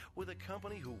calling? With a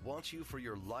company who wants you for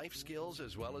your life skills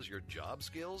as well as your job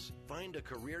skills? Find a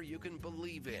career you can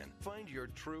believe in. Find your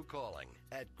true calling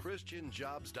at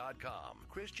ChristianJobs.com.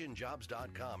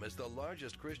 ChristianJobs.com is the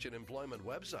largest Christian employment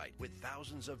website with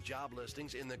thousands of job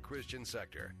listings in the Christian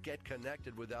sector. Get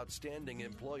connected with outstanding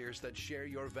employers that share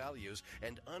your values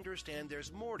and understand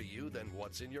there's more to you than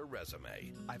what's in your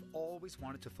resume. I've always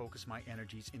wanted to focus my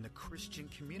energies in the Christian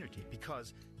community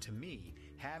because, to me,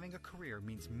 having a career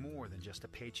means more than just a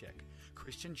paycheck.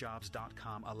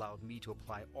 ChristianJobs.com allowed me to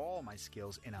apply all my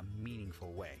skills in a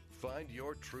meaningful way. Find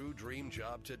your true dream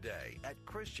job today at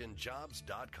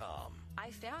ChristianJobs.com.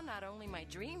 I found not only my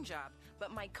dream job,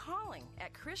 but my calling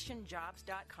at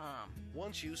ChristianJobs.com.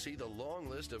 Once you see the long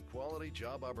list of quality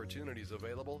job opportunities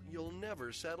available, you'll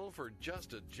never settle for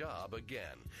just a job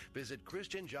again. Visit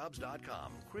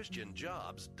ChristianJobs.com.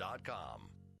 ChristianJobs.com.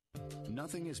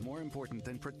 Nothing is more important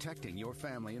than protecting your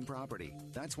family and property.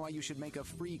 That's why you should make a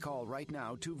free call right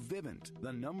now to Vivint,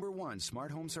 the #1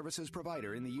 smart home services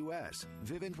provider in the U.S.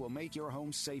 Vivint will make your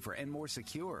home safer and more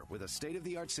secure with a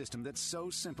state-of-the-art system that's so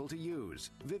simple to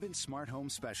use. Vivint smart home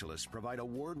specialists provide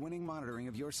award-winning monitoring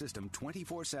of your system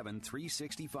 24/7,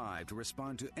 365 to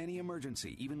respond to any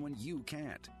emergency, even when you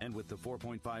can't. And with the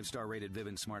 4.5-star rated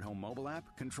Vivint smart home mobile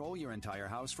app, control your entire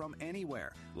house from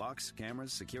anywhere. Locks,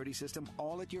 cameras, security system,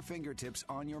 all at your fingertips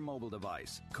on your mobile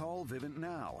device. Call Vivint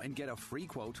now and get a free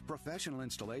quote, professional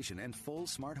installation, and full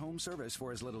smart home service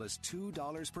for as little as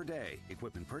 $2 per day.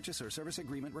 Equipment purchase or service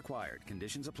agreement required.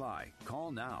 Conditions apply.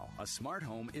 Call now. A smart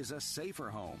home is a safer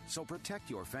home. So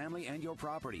protect your family and your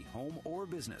property, home or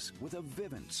business, with a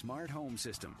Vivint smart home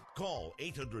system. Call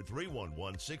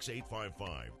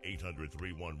 800-311-6855.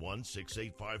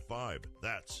 800-311-6855.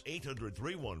 That's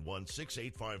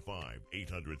 800-311-6855.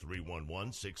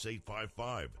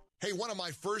 800-311-6855. Hey, one of my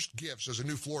first gifts as a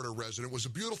new Florida resident was a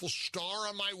beautiful star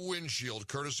on my windshield,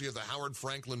 courtesy of the Howard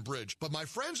Franklin Bridge. But my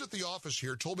friends at the office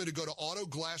here told me to go to Auto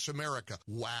Glass America.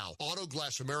 Wow. Auto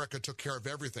Glass America took care of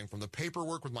everything from the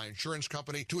paperwork with my insurance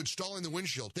company to installing the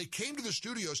windshield. They came to the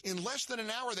studios. In less than an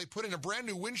hour, they put in a brand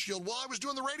new windshield while I was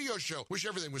doing the radio show. Wish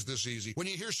everything was this easy. When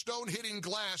you hear stone hitting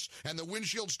glass and the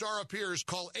windshield star appears,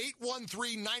 call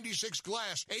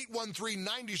 813-96-GLASS.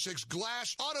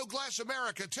 813-96-GLASS. Auto Glass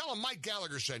America. Tell them Mike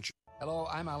Gallagher sent you. Hello,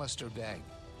 I'm Alistair Begg.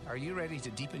 Are you ready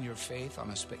to deepen your faith on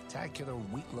a spectacular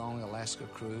week-long Alaska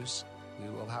cruise? We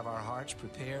will have our hearts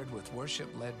prepared with worship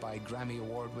led by Grammy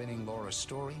Award-winning Laura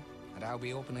Story, and I'll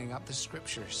be opening up the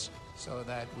Scriptures so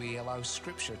that we allow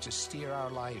Scripture to steer our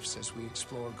lives as we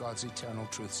explore God's eternal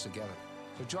truths together.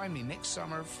 So join me next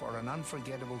summer for an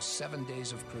unforgettable 7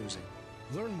 days of cruising.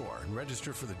 Learn more and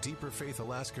register for the Deeper Faith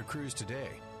Alaska Cruise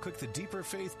today. Click the Deeper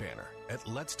Faith banner at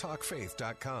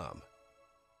letstalkfaith.com.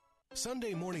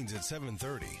 Sunday mornings at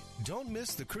 7:30. Don't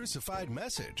miss the Crucified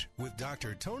Message with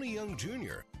Dr. Tony Young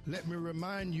Jr. Let me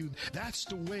remind you, that's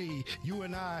the way you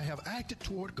and I have acted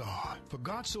toward God. For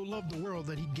God so loved the world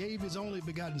that he gave his only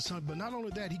begotten Son. But not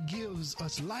only that, he gives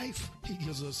us life, he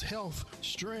gives us health,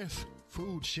 strength,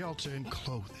 food, shelter, and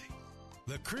clothing.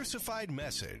 The Crucified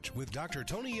Message with Dr.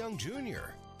 Tony Young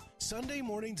Jr. Sunday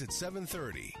mornings at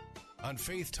 7:30 on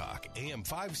Faith Talk AM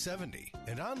 570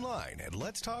 and online at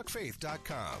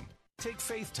letstalkfaith.com. Take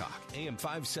Faith Talk, AM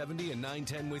 570 and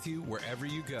 910 with you wherever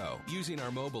you go using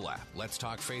our mobile app,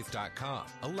 letstalkfaith.com,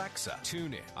 Alexa,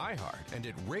 TuneIn, iHeart, and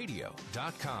at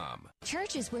radio.com.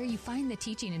 Church is where you find the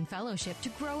teaching and fellowship to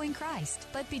grow in Christ.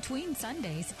 But between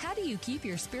Sundays, how do you keep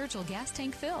your spiritual gas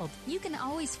tank filled? You can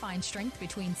always find strength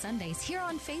between Sundays here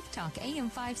on Faith Talk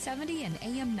AM 570 and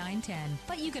AM 910.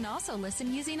 But you can also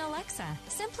listen using Alexa.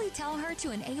 Simply tell her to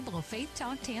enable Faith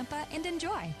Talk Tampa and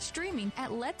enjoy. Streaming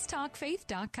at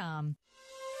letstalkfaith.com.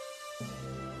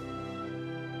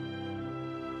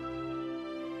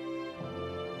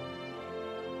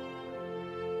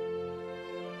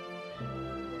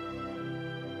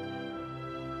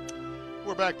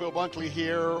 We're back, Bill Bunkley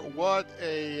here. What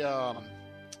a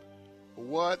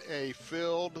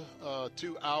filled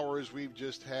 2 hours we've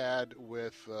just had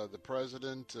with the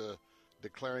president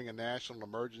declaring a national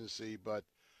emergency. But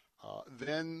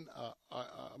then I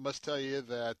must tell you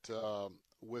that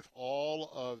with all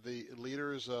of the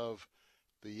leaders of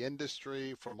the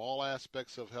industry from all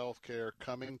aspects of healthcare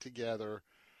coming together,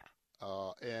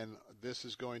 and this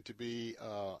is going to be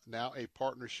now a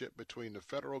partnership between the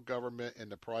federal government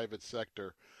and the private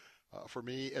sector. For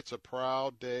me, it's a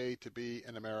proud day to be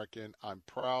an American. I'm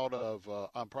proud of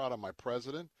my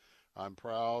president. I'm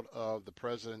proud of the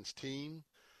president's team.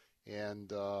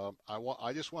 And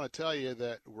I just want to tell you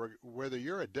that whether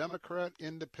you're a Democrat,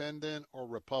 Independent, or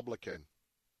Republican,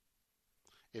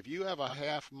 if you have a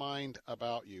half mind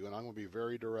about you, and I'm going to be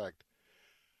very direct,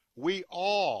 we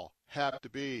all have to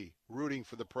be rooting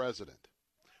for the president.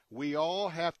 We all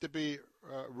have to be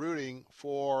rooting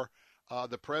for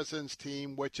the president's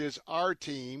team, which is our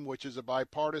team, which is a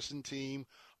bipartisan team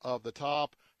of the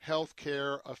top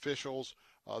healthcare officials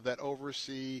that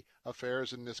oversee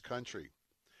affairs in this country.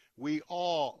 We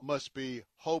all must be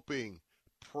hoping,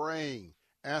 praying,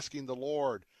 asking the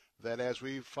Lord that as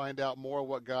we find out more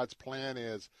what God's plan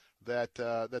is, that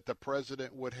the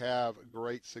president would have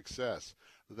great success,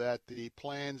 that the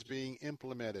plans being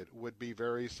implemented would be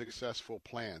very successful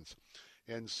plans.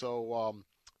 And so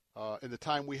in the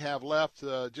time we have left,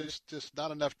 just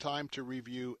not enough time to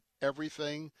review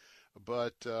everything,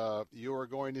 but you are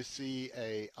going to see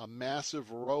a massive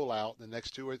rollout in the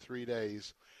next 2 or 3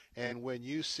 days. And when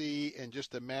you see in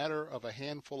just a matter of a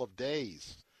handful of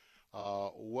days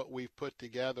what we've put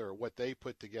together, what they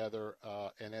put together,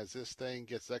 and as this thing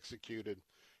gets executed,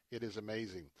 it is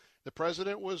amazing. The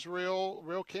president was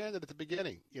real candid at the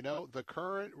beginning. You know, the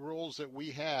current rules that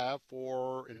we have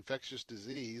for infectious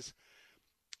disease,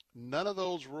 none of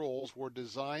those rules were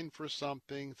designed for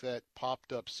something that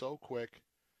popped up so quick,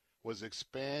 was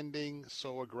expanding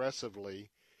so aggressively,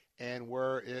 and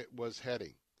where it was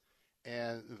heading.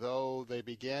 And though they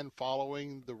began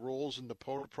following the rules and the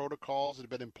protocols that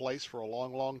have been in place for a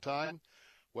long, long time,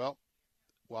 well,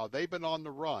 while they've been on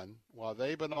the run, while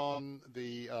they've been on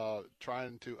the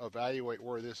trying to evaluate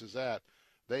where this is at,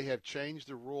 they have changed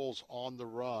the rules on the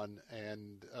run,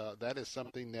 and that is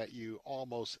something that you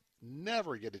almost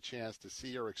never get a chance to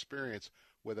see or experience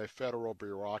with a federal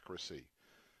bureaucracy.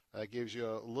 That gives you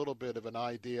a little bit of an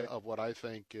idea of what I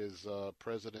think is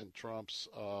President Trump's,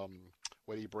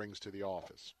 what he brings to the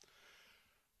office.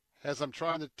 As I'm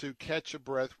trying to catch a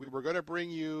breath, we were going to bring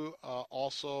you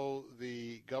also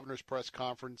the governor's press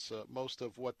conference. Most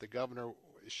of what the governor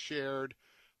shared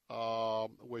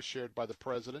was shared by the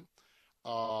president.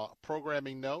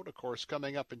 Programming note, of course,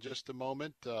 coming up in just a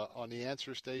moment on the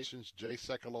answer stations, Jay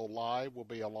Sekulow Live will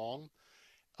be along.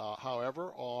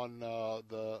 However, on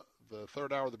the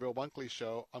third hour of the Bill Bunkley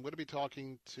Show, I'm going to be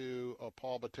talking to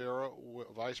Paul Botero,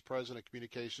 Vice President of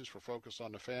Communications for Focus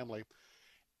on the Family.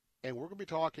 And we're going to be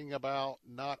talking about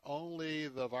not only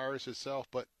the virus itself,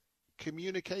 but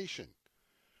communication.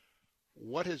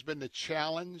 What has been the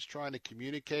challenge trying to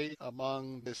communicate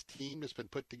among this team that's been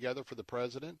put together for the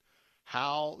president?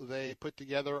 How they put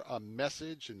together a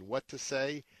message and what to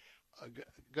say.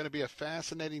 Going to be a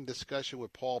fascinating discussion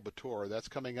with Paul Botero. That's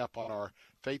coming up on our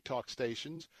Faith Talk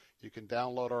stations. You can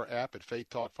download our app at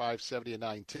Faith Talk 570 and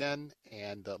 910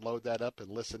 and load that up and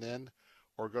listen in,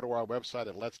 or go to our website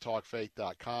at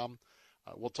letstalkfaith.com.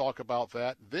 We'll talk about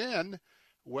that. Then,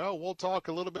 well, we'll talk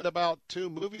a little bit about 2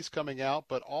 movies coming out,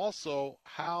 but also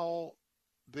how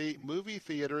the movie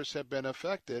theaters have been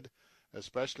affected,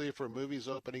 especially for movies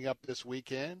opening up this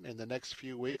weekend and the next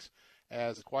few weeks,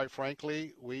 as quite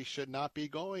frankly, we should not be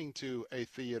going to a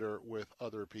theater with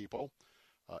other people.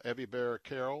 Evie Bear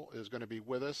Carroll is going to be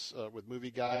with us with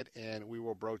Movie Guide, and we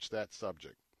will broach that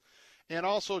subject. And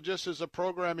also, just as a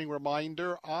programming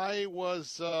reminder,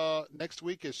 next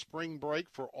week is spring break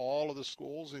for all of the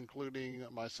schools, including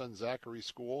my son Zachary's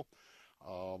school.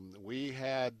 I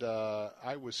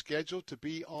was scheduled to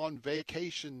be on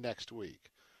vacation next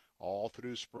week, all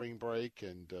through spring break,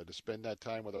 and to spend that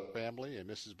time with our family, and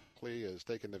Mrs. Buckley has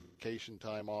taken the vacation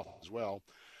time off as well.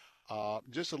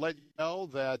 Just to let you know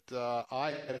that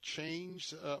I have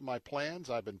changed my plans.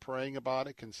 I've been praying about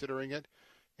it, considering it,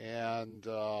 and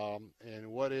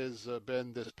what has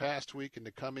been this past week and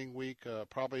the coming week,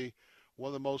 probably one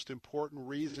of the most important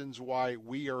reasons why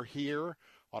we are here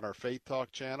on our Faith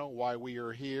Talk channel, why we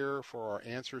are here for our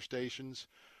answer stations.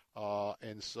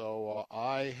 And so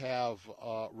I have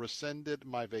rescinded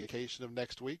my vacation of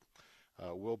next week.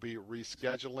 We'll be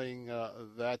rescheduling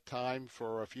that time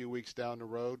for a few weeks down the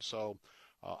road. So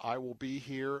I will be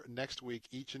here next week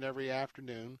each and every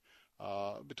afternoon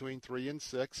between 3 and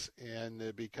 6.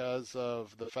 And because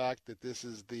of the fact that this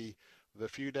is the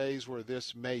few days where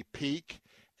this may peak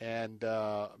and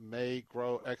may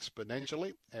grow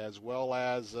exponentially, as well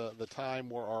as the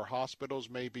time where our hospitals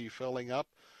may be filling up,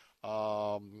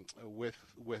 with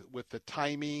the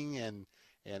timing and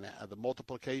the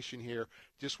multiplication here,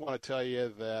 just want to tell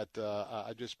you that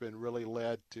I've just been really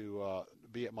led to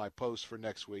be at my post for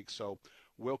next week. So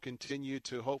we'll continue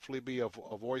to hopefully be a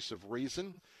voice of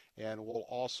reason, and we'll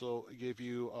also give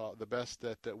you the best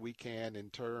that we can in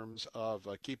terms of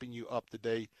keeping you up to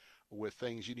date with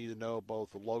things you need to know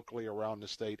both locally around the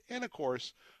state and, of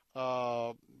course,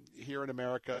 here in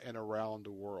America and around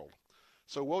the world.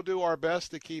 So we'll do our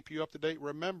best to keep you up to date.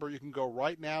 Remember, you can go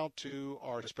right now to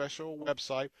our special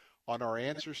website on our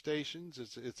answer stations.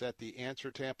 It's at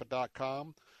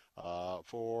theanswertampa.com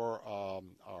for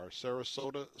our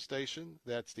Sarasota station.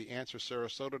 That's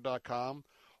theanswersarasota.com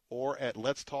or at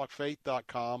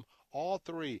letstalkfaith.com. All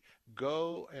three,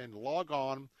 go and log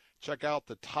on. Check out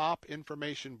the top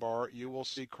information bar. You will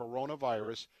see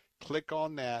coronavirus. Click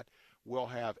on that.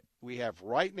 We have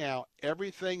right now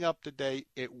everything up to date.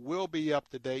 It will be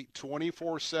up to date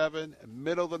 24/7,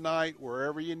 middle of the night,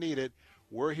 wherever you need it.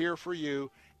 We're here for you,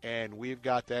 and we've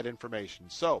got that information.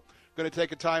 So, going to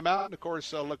take a time out, and of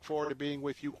course, look forward to being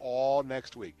with you all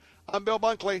next week. I'm Bill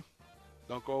Bunkley.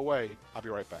 Don't go away. I'll be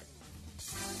right back.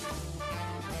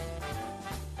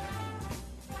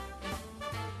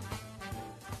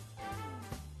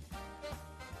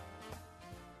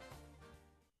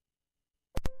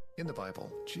 In the Bible,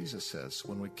 Jesus says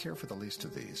when we care for the least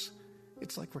of these,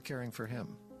 it's like we're caring for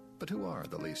him. But who are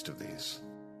the least of these?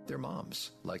 They're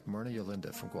moms, like Myrna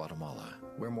Yolinda from Guatemala,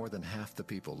 where more than half the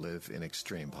people live in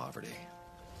extreme poverty.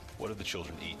 What have the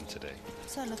children eaten today?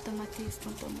 Solo tomates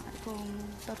con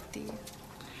tortilla.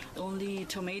 Only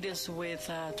tomatoes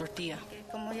with tortilla.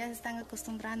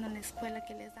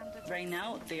 Right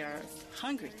now, they are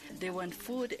hungry. They want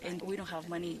food, and we don't have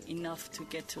money enough to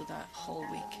get to the whole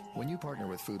week. When you partner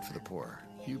with Food for the Poor,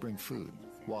 you bring food,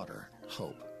 water,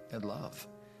 hope, and love.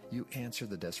 You answer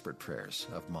the desperate prayers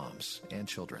of moms and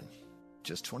children.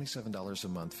 Just $27 a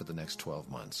month for the next 12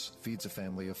 months feeds a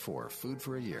family of 4 food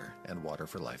for a year and water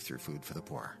for life through Food for the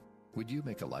Poor. Would you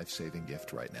make a life-saving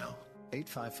gift right now?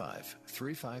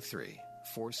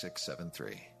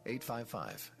 855-353-4673.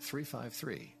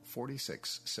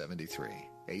 855-353-4673.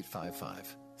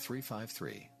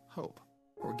 855-353-HOPE.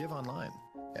 Or give online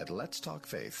at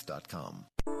letstalkfaith.com.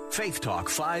 Faith Talk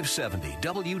 570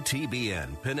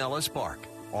 WTBN Pinellas Park.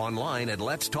 Online at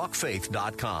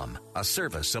letstalkfaith.com, a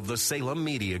service of the Salem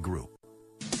Media Group.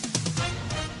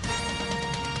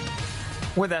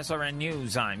 With SRN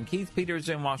News, I'm Keith Peters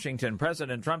in Washington.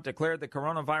 President Trump declared the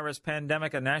coronavirus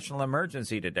pandemic a national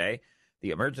emergency today.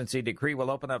 The emergency decree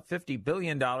will open up $50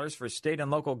 billion for state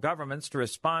and local governments to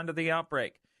respond to the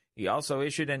outbreak. He also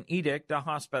issued an edict to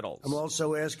hospitals. I'm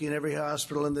also asking every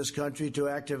hospital in this country to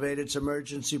activate its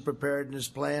emergency preparedness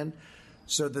plan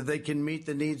so that they can meet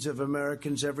the needs of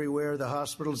Americans everywhere. The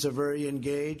hospitals are very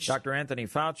engaged. Dr. Anthony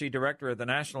Fauci, director of the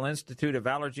National Institute of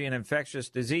Allergy and Infectious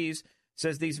Disease,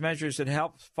 says these measures should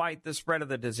help fight the spread of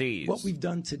the disease. What we've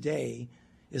done today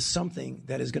is something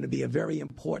that is going to be a very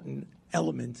important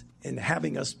element in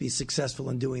having us be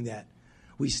successful in doing that.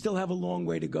 We still have a long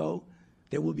way to go.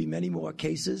 There will be many more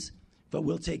cases, but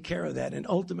we'll take care of that. And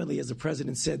ultimately, as the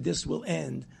president said, this will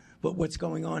end. But what's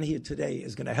going on here today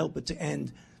is going to help it to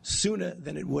end sooner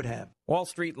than it would have. Wall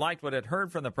Street liked what it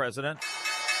heard from the president.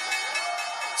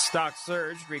 Stocks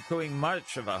surged, recouping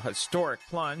much of a historic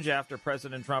plunge after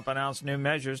President Trump announced new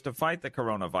measures to fight the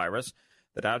coronavirus.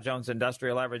 The Dow Jones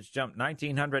Industrial Average jumped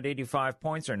 1,985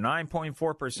 points, or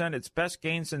 9.4%, its best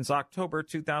gain since October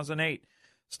 2008.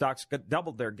 Stocks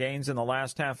doubled their gains in the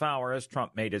last half hour as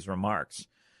Trump made his remarks.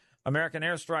 American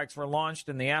airstrikes were launched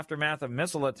in the aftermath of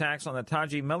missile attacks on the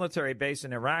Taji military base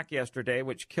in Iraq yesterday,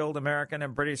 which killed American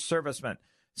and British servicemen.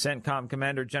 CENTCOM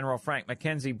Commander General Frank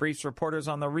McKenzie briefs reporters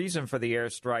on the reason for the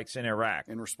airstrikes in Iraq.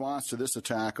 In response to this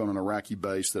attack on an Iraqi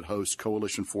base that hosts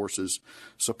coalition forces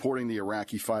supporting the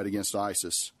Iraqi fight against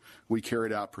ISIS, we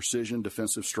carried out precision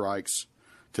defensive strikes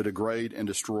to degrade and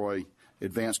destroy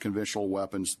advanced conventional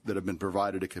weapons that have been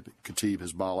provided to Kataib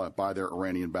Hezbollah by their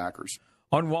Iranian backers.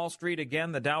 On Wall Street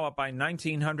again, the Dow up by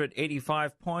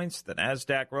 1,985 points. The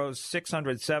Nasdaq rose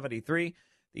 673.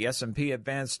 The S&P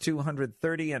advanced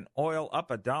 230, and oil up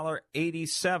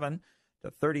 $1.87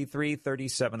 to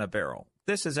 $33.37 a barrel.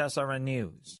 This is SRN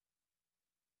News.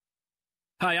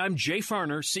 Hi, I'm Jay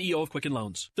Farner, CEO of Quicken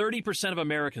Loans. 30% of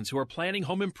Americans who are planning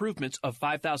home improvements of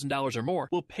 $5,000 or more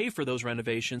will pay for those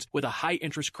renovations with a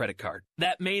high-interest credit card.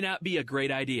 That may not be a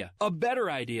great idea. A better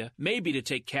idea may be to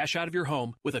take cash out of your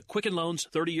home with a Quicken Loans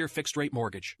 30-year fixed-rate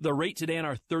mortgage. The rate today on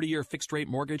our 30-year fixed-rate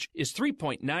mortgage is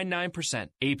 3.99%.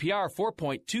 APR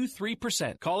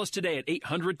 4.23%. Call us today at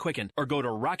 800-QUICKEN or go to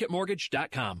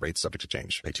rocketmortgage.com. Rates subject to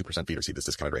change. Pay 2% fee to receive this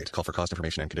discounted rate. Call for cost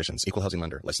information and conditions. Equal housing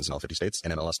lender. Licensed in all 50 states.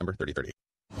 NMLS number 3030.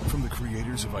 From the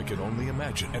creators of I Can Only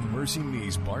Imagine and Mercy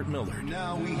Me's Bart Millard.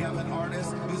 Now we have an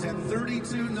artist who's had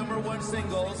 32 #1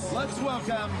 singles. Let's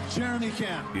welcome Jeremy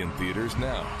Camp. In theaters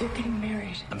now. They're getting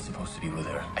married. I'm supposed to be with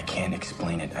her. I can't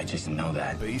explain it. I just know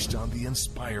that. Based on the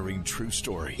inspiring true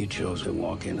story. You chose to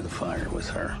walk into the fire with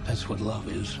her. That's what love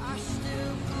is.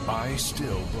 I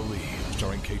Still Believe.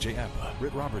 Starring KJ Apa,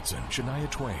 Britt Robertson, Shania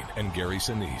Twain, and Gary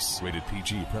Sinise. Rated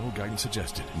PG. Parental guidance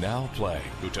suggested. Now play.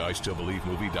 Go to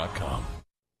IStillBelieveMovie.com.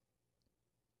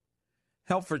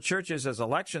 Help for churches as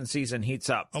election season heats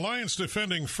up. Alliance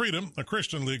Defending Freedom, a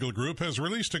Christian legal group, has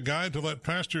released a guide to let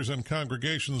pastors and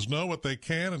congregations know what they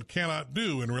can and cannot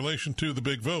do in relation to the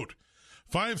big vote.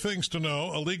 5 things to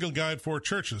know, a legal guide for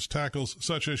churches, tackles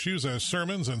such issues as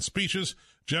sermons and speeches,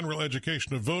 general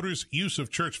education of voters, use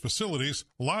of church facilities,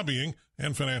 lobbying,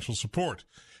 and financial support.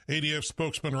 ADF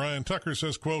spokesman Ryan Tucker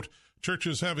says, quote,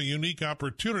 churches have a unique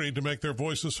opportunity to make their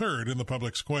voices heard in the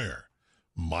public square.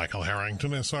 Michael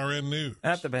Harrington, SRN News.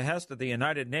 At the behest of the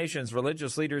United Nations,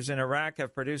 religious leaders in Iraq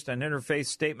have produced an interfaith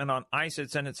statement on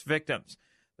ISIS and its victims.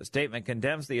 The statement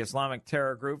condemns the Islamic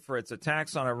terror group for its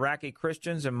attacks on Iraqi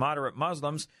Christians and moderate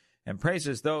Muslims and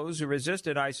praises those who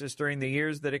resisted ISIS during the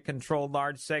years that it controlled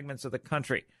large segments of the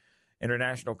country.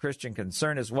 International Christian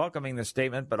Concern is welcoming the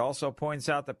statement, but also points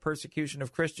out that persecution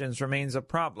of Christians remains a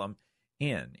problem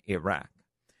in Iraq.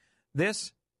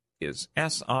 This is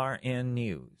SRN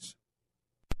News.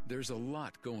 There's a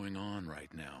lot going on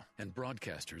right now, and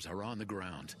broadcasters are on the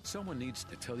ground. Someone needs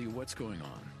to tell you what's going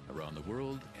on around the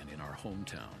world and in our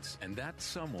hometowns. And that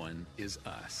someone is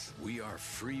us. We are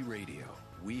free radio.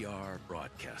 We are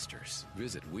broadcasters.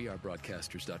 Visit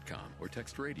wearebroadcasters.com or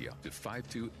text radio to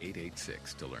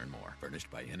 52886 to learn more. Furnished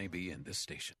by NAB and this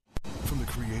station. From the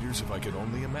creators of I Can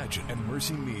Only Imagine and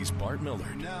Mercy Me's Bart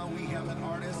Millard. Now we have an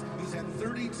artist who's had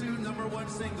 32 #1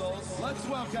 singles. Let's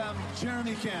welcome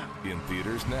Jeremy Camp. In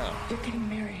theaters now. They're getting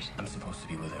married. I'm supposed to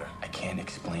be with her. I can't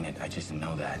explain it. I just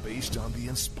know that. Based on the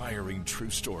inspiring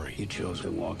true story. You chose to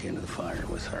walk into the fire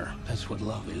with her. That's what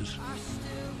love is.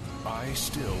 I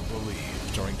Still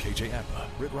Believe. Starring KJ Apa,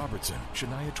 Britt Robertson,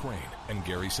 Shania Twain, and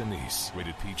Gary Sinise.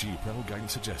 Rated PG. Parental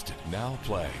guidance suggested. Now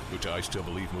play. Go to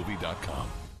IStillBelieveMovie.com.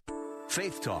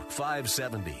 Faith Talk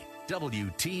 570,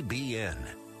 WTBN.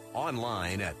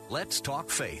 Online at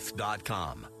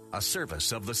letstalkfaith.com, a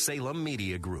service of the Salem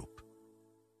Media Group.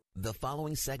 The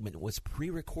following segment was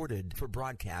pre-recorded for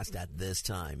broadcast at this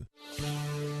time.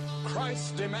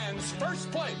 Christ demands first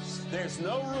place. There's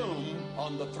no room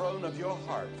on the throne of your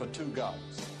heart for two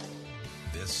gods.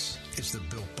 This is the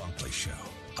Bill Bunkley Show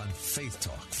on Faith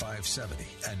Talk 570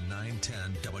 and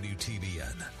 910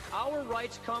 WTBN. Our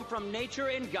rights come from nature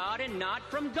and God and not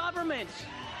from government.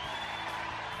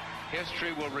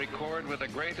 History will record with the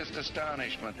greatest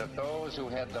astonishment that those who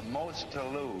had the most to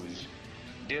lose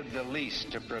did the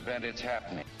least to prevent its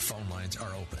happening. Phone lines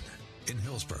are open. In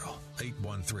Hillsborough,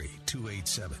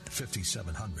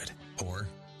 813-287-5700 or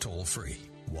toll free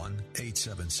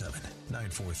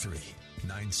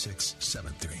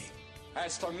 1-877-943-9673.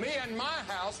 As for me and my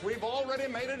house, we've already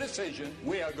made a decision.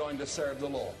 We are going to serve the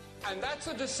Lord. And that's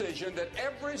a decision that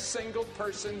every single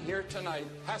person here tonight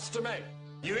has to make.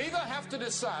 You either have to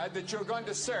decide that you're going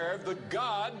to serve the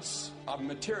gods of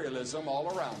materialism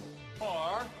all around you,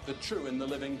 or the true and the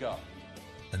living God.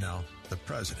 And now, the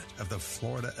president of the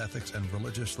Florida Ethics and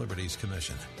Religious Liberties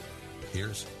Commission.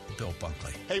 Here's Bill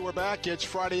Bunkley. Hey, we're back. It's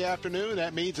Friday afternoon.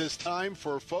 That means it's time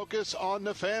for Focus on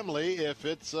the Family if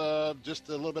it's just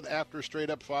a little bit after straight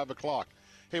up 5 o'clock.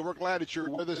 Hey, we're glad that you're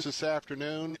with us this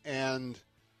afternoon. And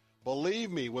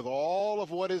believe me, with all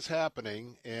of what is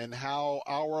happening and how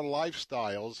our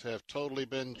lifestyles have totally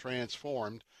been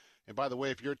transformed, and by the way,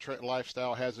 if your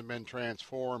lifestyle hasn't been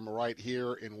transformed right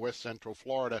here in West Central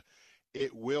Florida,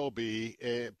 it will be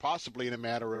possibly in a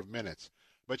matter of minutes.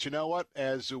 But you know what?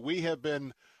 As we have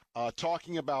been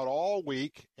talking about all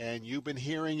week, and you've been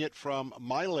hearing it from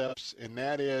my lips, and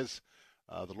that is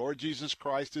the Lord Jesus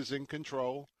Christ is in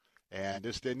control, and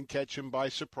this didn't catch him by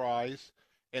surprise.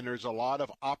 And there's a lot of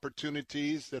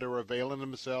opportunities that are availing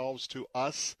themselves to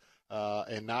us,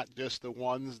 and not just the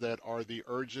ones that are the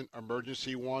urgent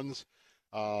emergency ones.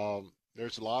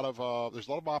 There's a lot of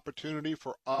opportunity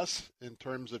for us in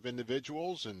terms of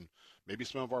individuals and maybe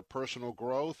some of our personal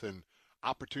growth and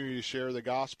opportunity to share the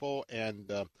gospel.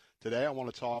 And today I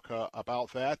want to talk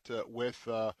about that with,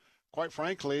 quite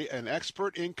frankly, an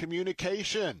expert in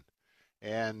communication.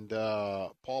 And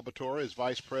Paul Batora is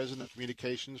Vice President of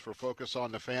Communications for Focus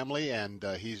on the Family, and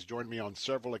he's joined me on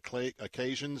several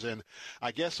occasions. And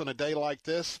I guess on a day like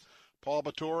this, Paul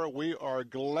Batora, we are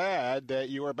glad that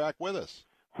you are back with us.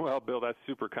 Well, Bill, that's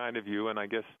super kind of you, and I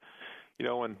guess,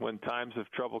 when times of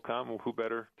trouble come, who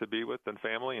better to be with than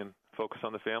family, and Focus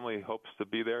on the Family hopes to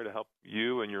be there to help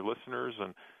you and your listeners,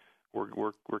 and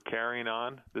we're carrying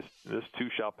on. This too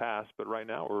shall pass, but right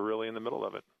now we're really in the middle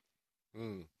of it.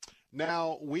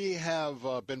 Now, we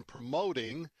have been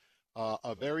promoting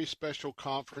a very special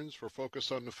conference for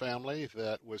Focus on the Family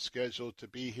that was scheduled to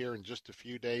be here in just a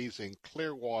few days in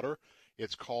Clearwater.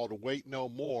 It's called Wait No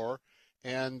More.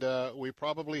 And we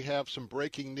probably have some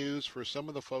breaking news for some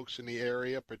of the folks in the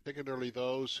area, particularly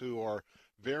those who are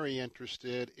very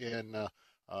interested in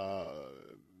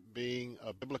being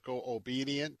biblical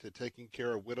obedient to taking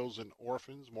care of widows and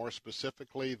orphans, more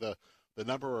specifically the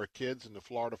number of kids in the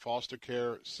Florida foster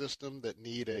care system that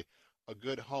need a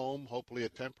good home, hopefully a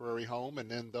temporary home,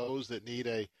 and then those that need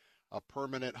a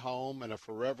permanent home and a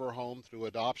forever home through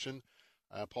adoption.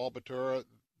 Paul Batura,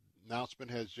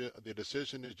 the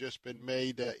decision has just been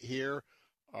made here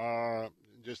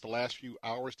just the last few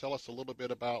hours. Tell us a little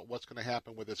bit about what's going to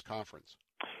happen with this conference.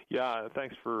 Yeah,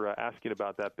 thanks for asking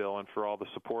about that, Bill, and for all the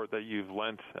support that you've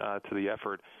lent to the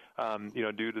effort.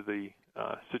 Due to the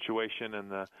situation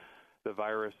and the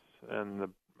virus and the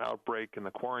outbreak and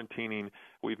the quarantining,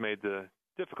 we've made the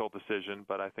difficult decision,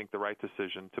 but I think the right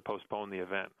decision, to postpone the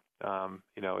event.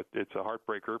 It's a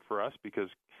heartbreaker for us because,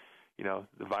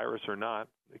 the virus or not,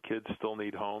 the kids still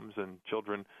need homes and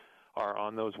children are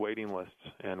on those waiting lists.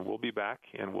 And we'll be back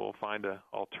and we'll find an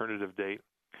alternative date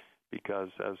because,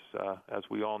 as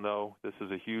we all know, this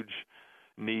is a huge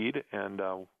need, and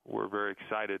we're very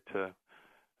excited to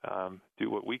do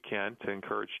what we can to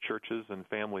encourage churches and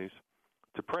families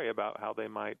to pray about how they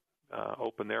might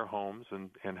open their homes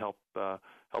and help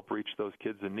reach those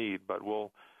kids in need. But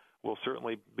we'll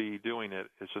certainly be doing it.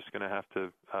 It's just going to have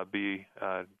to be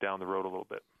down the road a little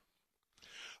bit.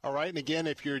 All right, and again,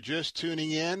 if you're just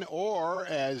tuning in, or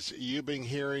as you've been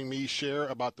hearing me share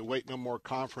about the Wait No More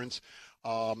conference,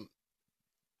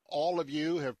 all of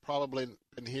you have probably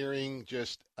been hearing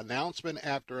just announcement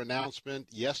after announcement.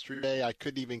 Yesterday, I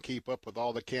couldn't even keep up with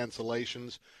all the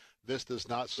cancellations. This does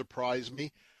not surprise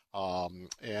me,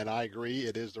 and I agree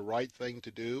it is the right thing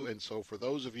to do. And so for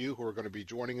those of you who are going to be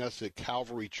joining us at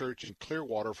Calvary Church in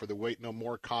Clearwater for the Wait No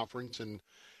More conference, and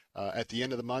at the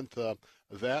end of the month,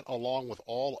 that along with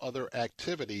all other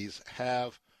activities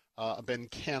have been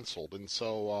canceled. And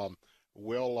so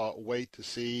we'll wait to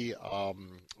see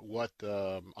what,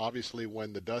 obviously,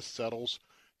 when the dust settles,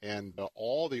 and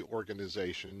all the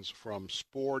organizations from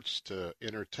sports to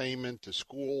entertainment to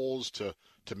schools to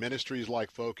ministries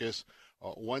like Focus,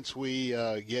 once we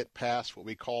get past what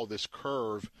we call this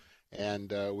curve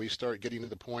and we start getting to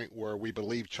the point where we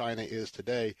believe China is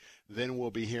today, then we'll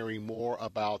be hearing more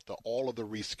about all of the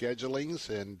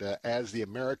reschedulings. And as the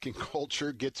American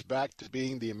culture gets back to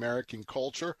being the American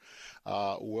culture,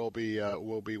 we'll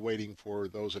be waiting for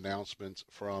those announcements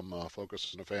from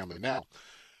Focus on the Family. Now,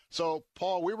 so,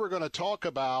 Paul, we were going to talk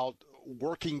about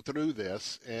working through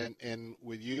this and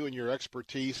with you and your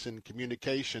expertise in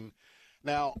communication.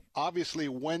 Now, obviously,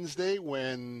 Wednesday,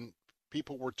 when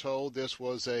people were told this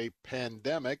was a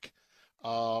pandemic,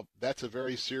 that's a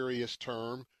very serious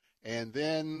term. And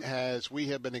then as we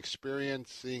have been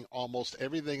experiencing almost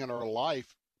everything in our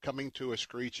life coming to a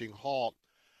screeching halt,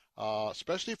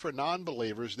 especially for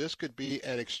non-believers, this could be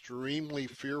an extremely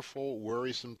fearful,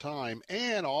 worrisome time.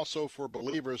 And also for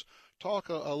believers, talk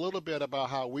a little bit about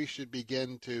how we should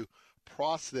begin to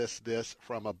process this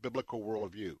from a biblical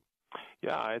worldview.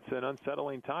 Yeah, it's an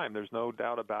unsettling time. There's no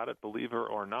doubt about it, believer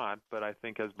or not. But I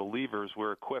think as believers,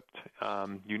 we're equipped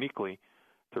uniquely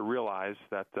to realize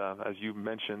that, as you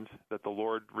mentioned, that the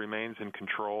Lord remains in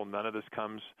control. None of this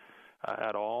comes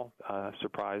at all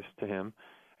surprise to him.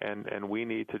 And we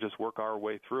need to just work our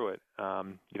way through it.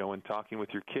 In talking with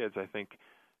your kids, I think,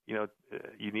 you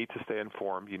need to stay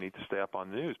informed. You need to stay up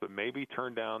on the news, but maybe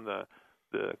turn down the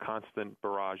constant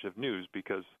barrage of news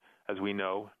because, as we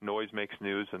know, noise makes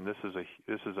news, and this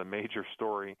is a major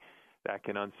story that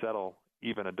can unsettle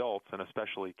even adults and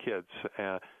especially kids.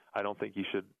 I don't think you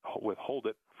should withhold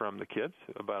it from the kids,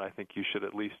 but I think you should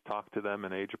at least talk to them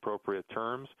in age-appropriate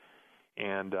terms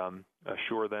and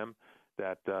assure them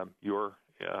that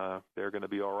they're going to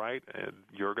be all right, and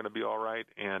you're going to be all right,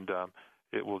 and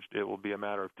it will be a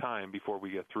matter of time before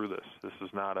we get through this. This is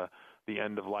not the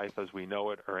end of life as we know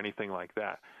it or anything like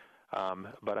that.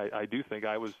 But I do think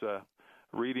I was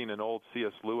reading an old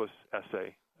C.S. Lewis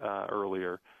essay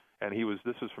earlier, and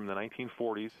this is from the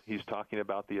 1940s. He's talking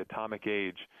about the atomic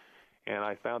age, and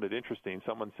I found it interesting.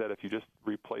 Someone said if you just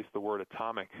replace the word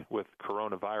atomic with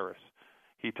coronavirus,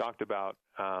 he talked about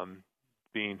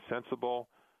being sensible,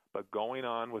 but going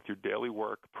on with your daily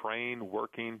work, praying,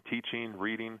 working, teaching,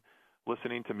 reading,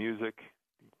 listening to music,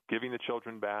 giving the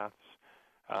children baths,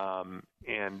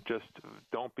 and just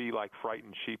don't be like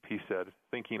frightened sheep, he said,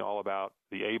 thinking all about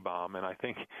the A-bomb. And I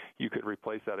think you could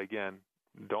replace that again.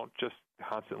 Don't just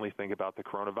constantly think about the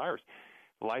coronavirus.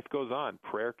 Life goes on.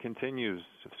 Prayer continues.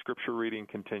 Scripture reading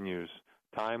continues.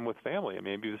 Time with family.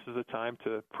 Maybe this is a time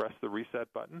to press the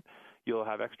reset button. You'll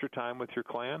have extra time with your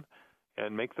clan,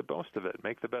 and make the most of it.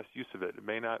 Make the best use of it. It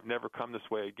may never come this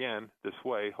way again,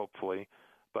 hopefully,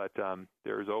 but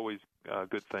there's always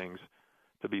good things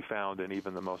to be found in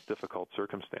even the most difficult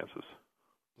circumstances.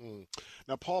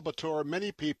 Now, Paul Batura,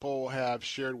 many people have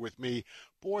shared with me,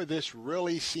 boy, this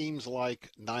really seems like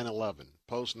 9/11,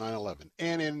 post 9/11.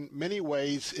 And in many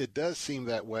ways, it does seem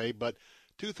that way, but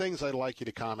two things I'd like you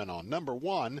to comment on. Number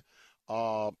one,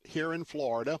 here in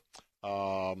Florida,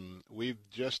 we've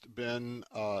just been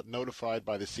notified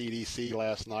by the CDC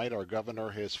last night. Our governor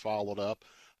has followed up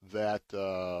that,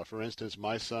 for instance,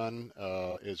 my son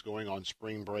is going on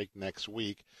spring break next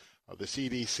week. The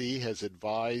CDC has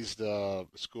advised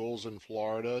schools in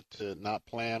Florida to not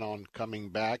plan on coming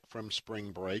back from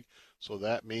spring break. So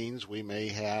that means we may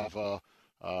have,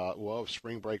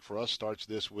 spring break for us starts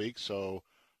this week. So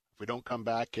if we don't come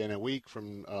back in a week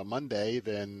from Monday,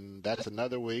 then that's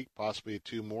another week, possibly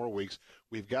 2 more weeks.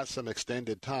 We've got some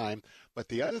extended time. But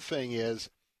the other thing is,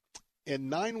 in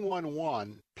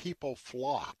 9/11, people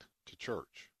flocked to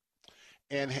church.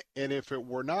 And if it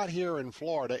were not here in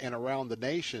Florida and around the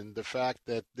nation, the fact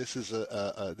that this is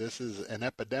an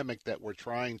epidemic that we're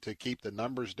trying to keep the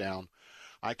numbers down,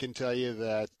 I can tell you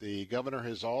that the governor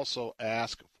has also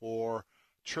asked for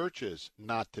churches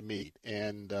not to meet.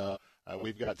 And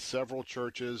we've got several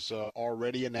churches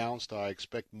already announced. I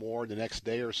expect more in the next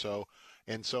day or so.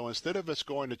 And so instead of us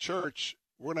going to church,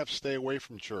 we're going to have to stay away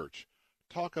from church.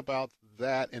 Talk about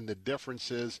that and the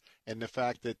differences and the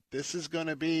fact that this is going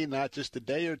to be not just a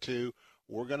day or two.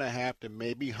 We're going to have to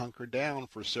maybe hunker down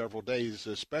for several days,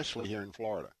 especially here in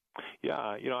Florida. Yeah,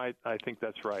 I think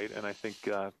that's right, and I think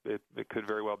it could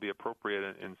very well be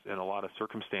appropriate in a lot of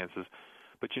circumstances.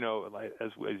 But,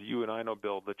 as you and I know,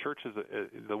 Bill,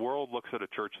 the world looks at a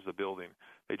church as a building.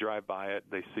 They drive by it,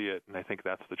 they see it, and they think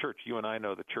that's the church. You and I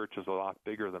know the church is a lot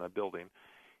bigger than a building.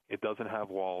 It doesn't have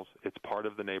walls. It's part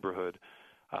of the neighborhood.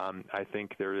 I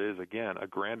think there is, again, a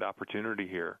grand opportunity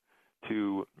here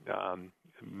to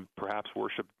perhaps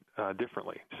worship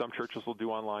differently. Some churches will do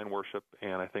online worship,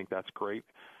 and I think that's great.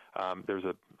 There's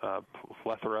a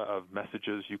plethora of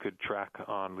messages you could track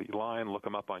online. Look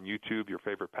them up on YouTube. Your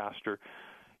favorite pastor,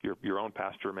 your own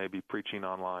pastor may be preaching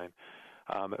online.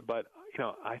 But,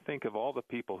 I think of all the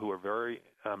people who are very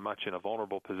much in a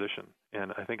vulnerable position,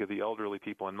 and I think of the elderly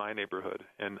people in my neighborhood,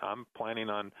 and I'm planning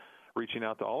on reaching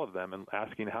out to all of them and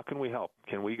asking, how can we help?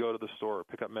 Can we go to the store or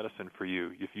pick up medicine for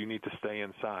you if you need to stay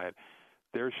inside?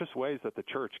 There's just ways that the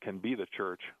church can be the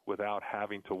church without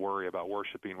having to worry about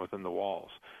worshiping within the walls.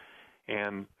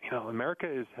 And,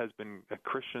 America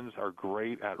Christians are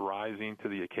great at rising to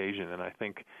the occasion, and I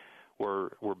think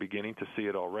we're beginning to see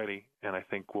it already, and I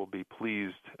think we'll be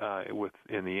pleased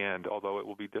in the end, although it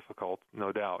will be difficult,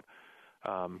 no doubt,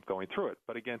 going through it.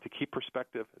 But again, to keep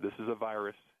perspective, this is a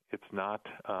virus. It's not,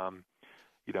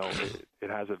 it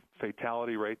has a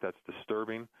fatality rate that's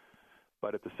disturbing,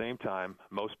 but at the same time,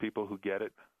 most people who get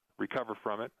it recover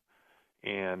from it,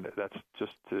 and that's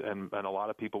and a lot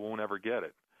of people won't ever get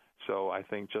it. So I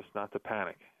think just not to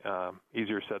panic.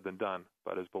 Easier said than done,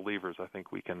 but as believers, I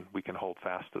think we can hold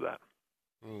fast to that.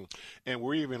 And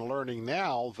we're even learning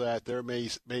now that there may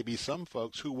be some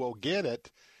folks who will get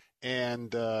it,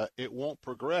 and it won't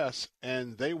progress,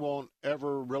 and they won't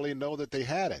ever really know that they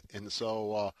had it. And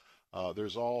so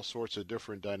there's all sorts of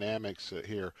different dynamics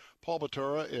here. Paul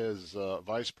Batura is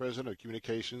Vice President of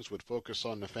Communications with Focus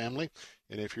on the Family.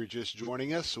 And if you're just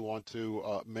joining us, we want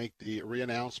to make the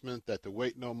re-announcement that the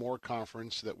Wait No More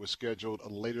conference that was scheduled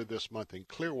later this month in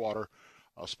Clearwater,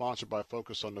 sponsored by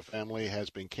Focus on the Family,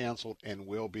 has been canceled and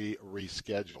will be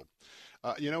rescheduled.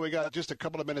 We got just a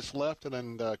couple of minutes left, and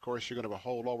then, of course, you're going to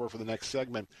hold over for the next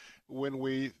segment. When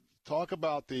we talk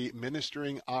about the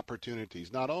ministering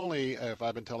opportunities, not only if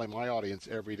I've been telling my audience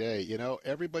every day,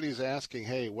 everybody's asking,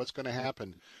 hey, what's going to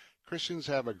happen? Christians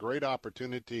have a great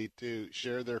opportunity to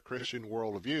share their Christian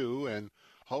worldview and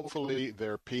hopefully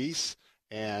their peace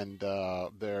and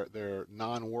their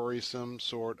non-worrisome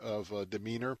sort of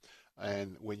demeanor.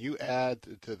 And when you add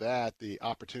to that the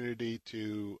opportunity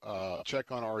to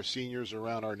check on our seniors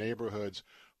around our neighborhoods,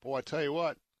 boy, I tell you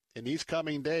what, in these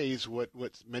coming days, what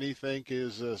many think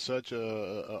is such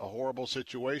a horrible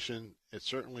situation,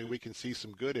 certainly we can see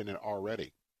some good in it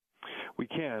already. We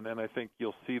can, and I think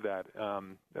you'll see that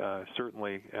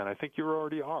certainly, and I think you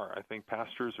already are. I think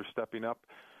pastors are stepping up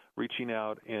reaching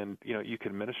out, and you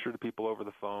can minister to people over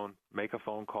the phone, make a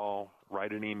phone call,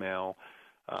 write an email,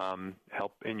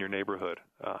 help in your neighborhood.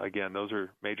 Again, those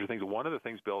are major things. One of the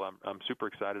things, Bill, I'm super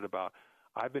excited about,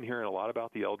 I've been hearing a lot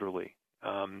about the elderly,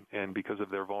 and because of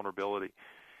their vulnerability.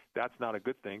 That's not a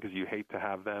good thing because you hate to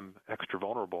have them extra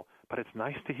vulnerable, but it's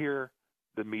nice to hear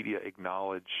the media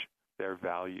acknowledge their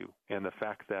value and the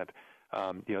fact that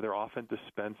they're often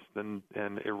dispensed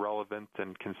and irrelevant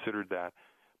and considered that.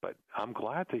 But I'm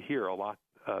glad to hear a lot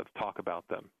of talk about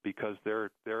them because they're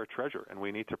a treasure, and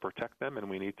we need to protect them, and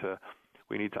we need to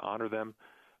honor them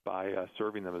by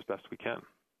serving them as best we can.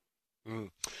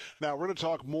 Now, we're going to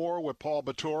talk more with Paul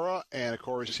Batura, and, of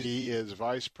course, he is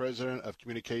Vice President of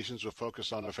Communications with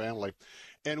Focus on the Family.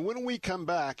 And when we come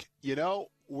back,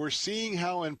 we're seeing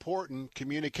how important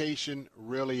communication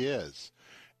really is.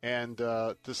 And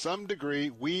to some degree,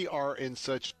 we are in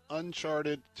such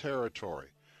uncharted territory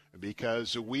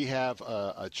because we have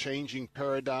a changing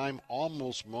paradigm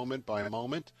almost moment by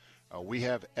moment. We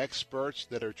have experts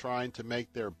that are trying to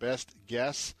make their best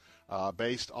guess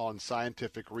based on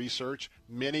scientific research.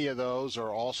 Many of those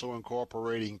are also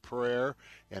incorporating prayer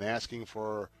and asking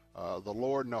for the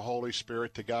Lord and the Holy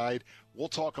Spirit to guide. We'll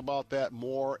talk about that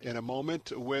more in a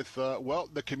moment with,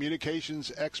 the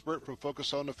communications expert from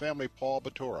Focus on the Family, Paul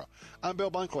Batura. I'm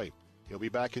Bill Bunkley. He'll be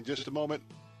back in just a moment.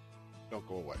 Don't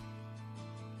go away.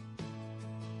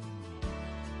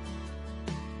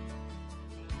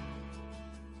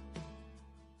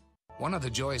 One of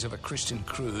the joys of a Christian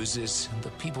cruise is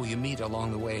the people you meet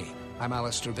along the way. I'm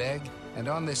Alistair Begg, and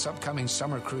on this upcoming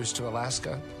summer cruise to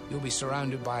Alaska, you'll be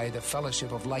surrounded by the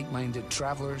fellowship of like-minded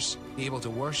travelers, be able to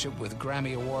worship with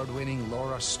Grammy Award-winning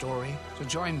Laura Story. So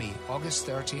join me August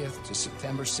 30th to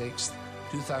September 6th,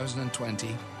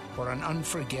 2020, for an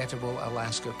unforgettable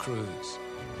Alaska cruise.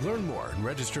 Learn more and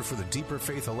register for the Deeper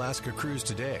Faith Alaska cruise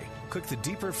today. Click the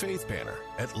Deeper Faith banner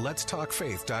at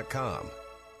letstalkfaith.com.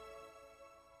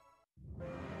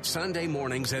 Sunday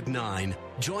mornings at 9,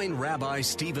 join Rabbi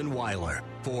Stephen Weiler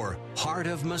for Heart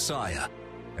of Messiah.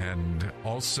 And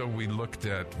also we looked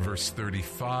at verse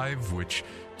 35, which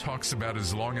talks about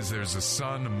as long as there's a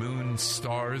sun, a moon,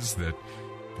 stars, that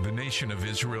the nation of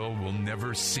Israel will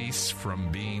never cease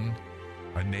from being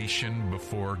a nation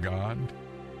before God.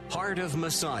 Heart of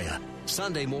Messiah,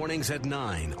 Sunday mornings at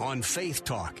 9 on Faith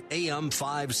Talk, AM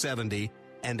 570,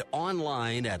 and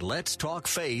online at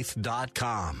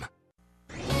letstalkfaith.com.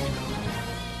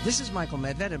 This is Michael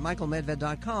Medved at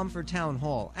michaelmedved.com for Town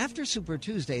Hall. After Super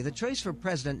Tuesday, the choice for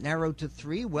president narrowed to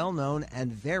 3 well-known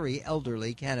and very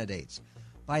elderly candidates.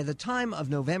 By the time of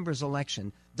November's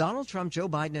election, Donald Trump, Joe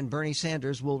Biden, and Bernie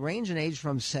Sanders will range in age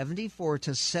from 74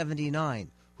 to 79.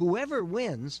 Whoever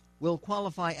wins will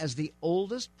qualify as the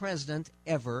oldest president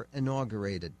ever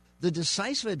inaugurated. The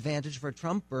decisive advantage for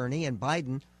Trump, Bernie, and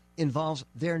Biden involves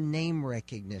their name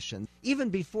recognition. Even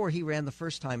before he ran the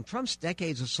first time, Trump's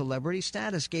decades of celebrity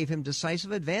status gave him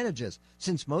decisive advantages,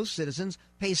 since most citizens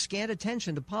pay scant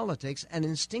attention to politics and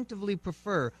instinctively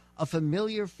prefer a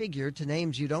familiar figure to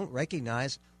names you don't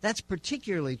recognize. That's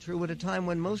particularly true at a time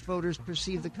when most voters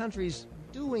perceive the country's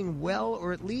doing well,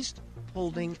 or at least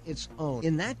holding its own.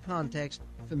 In that context,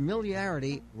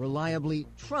 familiarity reliably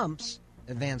trumps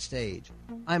advanced age.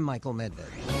 I'm Michael Medved.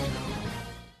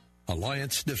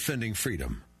 Alliance Defending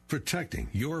Freedom, protecting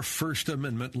your First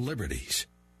Amendment liberties.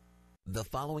 The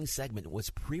following segment was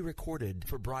pre-recorded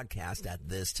for broadcast at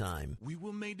this time. We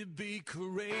were made to be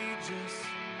courageous.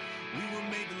 We were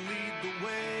made to lead the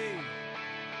way.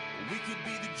 We could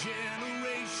be the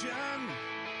generation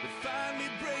that finally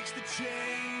breaks the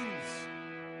chains.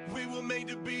 We were made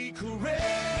to be courageous.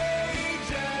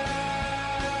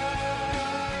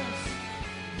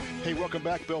 Hey, welcome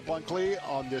back. Bill Bunkley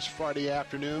on this Friday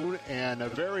afternoon, and a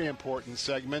very important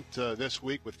segment this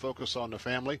week with Focus on the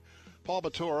Family. Paul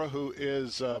Batura, who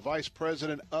is Vice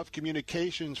President of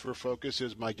Communications for Focus,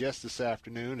 is my guest this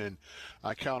afternoon, and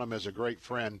I count him as a great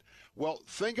friend. Well,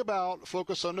 think about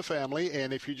Focus on the Family,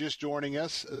 and if you're just joining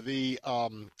us, the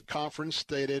conference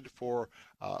stated for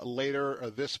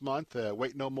later this month,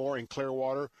 Wait No More in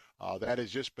Clearwater, that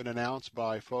has just been announced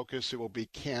by Focus. It will be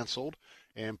canceled.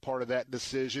 And part of that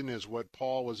decision is what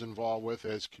Paul was involved with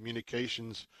as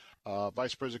communications,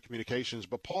 Vice President of Communications.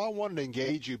 But Paul, I wanted to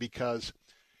engage you because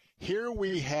here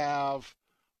we have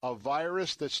a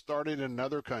virus that started in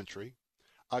another country,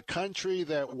 a country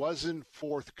that wasn't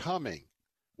forthcoming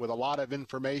with a lot of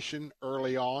information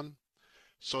early on.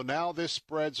 So now this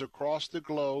spreads across the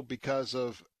globe because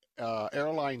of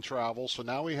airline travel. So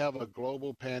now we have a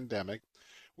global pandemic.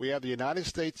 We have the United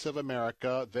States of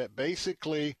America that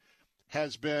basically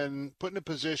has been put in a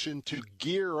position to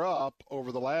gear up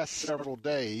over the last several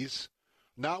days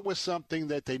not with something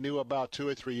that they knew about 2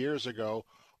 or 3 years ago,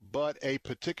 but a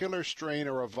particular strain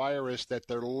or a virus that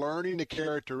they're learning the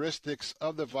characteristics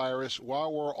of the virus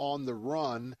while we're on the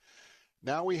run.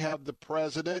 Now we have the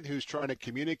president who's trying to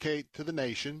communicate to the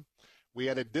nation. We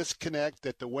had a disconnect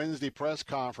at the Wednesday press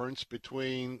conference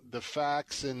between the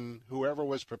facts and whoever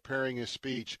was preparing his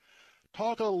speech.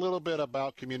 Talk a little bit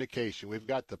about communication. We've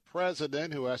got the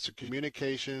president who has to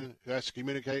communicate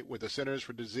with the Centers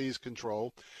for Disease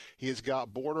Control. He has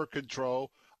got border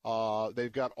control.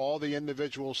 They've got all the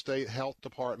individual state health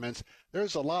departments.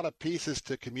 There's a lot of pieces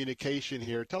to communication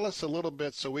here. Tell us a little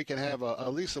bit so we can have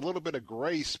at least a little bit of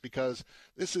grace, because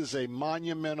this is a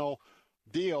monumental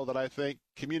deal that I think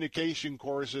communication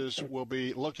courses will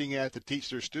be looking at to teach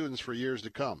their students for years to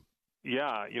come.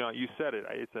 Yeah, you said it.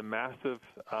 It's a massive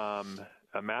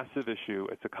issue.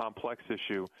 It's a complex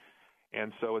issue,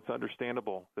 and so it's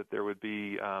understandable that there would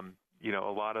be, a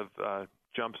lot of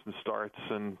jumps and starts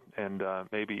and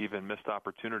maybe even missed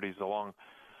opportunities along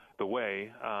the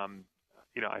way.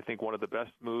 I think one of the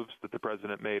best moves that the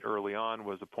president made early on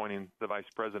was appointing the vice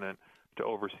president to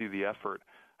oversee the effort.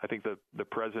 I think the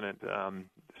president,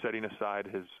 setting aside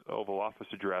his Oval Office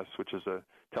address, which is a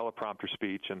teleprompter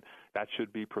speech, and that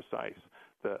should be precise.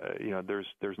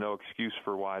 There's no excuse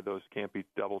for why those can't be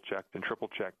double-checked and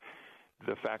triple-checked.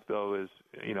 The fact, though, is,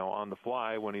 on the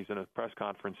fly, when he's in a press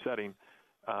conference setting,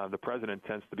 the president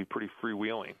tends to be pretty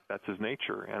freewheeling. That's his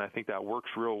nature, and I think that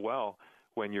works real well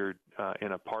when you're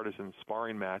in a partisan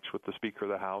sparring match with the Speaker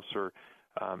of the House or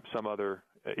some other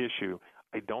issue.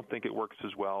 I don't think it works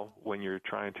as well when you're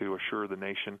trying to assure the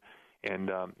nation,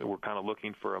 and we're kind of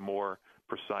looking for a more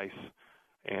precise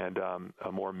and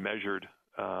a more measured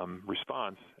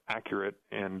response, accurate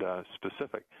and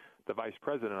specific. The vice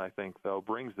president, I think, though,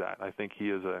 brings that. I think he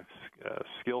is a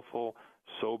skillful,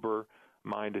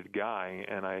 sober-minded guy,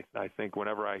 and I think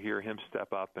whenever I hear him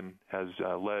step up and has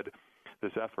led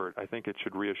this effort, I think it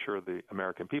should reassure the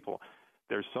American people.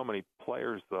 There's so many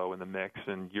players, though, in the mix,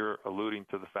 and you're alluding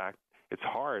to the fact it's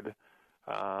hard.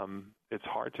 It's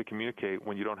hard to communicate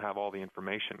when you don't have all the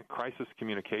information. Crisis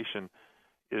communication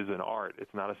is an art.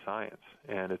 It's not a science,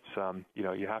 and it's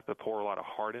you have to pour a lot of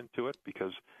heart into it,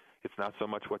 because it's not so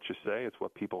much what you say; it's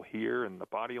what people hear and the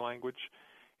body language.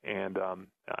 And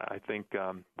I think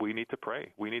we need to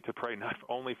pray. We need to pray not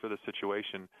only for the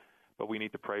situation, but we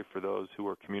need to pray for those who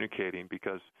are communicating,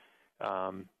 because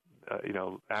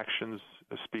actions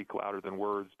speak louder than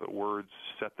words, but words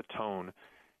set the tone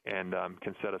and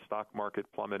can set a stock market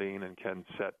plummeting and can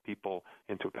set people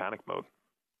into a panic mode.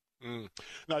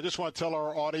 Now, I just want to tell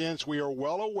our audience we are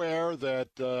well aware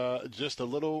that just a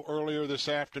little earlier this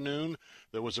afternoon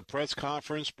there was a press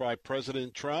conference by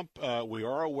President Trump. We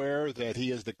are aware that he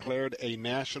has declared a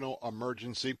national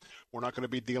emergency. We're not going to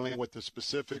be dealing with the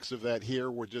specifics of that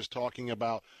here. We're just talking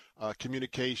about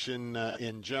communication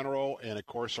in general, and, of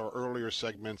course, our earlier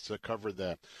segments covered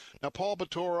that. Now, Paul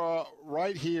Batora,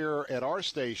 right here at our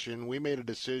station, we made a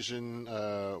decision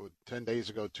 10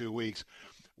 days ago, 2 weeks.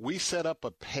 We set up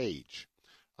a page.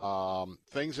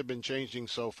 Things have been changing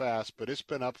so fast, but it's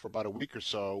been up for about a week or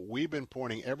so. We've been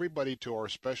pointing everybody to our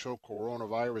special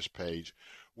coronavirus page,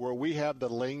 where we have the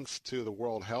links to the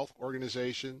World Health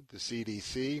Organization, the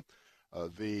CDC,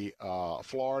 the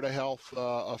Florida health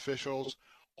officials,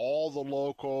 all the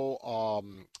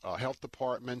local health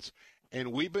departments.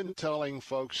 And we've been telling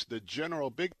folks the general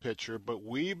big picture, but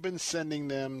we've been sending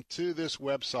them to this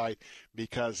website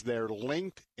because they're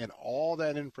linked and all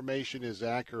that information is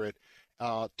accurate.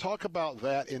 Talk about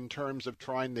that in terms of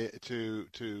trying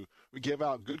to give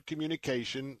out good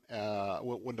communication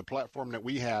with the platform that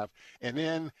we have. And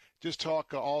then just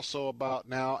talk also about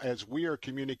now, as we are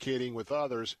communicating with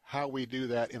others, how we do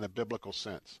that in a biblical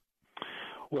sense.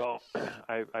 Well,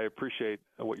 I appreciate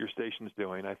what your station's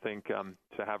doing. I think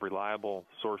to have reliable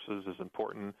sources is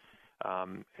important,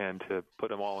 and to put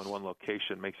them all in one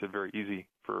location makes it very easy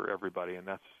for everybody, and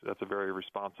that's a very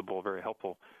responsible, very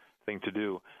helpful thing to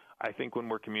do. I think when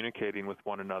we're communicating with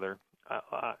one another,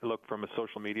 look, from a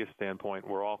social media standpoint,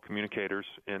 we're all communicators,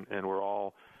 and we're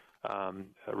all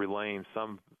relaying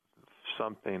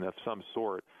something of some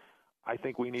sort. I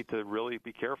think we need to really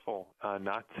be careful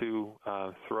not to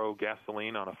throw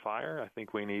gasoline on a fire. I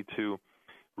think we need to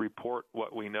report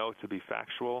what we know to be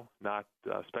factual, not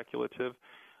speculative.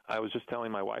 I was just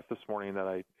telling my wife this morning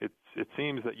that it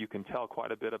seems that you can tell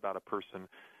quite a bit about a person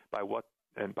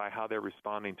by how they're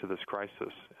responding to this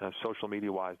crisis, social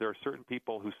media-wise. There are certain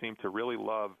people who seem to really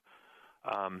love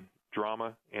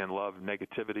drama and love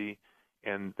negativity,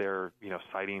 and they're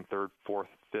citing third, fourth,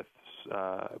 fifth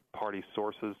party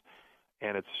sources.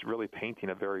 And it's really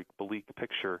painting a very bleak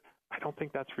picture. I don't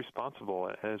think that's responsible.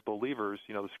 As believers,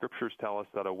 the Scriptures tell us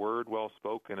that a word well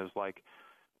spoken is like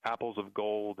apples of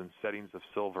gold and settings of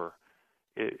silver.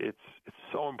 It's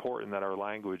so important that our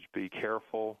language be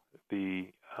careful,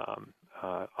 be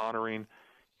honoring,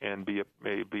 and be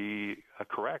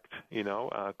correct.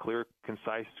 Clear,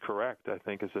 concise, correct, I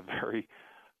think, is a very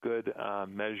good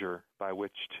measure by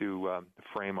which to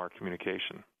frame our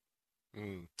communication.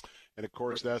 And, of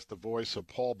course, that's the voice of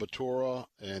Paul Batura,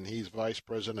 and he's Vice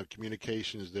President of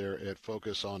Communications there at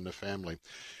Focus on the Family.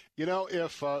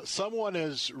 If someone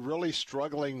is really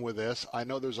struggling with this, I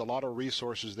know there's a lot of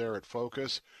resources there at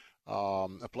Focus.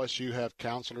 Plus, you have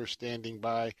counselors standing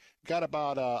by. Got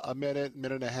about a minute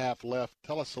and a half left.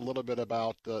 Tell us a little bit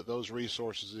about those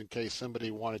resources in case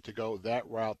somebody wanted to go that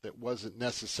route that wasn't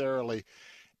necessarily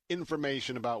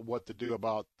information about what to do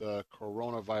about the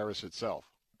coronavirus itself.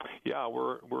 Yeah,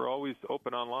 we're always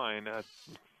open online at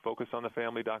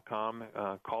focusonthefamily.com.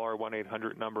 Call our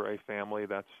 1-800 number, A-Family.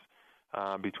 That's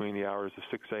between the hours of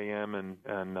 6 a.m. and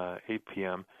 8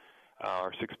 p.m.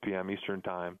 Or 6 p.m. Eastern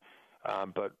Time.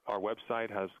 But our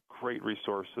website has great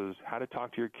resources, how to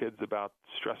talk to your kids about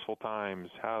stressful times,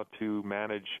 how to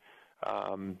manage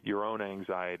your own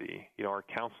anxiety. Our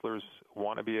counselors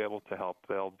want to be able to help.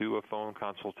 They'll do a phone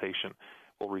consultation.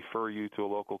 We'll refer you to a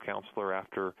local counselor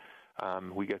after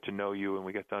we get to know you and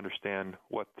we get to understand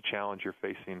what the challenge you're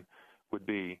facing would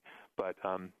be. But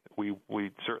we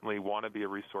certainly want to be a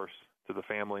resource to the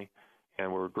family,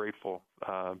 and we're grateful,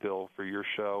 Bill, for your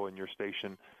show and your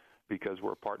station, because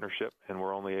we're a partnership and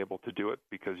we're only able to do it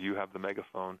because you have the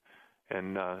megaphone,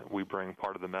 and we bring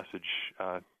part of the message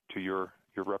to your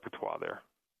repertoire there.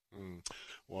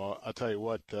 Well, I'll tell you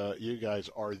what, you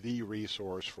guys are the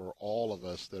resource for all of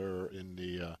us that are in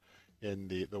the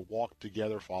walk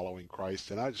together following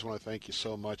Christ. And I just want to thank you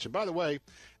so much. And by the way,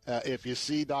 if you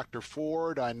see Dr.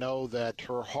 Ford, I know that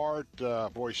her heart,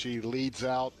 she leads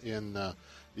out in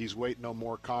these Wait No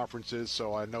More conferences,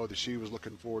 so I know that she was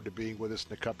looking forward to being with us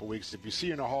in a couple weeks. If you see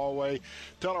her in the hallway,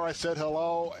 tell her I said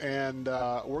hello, and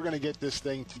we're going to get this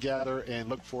thing together and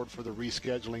look forward for the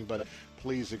rescheduling. But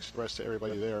please express to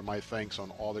everybody there my thanks on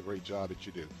all the great job that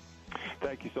you do.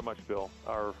 Thank you so much, Bill.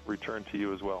 Our return to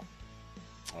you as well.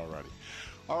 All righty.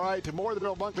 All right, more of the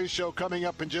Bill Bunkley Show coming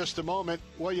up in just a moment.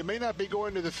 Well, you may not be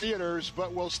going to the theaters,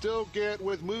 but we'll still get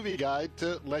with Movie Guide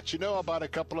to let you know about a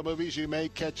couple of movies you may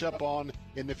catch up on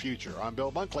in the future. I'm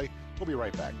Bill Bunkley. We'll be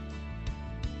right back.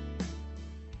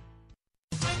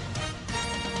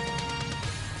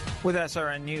 With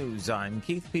SRN News, I'm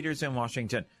Keith Peters in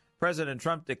Washington. President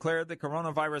Trump declared the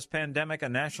coronavirus pandemic a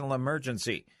national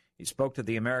emergency. He spoke to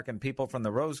the American people from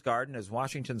the Rose Garden as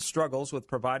Washington struggles with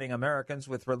providing Americans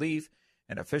with relief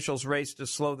and officials race to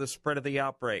slow the spread of the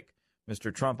outbreak.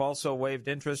 Mr. Trump also waived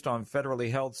interest on federally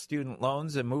held student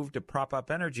loans and moved to prop up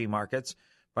energy markets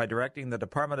by directing the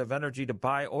Department of Energy to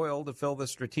buy oil to fill the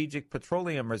Strategic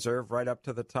Petroleum Reserve right up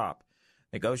to the top.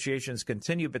 Negotiations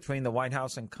continue between the White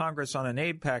House and Congress on an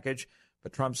aid package,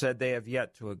 but Trump said they have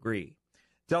yet to agree.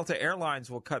 Delta Airlines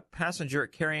will cut passenger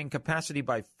carrying capacity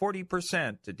by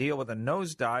 40% to deal with a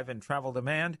nosedive in travel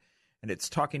demand, and it's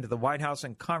talking to the White House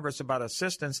and Congress about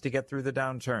assistance to get through the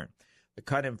downturn. The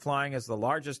cut in flying is the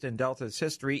largest in Delta's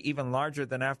history, even larger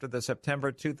than after the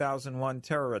September 2001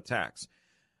 terror attacks.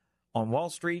 On Wall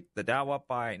Street, the Dow up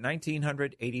by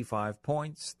 1,985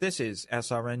 points. This is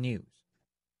SRN News.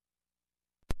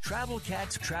 Travel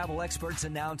Cats travel experts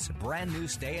announce brand new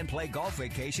stay-and-play golf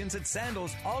vacations at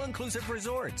Sandals All-Inclusive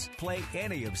Resorts. Play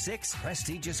any of 6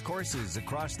 prestigious courses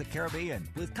across the Caribbean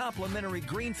with complimentary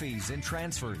green fees and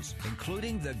transfers,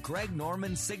 including the Greg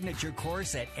Norman Signature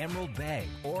Course at Emerald Bay,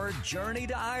 or journey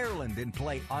to Ireland and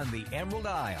play on the Emerald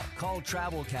Isle. Call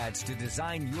Travel Cats to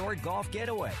design your golf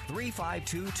getaway.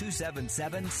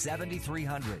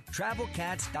 352-277-7300.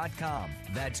 TravelCats.com.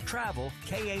 That's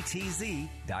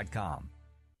TravelCatz.com.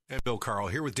 And Bill Carl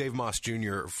here with Dave Moss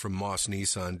Jr. from Moss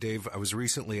Nissan. Dave, I was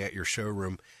recently at your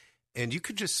showroom, and you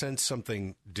could just sense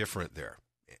something different there.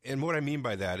 And what I mean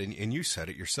by that, and you said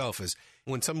it yourself, is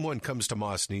when someone comes to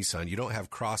Moss Nissan, you don't have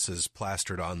crosses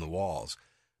plastered on the walls,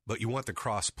 but you want the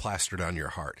cross plastered on your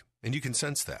heart. And you can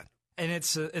sense that. And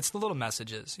it's the little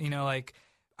messages, I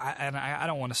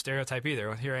don't want to stereotype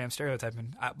either. Here I am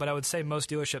stereotyping. But I would say most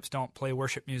dealerships don't play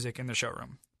worship music in the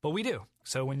showroom. But we do.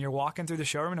 So when you're walking through the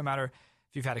showroom, no matter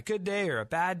if you've had a good day or a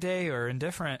bad day or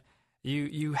indifferent,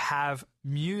 you have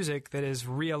music that is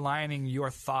realigning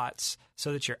your thoughts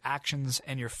so that your actions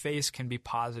and your face can be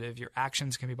positive, your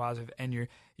actions can be positive, and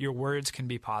your words can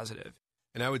be positive.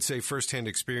 And I would say firsthand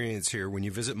experience here, when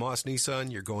you visit Moss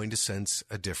Nissan, you're going to sense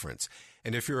a difference.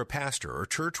 And if you're a pastor or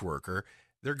church worker,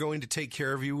 They're going to take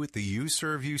care of you with the You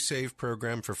Serve, You Save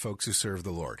program for folks who serve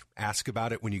the Lord. Ask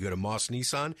about it when you go to Moss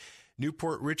Nissan,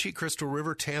 Newport Richey, Crystal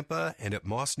River, Tampa, and at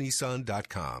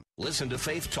mossnissan.com. Listen to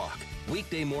Faith Talk,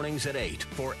 weekday mornings at 8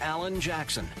 for Alan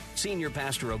Jackson, senior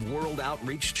pastor of World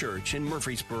Outreach Church in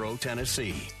Murfreesboro,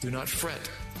 Tennessee. Do not fret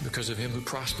because of him who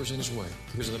prospers in his way,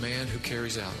 because of the man who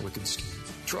carries out wicked schemes.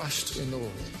 Trust in the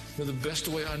Lord. You know, the best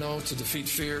way I know to defeat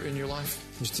fear in your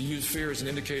life is to use fear as an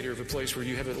indicator of a place where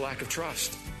you have a lack of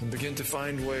trust and begin to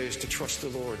find ways to trust the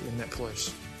Lord in that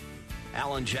place.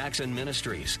 Alan Jackson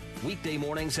Ministries, weekday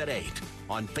mornings at 8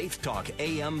 on Faith Talk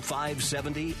AM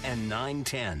 570 and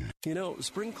 910. You know,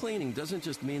 spring cleaning doesn't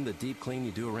just mean the deep clean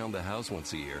you do around the house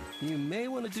once a year. You may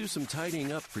want to do some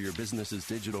tidying up for your business's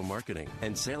digital marketing,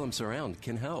 and Salem Surround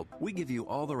can help. We give you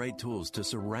all the right tools to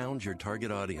surround your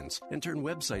target audience and turn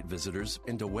website visitors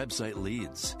into website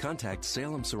leads. Contact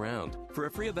Salem Surround for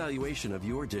a free evaluation of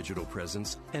your digital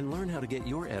presence and learn how to get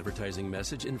your advertising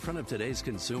message in front of today's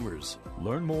consumers.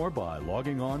 Learn more by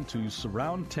logging on to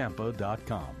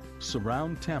surroundtampa.com.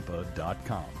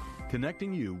 surroundtampa.com,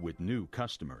 connecting you with new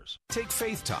customers. Take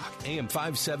Faith Talk, AM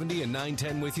 570 and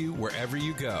 910 with you wherever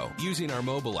you go using our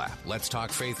mobile app,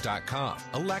 letstalkfaith.com,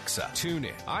 Alexa,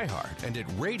 TuneIn, iHeart, and at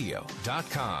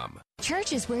radio.com.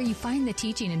 Church is where you find the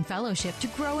teaching and fellowship to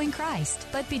grow in Christ.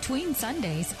 But between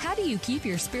Sundays, how do you keep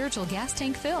your spiritual gas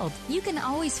tank filled? You can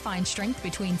always find strength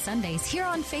between Sundays here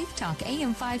on Faith Talk,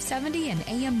 AM 570 and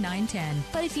AM 910.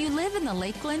 But if you live in the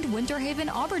Lakeland, Winter Haven,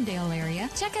 Auburndale area,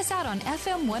 check us out on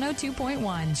FM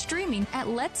 102.1, streaming at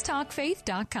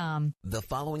letstalkfaith.com. The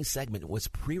following segment was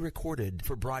pre-recorded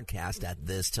for broadcast at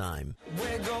this time.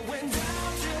 We're going down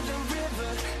to the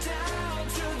river, down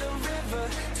to the river,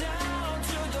 down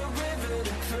to the river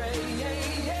to pray.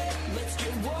 Let's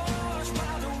get washed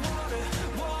by the water,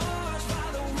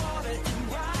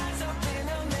 and rise up in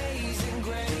amazing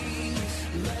grace.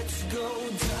 Let's go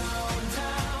down,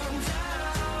 down,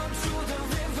 down to the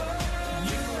river.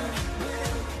 You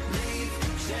will leave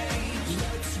change.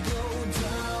 Let's go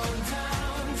down,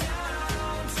 down,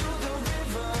 down to the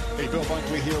river. Hey, Bill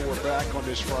Bunkley here. We're back on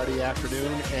this Friday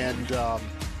afternoon, and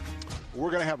we're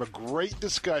going to have a great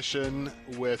discussion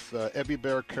with Ebby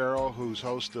Bear Carroll, who's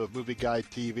host of Movie Guide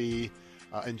TV,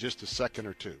 in just a second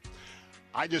or two.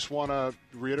 I just want to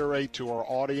reiterate to our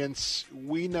audience,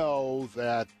 we know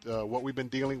that what we've been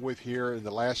dealing with here in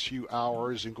the last few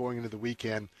hours and going into the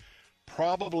weekend,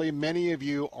 probably many of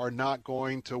you are not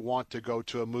going to want to go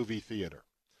to a movie theater.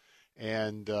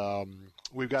 And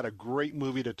we've got a great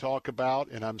movie to talk about,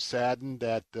 and I'm saddened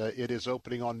that it is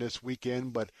opening on this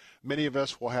weekend, but many of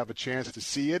us will have a chance to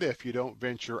see it if you don't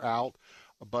venture out.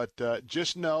 But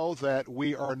just know that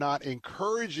we are not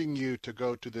encouraging you to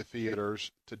go to the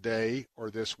theaters today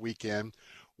or this weekend.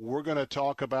 We're going to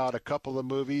talk about a couple of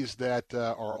movies that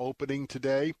are opening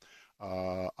today,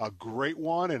 a great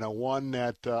one and a one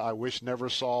that I wish never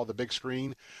saw the big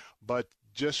screen, but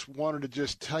just wanted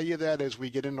to tell you that as we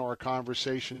get into our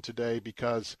conversation today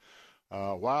because,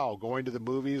 wow, going to the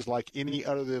movies like any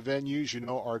other venues, you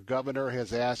know, our governor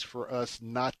has asked for us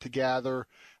not to gather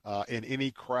in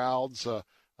any crowds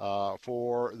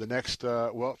for the next,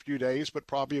 few days, but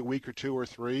probably a week or two or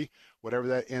three, whatever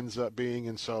that ends up being.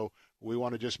 And so we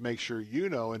want to just make sure you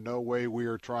know in no way we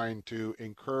are trying to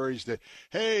encourage that,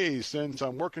 hey, since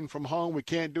I'm working from home, we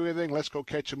can't do anything, let's go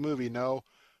catch a movie. No.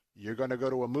 You're going to go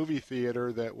to a movie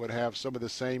theater that would have some of the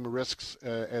same risks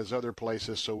as other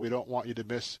places, so we don't want you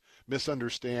to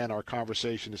misunderstand our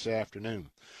conversation this afternoon.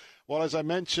 Well, as I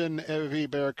mentioned, Ebby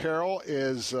Bear Carroll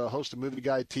is host of Movie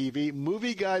Guide TV.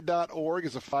 MovieGuide.org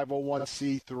is a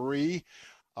 501c3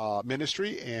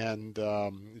 ministry, and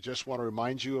just want to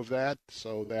remind you of that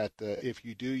so that if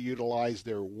you do utilize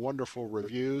their wonderful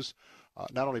reviews,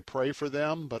 not only pray for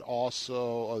them, but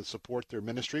also support their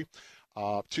ministry.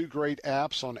 Two great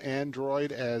apps on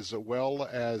Android as well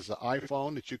as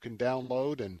iPhone that you can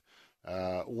download. And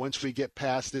once we get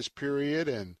past this period,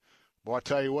 and boy, I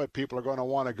tell you what, people are going to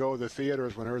want to go to the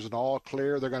theaters when there's an all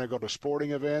clear. They're going to go to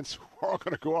sporting events. We're all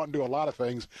going to go out and do a lot of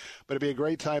things. But it'd be a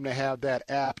great time to have that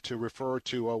app to refer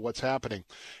to what's happening.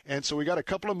 And so we got a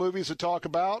couple of movies to talk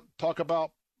about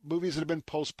movies that have been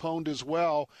postponed as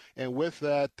well. And with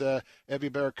that,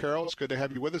 Ebby Bear Carroll, it's good to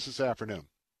have you with us this afternoon.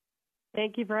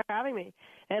 Thank you for having me.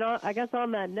 And I guess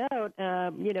on that note,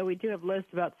 we do have lists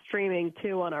about streaming,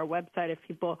 too, on our website if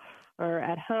people are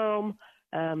at home,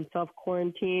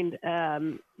 self-quarantined,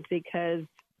 because,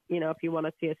 if you want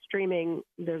to see a streaming,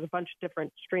 there's a bunch of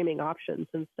different streaming options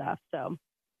and stuff. So,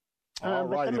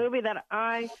 but the movie that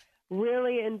I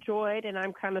really enjoyed, and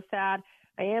I'm kind of sad,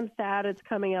 I am sad it's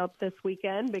coming out this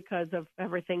weekend because of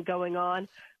everything going on,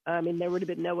 I mean, there would have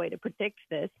been no way to predict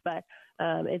this, but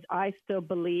it's I Still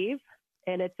Believe,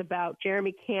 and it's about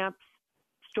Jeremy Camp's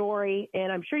story.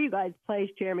 And I'm sure you guys place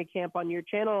Jeremy Camp on your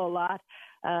channel a lot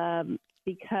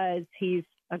because he's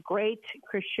a great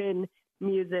Christian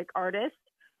music artist.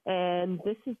 And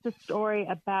this is the story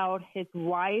about his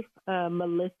wife,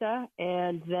 Melissa,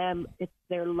 and them. It's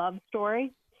their love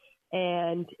story.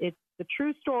 And it's the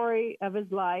true story of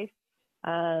his life.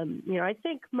 I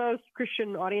think most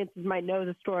Christian audiences might know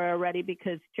the story already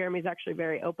because Jeremy's actually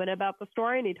very open about the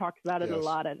story, and he talks about it a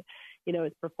lot at,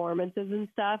 his performances and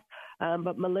stuff.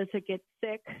 But Melissa gets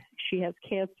sick. She has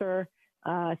cancer,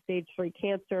 stage 3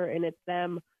 cancer, and it's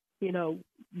them,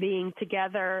 being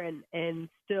together and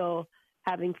still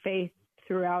having faith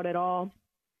throughout it all.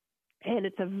 And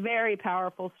it's a very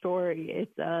powerful story.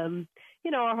 It's, a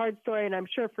hard story, and I'm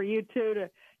sure for you too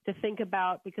to think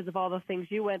about because of all the things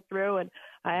you went through. And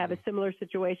I have a similar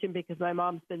situation because my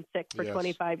mom's been sick for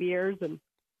 25 years.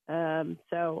 And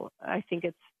so I think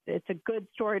it's a good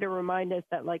story to remind us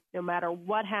that, like, no matter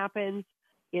what happens,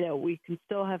 we can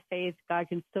still have faith. God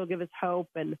can still give us hope.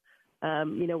 And,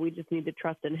 we just need to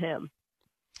trust in him.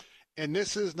 And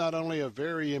this is not only a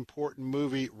very important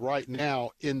movie right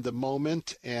now in the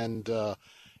moment, and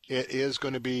it is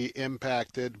going to be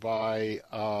impacted by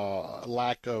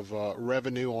lack of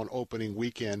revenue on opening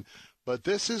weekend, but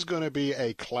this is going to be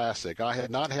a classic. I have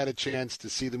not had a chance to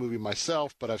see the movie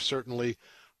myself, but I've certainly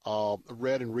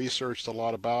read and researched a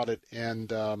lot about it.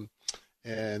 And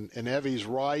Evie's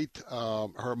right.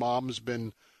 Her mom's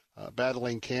been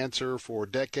battling cancer for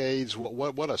decades.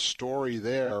 What a story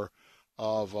there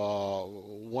of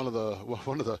one of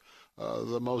the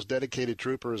most dedicated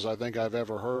troopers I think I've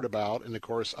ever heard about. And of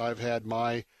course, I've had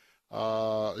my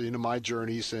my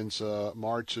journey since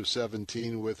March of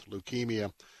 2017 with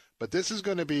leukemia. But this is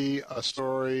going to be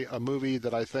a movie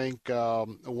that I think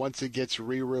once it gets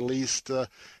re-released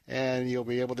and you'll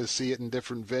be able to see it in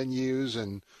different venues,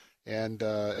 and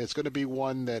it's going to be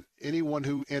one that anyone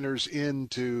who enters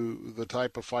into the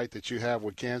type of fight that you have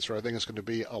with cancer, I think it's going to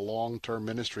be a long-term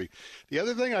ministry. The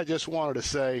other thing I just wanted to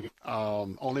say,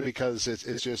 only because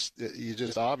it's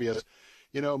just obvious,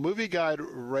 Movie Guide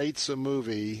rates a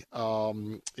movie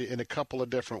in a couple of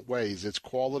different ways. It's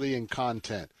quality and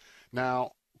content.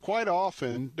 Now, quite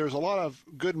often, there's a lot of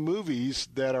good movies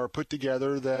that are put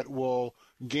together that will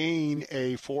gain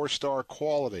a 4-star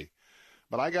quality.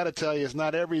 But I got to tell you, it's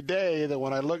not every day that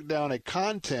when I look down at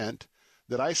content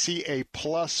that I see a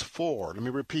 +4. Let me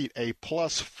repeat, a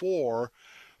 +4.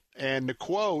 And the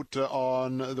quote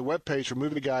on the webpage for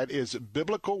Movie Guide is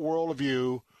biblical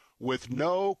worldview with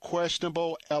no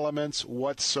questionable elements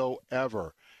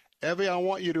whatsoever. Evie, I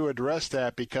want you to address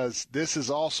that because this is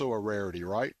also a rarity,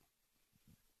 right?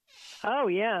 Oh,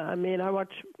 yeah. I mean, I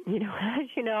watch, as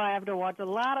you know, I have to watch a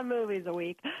lot of movies a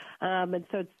week. And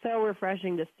so it's so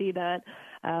refreshing to see that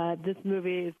this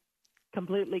movie is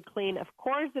completely clean. Of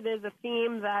course, it is a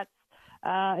theme that's,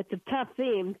 it's a tough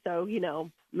theme. So,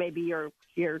 maybe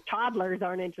your toddlers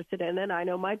aren't interested in it. I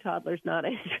know my toddler's not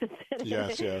interested in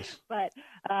it. Yes. But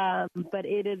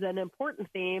it is an important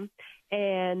theme.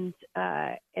 And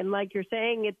like you're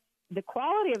saying, it's the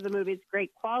quality of the movie is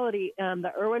great quality.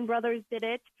 The Erwin brothers did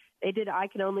it. They did I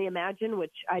Can Only Imagine,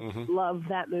 which I love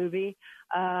that movie.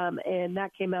 And that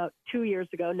came out 2 years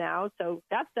ago now. So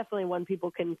that's definitely one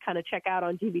people can kind of check out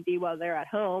on DVD while they're at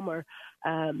home.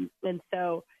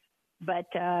 But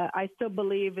I Still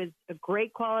Believe is a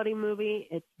great quality movie.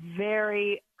 It's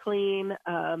very clean.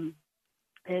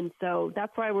 And so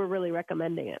that's why we're really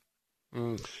recommending it.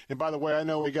 And by the way, I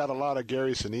know we got a lot of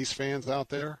Gary Sinise fans out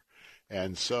there.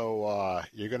 And so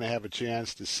you're going to have a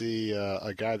chance to see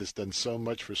a guy that's done so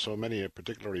much for so many,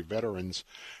 particularly veterans.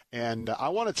 And I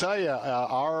want to tell you,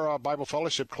 our Bible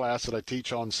fellowship class that I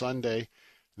teach on Sunday,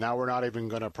 now we're not even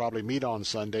going to probably meet on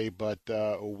Sunday, but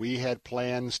we had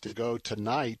plans to go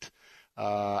tonight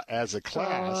as a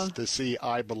class to see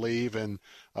I Believe. And,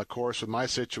 of course, with my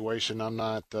situation, I'm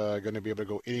not going to be able to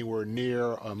go anywhere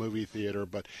near a movie theater.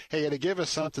 But, hey, it'll give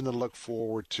us something to look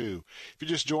forward to. If you're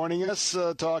just joining us,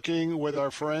 talking with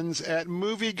our friends at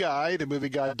Movie Guide,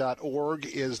 movieguide.org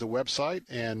is the website.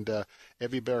 And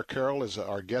Evie Bear Carroll is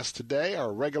our guest today,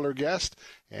 our regular guest.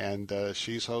 And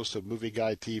she's host of Movie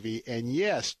Guide TV. And,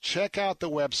 yes, check out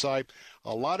the website.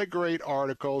 A lot of great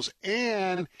articles.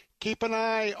 And keep an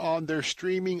eye on their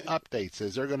streaming updates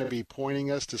as they're going to be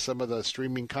pointing us to some of the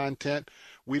streaming content.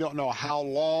 We don't know how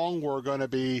long we're going to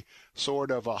be sort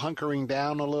of hunkering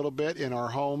down a little bit in our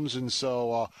homes. And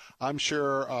so I'm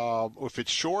sure if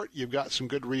it's short, you've got some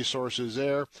good resources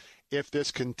there. If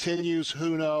this continues,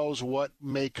 who knows what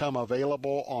may come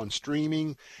available on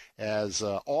streaming, as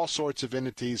all sorts of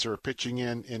entities are pitching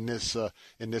in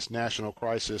this national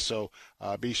crisis. So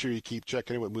be sure you keep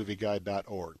checking in with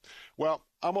MovieGuide.org. Well,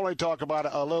 I'm going to talk about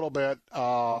it a little bit.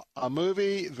 A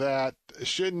movie that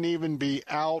shouldn't even be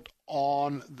out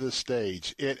on the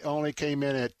stage. It only came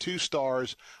in at 2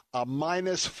 stars, a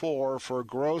 -4 for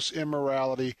gross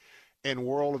immorality and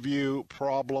worldview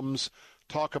problems.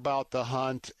 Talk about The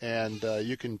Hunt, and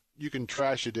you can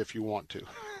trash it if you want to.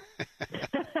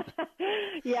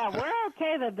 Yeah, we're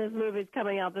okay that this movie's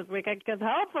coming out this weekend because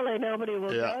hopefully nobody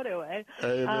will go to it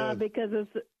because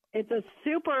it's a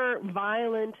super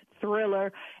violent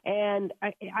thriller. And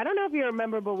I don't know if you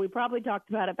remember, but we probably talked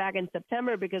about it back in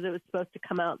September because it was supposed to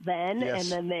come out then, and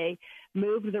then they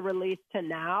moved the release to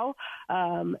now,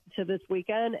 to this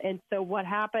weekend. And so what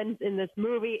happens in this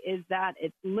movie is that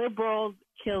it's liberals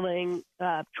killing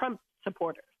Trump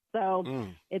supporters. So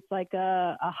it's like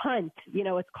a hunt,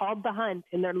 it's called The Hunt,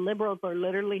 and their liberals are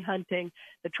literally hunting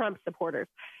the Trump supporters.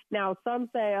 Now, some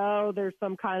say, there's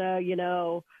some kind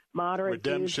of, moderate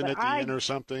redemption at the end or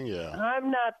something. Yeah. I'm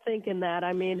not thinking that.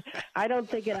 I mean, I don't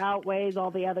think it outweighs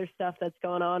all the other stuff that's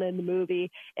going on in the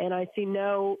movie. And I see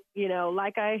no,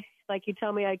 like you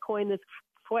tell me, I coined this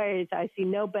phrase, I see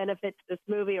no benefit to this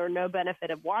movie or no benefit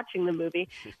of watching the movie,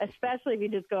 especially if you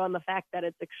just go on the fact that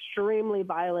it's extremely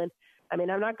violent. I mean,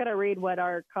 I'm not going to read what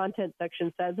our content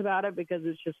section says about it because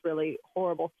it's just really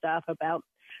horrible stuff about,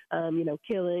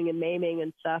 killing and maiming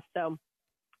and stuff. So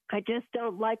I just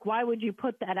don't like, why would you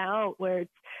put that out where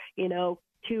it's,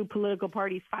 2 political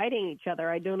parties fighting each other?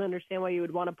 I don't understand why you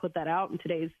would want to put that out in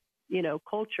today's,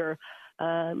 culture.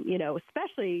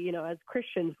 Especially, as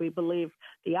Christians, we believe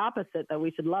the opposite, that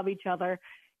we should love each other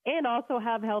and also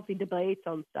have healthy debates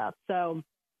on stuff. So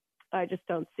I just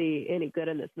don't see any good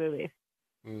in this movie.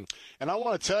 And I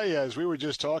want to tell you, as we were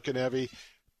just talking, Evie,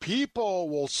 people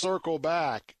will circle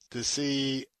back to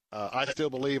see I Still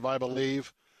Believe, I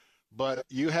Believe, but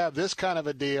you have this kind of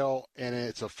a deal and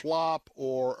it's a flop,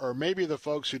 or maybe the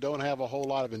folks who don't have a whole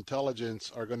lot of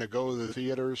intelligence are going to go to the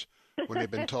theaters when they've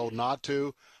been told not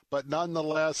to. But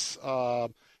nonetheless, there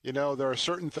are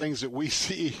certain things that we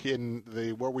see in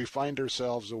where we find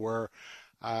ourselves where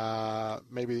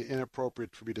maybe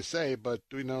inappropriate for me to say, but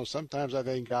sometimes I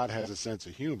think God has a sense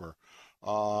of humor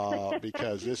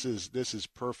because this is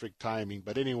perfect timing.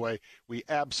 But anyway, we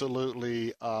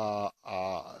absolutely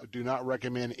do not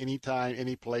recommend any time,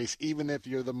 any place, even if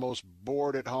you're the most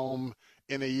bored at home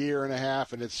in a year and a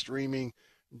half and it's streaming,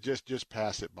 just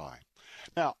pass it by.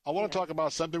 Now, I want to talk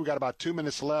about something. We got about 2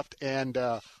 minutes left, and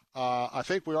I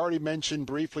think we already mentioned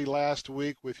briefly last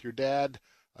week with your dad,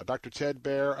 Dr. Ted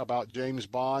Baer, about James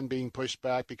Bond being pushed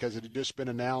back because it had just been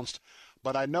announced.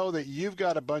 But I know that you've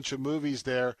got a bunch of movies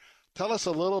there. Tell us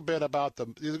a little bit about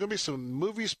them. There's going to be some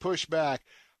movies pushed back.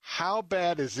 How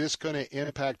bad is this going to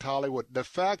impact Hollywood? The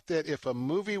fact that if a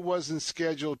movie wasn't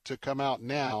scheduled to come out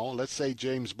now, let's say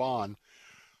James Bond,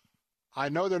 I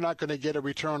know they're not going to get a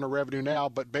return on revenue now,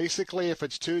 but basically if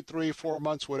it's 2, 3, 4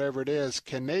 months, whatever it is,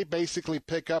 can they basically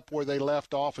pick up where they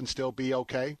left off and still be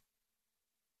okay?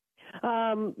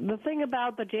 The thing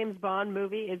about the James Bond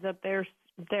movie is that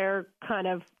they're kind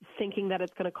of thinking that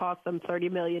it's going to cost them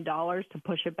 $30 million to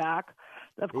push it back.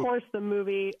 Of course, the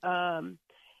movie,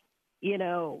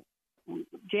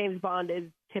 James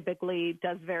Bond typically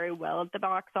does very well at the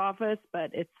box office,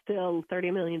 but it's still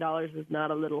 $30 million is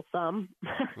not a little sum.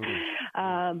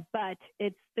 But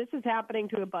this is happening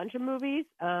to a bunch of movies.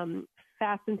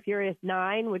 Fast and Furious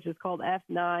 9, which is called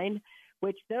F9,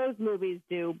 which those movies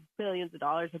do billions of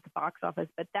dollars at the box office,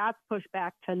 but that's pushed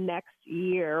back to next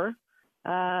year.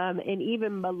 And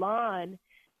even Milan,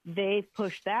 they've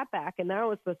pushed that back, and that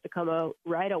was supposed to come out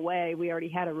right away. We already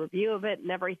had a review of it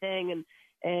and everything,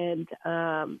 and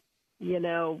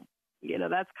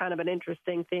that's kind of an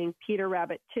interesting thing. Peter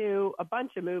Rabbit 2, a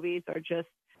bunch of movies are just,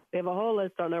 they have a whole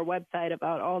list on their website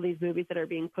about all these movies that are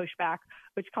being pushed back,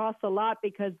 which costs a lot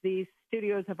because these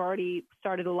studios have already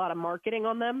started a lot of marketing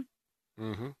on them.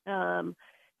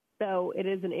 So it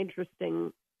is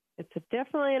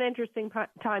definitely an interesting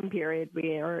time period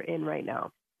we are in right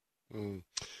now. Well,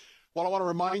 I want to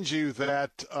remind you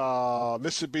that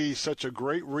this would be such a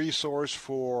great resource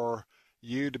for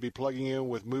you to be plugging in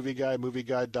with Movie Guide,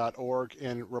 MovieGuide.org,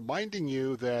 and reminding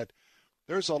you that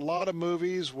there's a lot of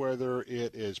movies, whether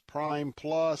it is Prime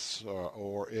Plus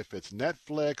or if it's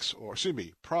Netflix, or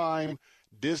Prime,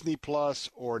 Disney Plus,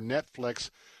 or Netflix.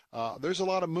 There's a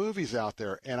lot of movies out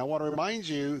there, and I want to remind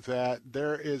you that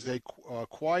there is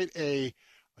quite a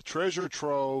treasure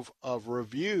trove of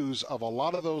reviews of a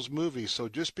lot of those movies. So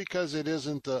just because it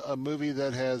isn't a movie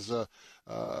that has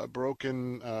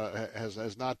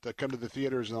has not come to the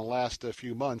theaters in the last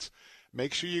few months,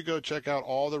 make sure you go check out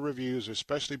all the reviews,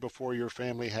 especially before your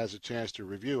family has a chance to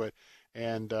review it.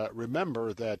 And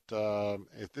remember that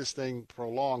if this thing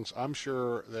prolongs, I'm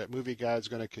sure that Movie Guide's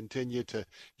going to continue to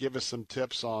give us some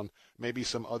tips on maybe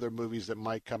some other movies that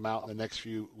might come out in the next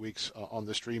few weeks on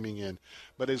the streaming end.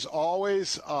 But as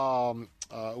always, Evie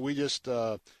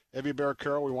Bear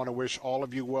Carroll, we want to wish all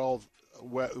of you well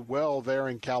there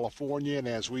in California, and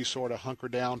as we sort of hunker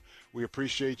down, we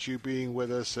appreciate you being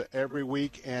with us every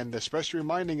week, and especially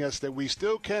reminding us that we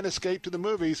still can escape to the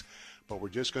movies, but we're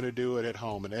just going to do it at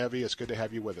home. And Evie, it's good to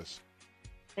have you with us.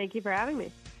 Thank you for having me.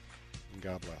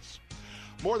 God bless.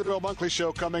 More of the Bill Bunkley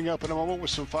Show coming up in a moment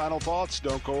with some final thoughts.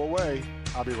 Don't go away.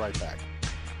 I'll be right back.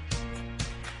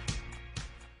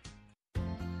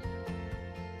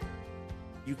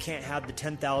 You can't have the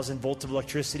 10,000 volts of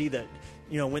electricity that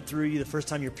went through you the first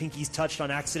time your pinkies touched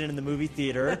on accident in the movie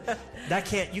theater.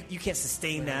 You can't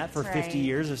sustain that for 50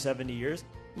 years or 70 years.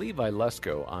 Levi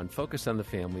Lusko on Focus on the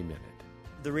Family Minute.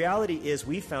 The reality is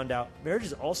we found out marriage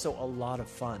is also a lot of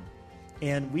fun.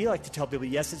 And we like to tell people,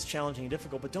 yes, it's challenging and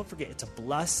difficult, but don't forget, it's a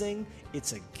blessing,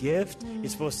 it's a gift,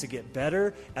 it's supposed to get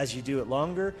better as you do it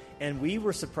longer. And we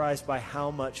were surprised by how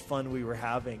much fun we were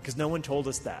having, because no one told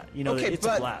us that. It's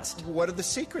a blast. What are the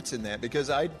secrets in that?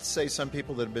 Because I'd say some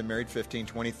people that have been married 15,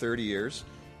 20, 30 years,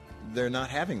 they're not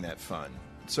having that fun.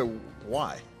 So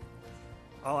why?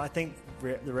 Oh, I think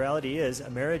the reality is a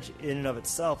marriage in and of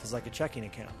itself is like a checking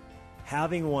account.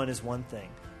 Having one is one thing.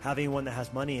 Having one that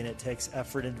has money in it takes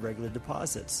effort and regular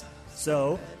deposits.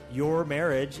 So your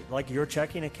marriage, like your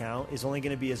checking account, is only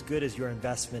going to be as good as your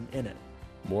investment in it.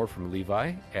 More from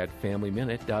Levi at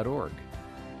FamilyMinute.org.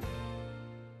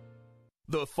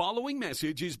 The following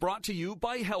message is brought to you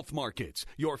by Health Markets,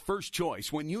 your first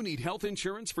choice when you need health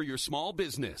insurance for your small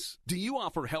business. Do you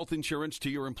offer health insurance to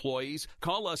your employees?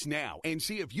 Call us now and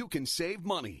see if you can save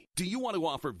money. Do you want to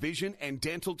offer vision and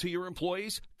dental to your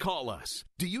employees? Call us.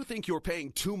 Do you think you're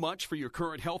paying too much for your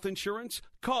current health insurance?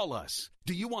 Call us.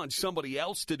 Do you want somebody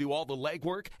else to do all the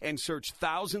legwork and search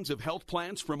thousands of health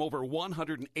plans from over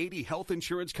 180 health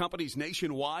insurance companies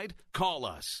nationwide? Call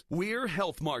us. We're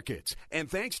Health Markets, and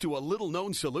thanks to a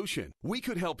little-known solution, we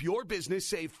could help your business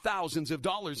save thousands of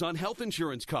dollars on health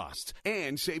insurance costs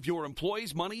and save your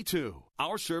employees money, too.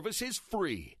 Our service is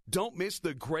free. Don't miss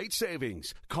the great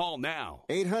savings. Call now.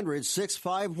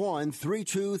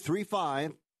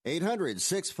 800-651-3235.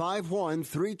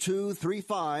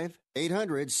 800-651-3235.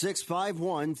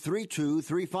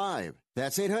 800-651-3235.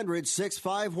 That's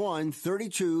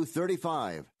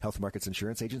 800-651-3235. Health Markets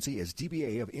Insurance Agency is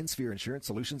DBA of InSphere Insurance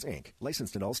Solutions, Inc.,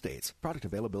 licensed in all states. Product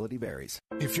availability varies.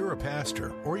 If you're a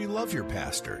pastor or you love your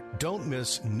pastor, don't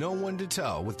miss No One to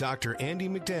Tell with Dr. Andy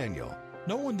McDaniel.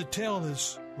 No One to Tell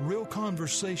is real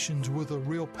conversations with a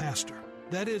real pastor.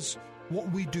 That is what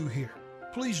we do here.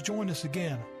 Please join us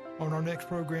again on our next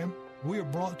program. We are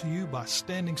brought to you by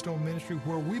Standing Stone Ministry,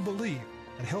 where we believe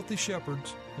that healthy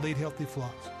shepherds lead healthy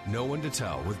flocks. No One to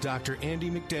Tell with Dr. Andy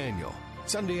McDaniel.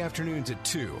 Sunday afternoons at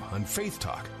 2 on Faith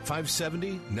Talk,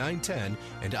 570, 910,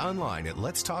 and online at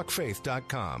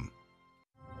letstalkfaith.com.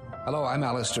 Hello, I'm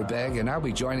Alistair Begg, and I'll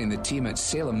be joining the team at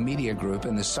Salem Media Group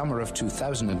in the summer of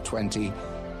 2020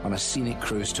 on a scenic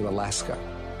cruise to Alaska.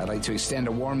 I'd like to extend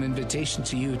a warm invitation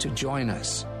to you to join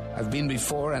us. I've been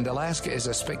before, and Alaska is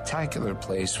a spectacular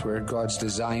place where God's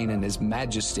design and His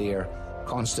majesty are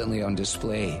constantly on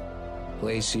display.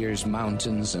 Glaciers,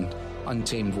 mountains, and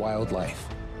untamed wildlife.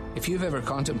 If you've ever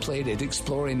contemplated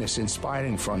exploring this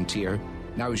inspiring frontier,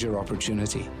 now is your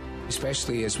opportunity,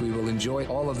 especially as we will enjoy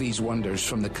all of these wonders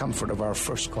from the comfort of our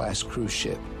first-class cruise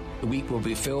ship. The week will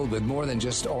be filled with more than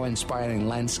just awe-inspiring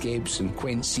landscapes and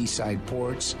quaint seaside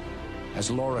ports, as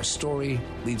Laura Story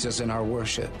leads us in our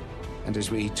worship, and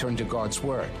as we turn to God's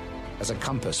Word as a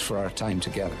compass for our time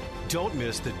together. Don't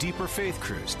miss the Deeper Faith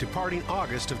Cruise departing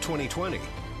August of 2020.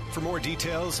 For more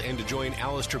details and to join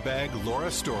Alistair Begg,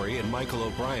 Laura Story, and Michael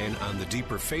O'Brien on the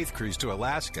Deeper Faith Cruise to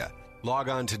Alaska, log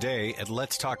on today at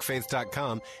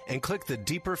letstalkfaith.com and click the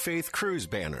Deeper Faith Cruise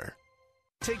banner.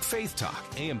 Take Faith Talk,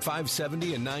 AM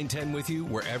 570 and 910 with you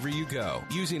wherever you go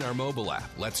using our mobile app,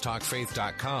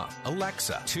 letstalkfaith.com,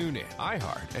 Alexa, TuneIn,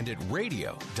 iHeart, and at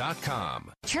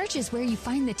radio.com. Church is where you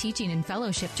find the teaching and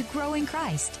fellowship to grow in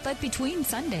Christ. But between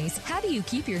Sundays, how do you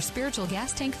keep your spiritual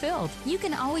gas tank filled? You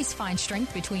can always find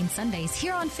strength between Sundays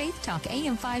here on Faith Talk,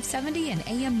 AM 570 and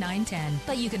AM 910.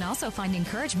 But you can also find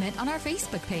encouragement on our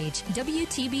Facebook page,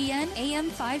 WTBN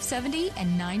AM 570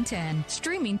 and 910,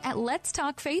 streaming at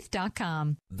letstalkfaith.com.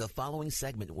 fafetalkradio.com. The following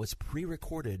segment was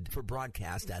pre-recorded for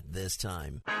broadcast at this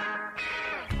time.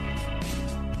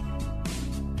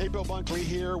 Hey, Bill Bunkley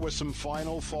here with some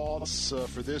final thoughts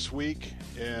for this week.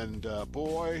 And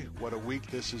boy, what a week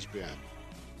this has been.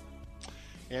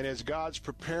 And as God's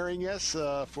preparing us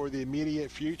for the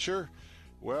immediate future,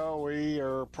 well, we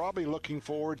are probably looking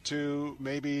forward to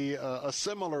maybe a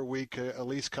similar week, at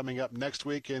least coming up next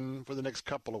week and for the next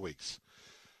couple of weeks.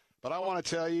 But I want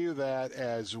to tell you that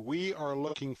as we are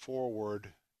looking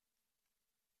forward,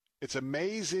 it's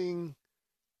amazing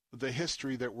the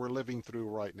history that we're living through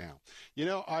right now. You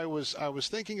know, I was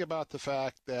thinking about the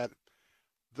fact that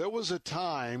there was a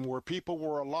time where people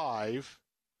were alive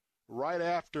right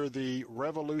after the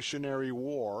Revolutionary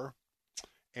War,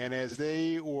 and as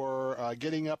they were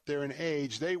getting up there in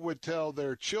age, they would tell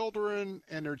their children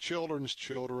and their children's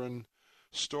children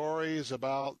stories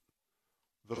about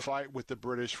the fight with the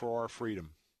British for our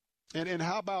freedom. And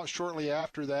how about shortly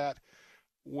after that,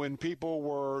 when people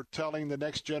were telling the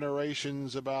next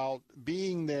generations about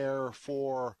being there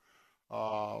for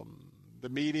the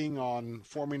meeting on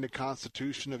forming the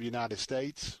Constitution of the United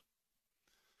States?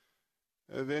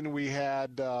 Then we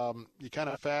had, you kind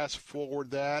of fast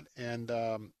forward that, and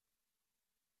how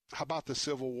about the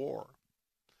Civil War?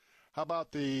 How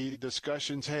about the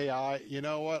discussions, hey, you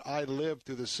know what, I lived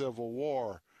through the Civil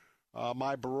War.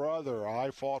 My brother,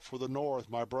 I fought for the North.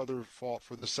 My brother fought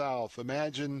for the South.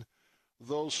 Imagine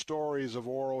those stories of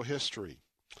oral history.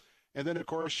 And then, of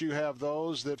course, you have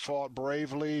those that fought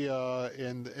bravely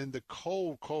in the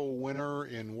cold, cold winter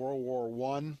in World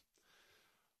War I.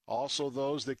 Also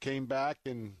those that came back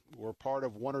and were part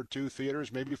of one or two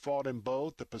theaters, maybe fought in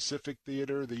both, the Pacific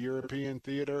Theater, the European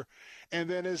Theater. And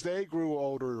then as they grew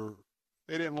older,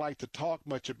 they didn't like to talk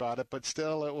much about it, but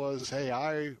still it was, hey,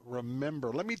 I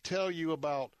remember. Let me tell you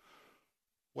about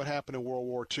what happened in World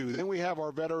War II. Then we have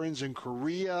our veterans in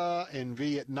Korea and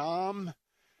Vietnam.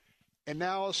 And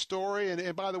now a story,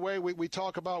 and by the way, we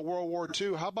talk about World War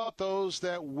II. How about those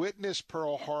that witnessed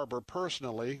Pearl Harbor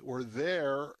personally, were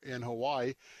there in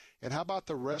Hawaii? And how about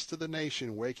the rest of the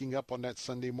nation waking up on that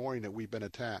Sunday morning that we've been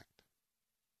attacked?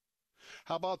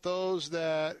 How about those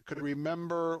that could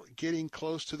remember getting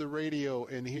close to the radio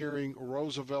and hearing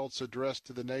Roosevelt's address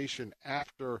to the nation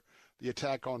after the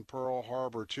attack on Pearl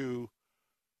Harbor to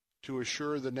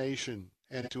assure the nation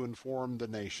and to inform the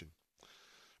nation?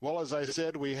 Well, as I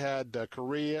said, we had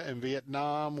Korea and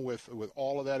Vietnam with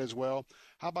all of that as well.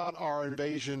 How about our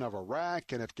invasion of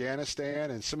Iraq and Afghanistan?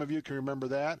 And some of you can remember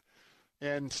that.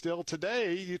 And still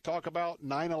today, you talk about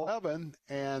 9/11,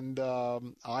 and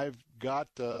I've got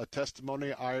a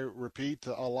testimony I repeat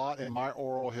a lot in my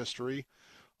oral history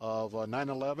of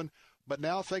 9/11. But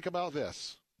now think about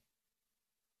this.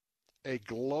 A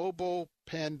global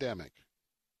pandemic.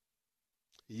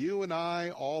 You and I,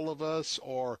 all of us,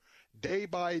 are day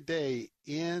by day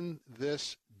in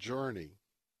this journey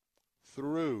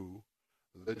through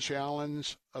the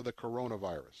challenge of the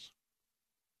coronavirus.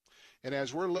 And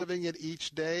as we're living it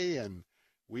each day, and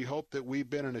we hope that we've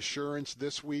been an assurance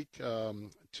this week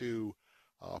to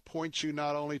point you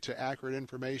not only to accurate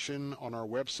information on our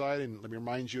website, and let me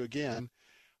remind you again,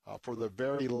 for the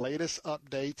very latest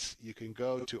updates, you can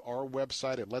go to our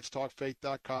website at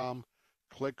letstalkfaith.com,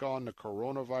 click on the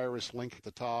coronavirus link at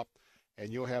the top,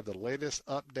 and you'll have the latest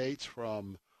updates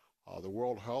from the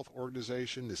World Health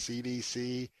Organization, the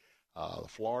CDC, the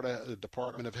Florida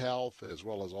Department of Health, as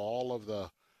well as all of the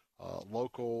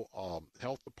local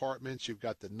health departments. You've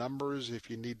got the numbers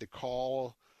if you need to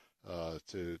call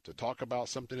to talk about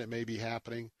something that may be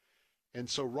happening. And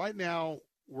so right now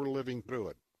we're living through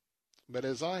it. But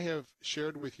as I have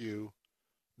shared with you,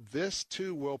 this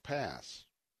too will pass.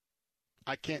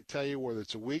 I can't tell you whether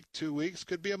it's a week, 2 weeks,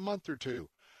 could be a month or two.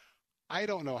 I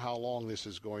don't know how long this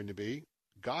is going to be.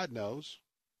 God knows,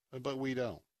 but we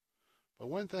don't. But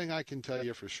one thing I can tell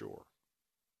you for sure,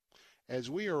 as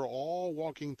we are all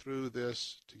walking through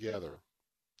this together,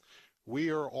 we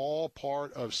are all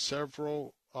part of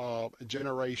several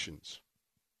generations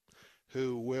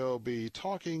who will be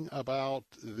talking about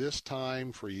this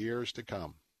time for years to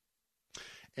come.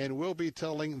 And we'll be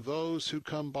telling those who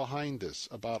come behind us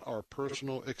about our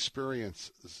personal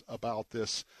experiences about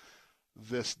this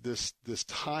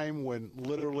time when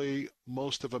literally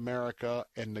most of America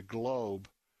and the globe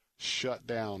shut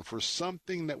down for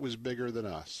something that was bigger than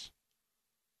us.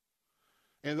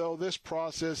 And though this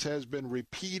process has been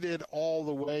repeated all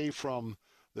the way from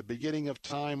the beginning of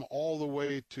time all the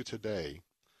way to today,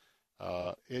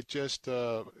 it just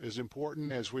is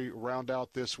important as we round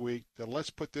out this week that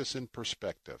let's put this in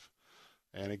perspective.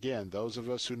 And again, those of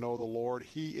us who know the Lord,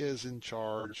 He is in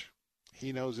charge.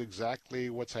 He knows exactly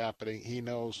what's happening. He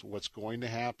knows what's going to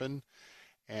happen.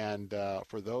 And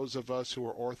for those of us who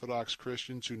are Orthodox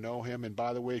Christians who know him, and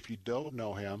by the way, if you don't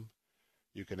know him,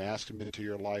 you can ask him into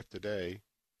your life today.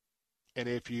 And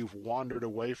if you've wandered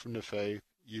away from the faith,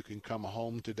 you can come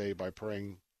home today by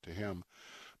praying to him.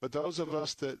 But those of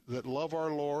us that love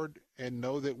our Lord and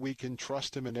know that we can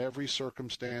trust him in every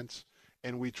circumstance,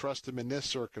 and we trust him in this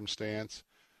circumstance,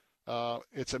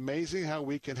 it's amazing how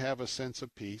we can have a sense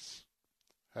of peace,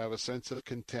 have a sense of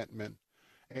contentment,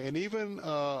 and even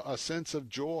a sense of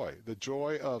joy, the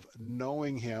joy of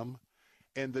knowing him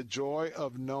and the joy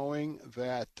of knowing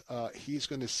that he's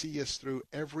going to see us through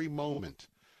every moment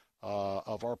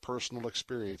of our personal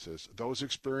experiences. Those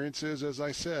experiences, as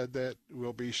I said, that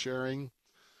we'll be sharing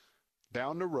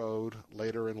down the road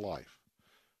later in life.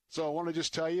 So I want to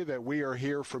just tell you that we are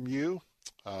here from you.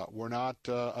 We're not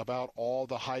about all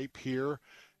the hype here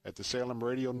at the Salem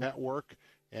Radio Network,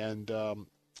 and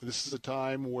this is a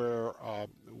time where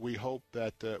we hope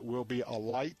that we'll be a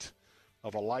light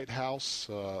of a lighthouse,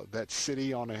 that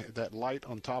city that light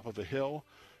on top of a hill.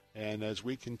 And as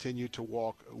we continue to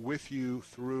walk with you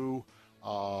through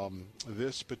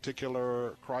this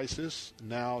particular crisis,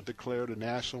 now declared a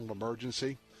national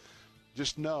emergency,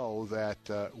 just know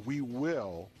that we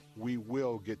will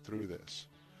get through this.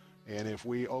 And if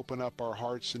we open up our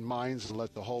hearts and minds and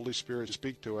let the Holy Spirit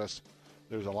speak to us,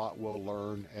 there's a lot we'll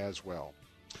learn as well.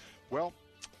 Well,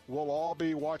 we'll all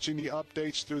be watching the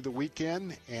updates through the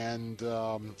weekend, and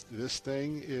this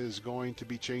thing is going to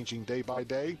be changing day by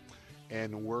day,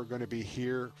 and we're going to be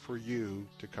here for you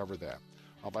to cover that.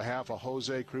 On behalf of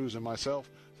Jose Cruz and myself,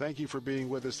 thank you for being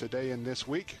with us today and this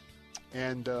week,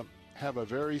 and have a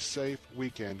very safe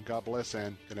weekend. God bless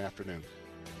and good afternoon.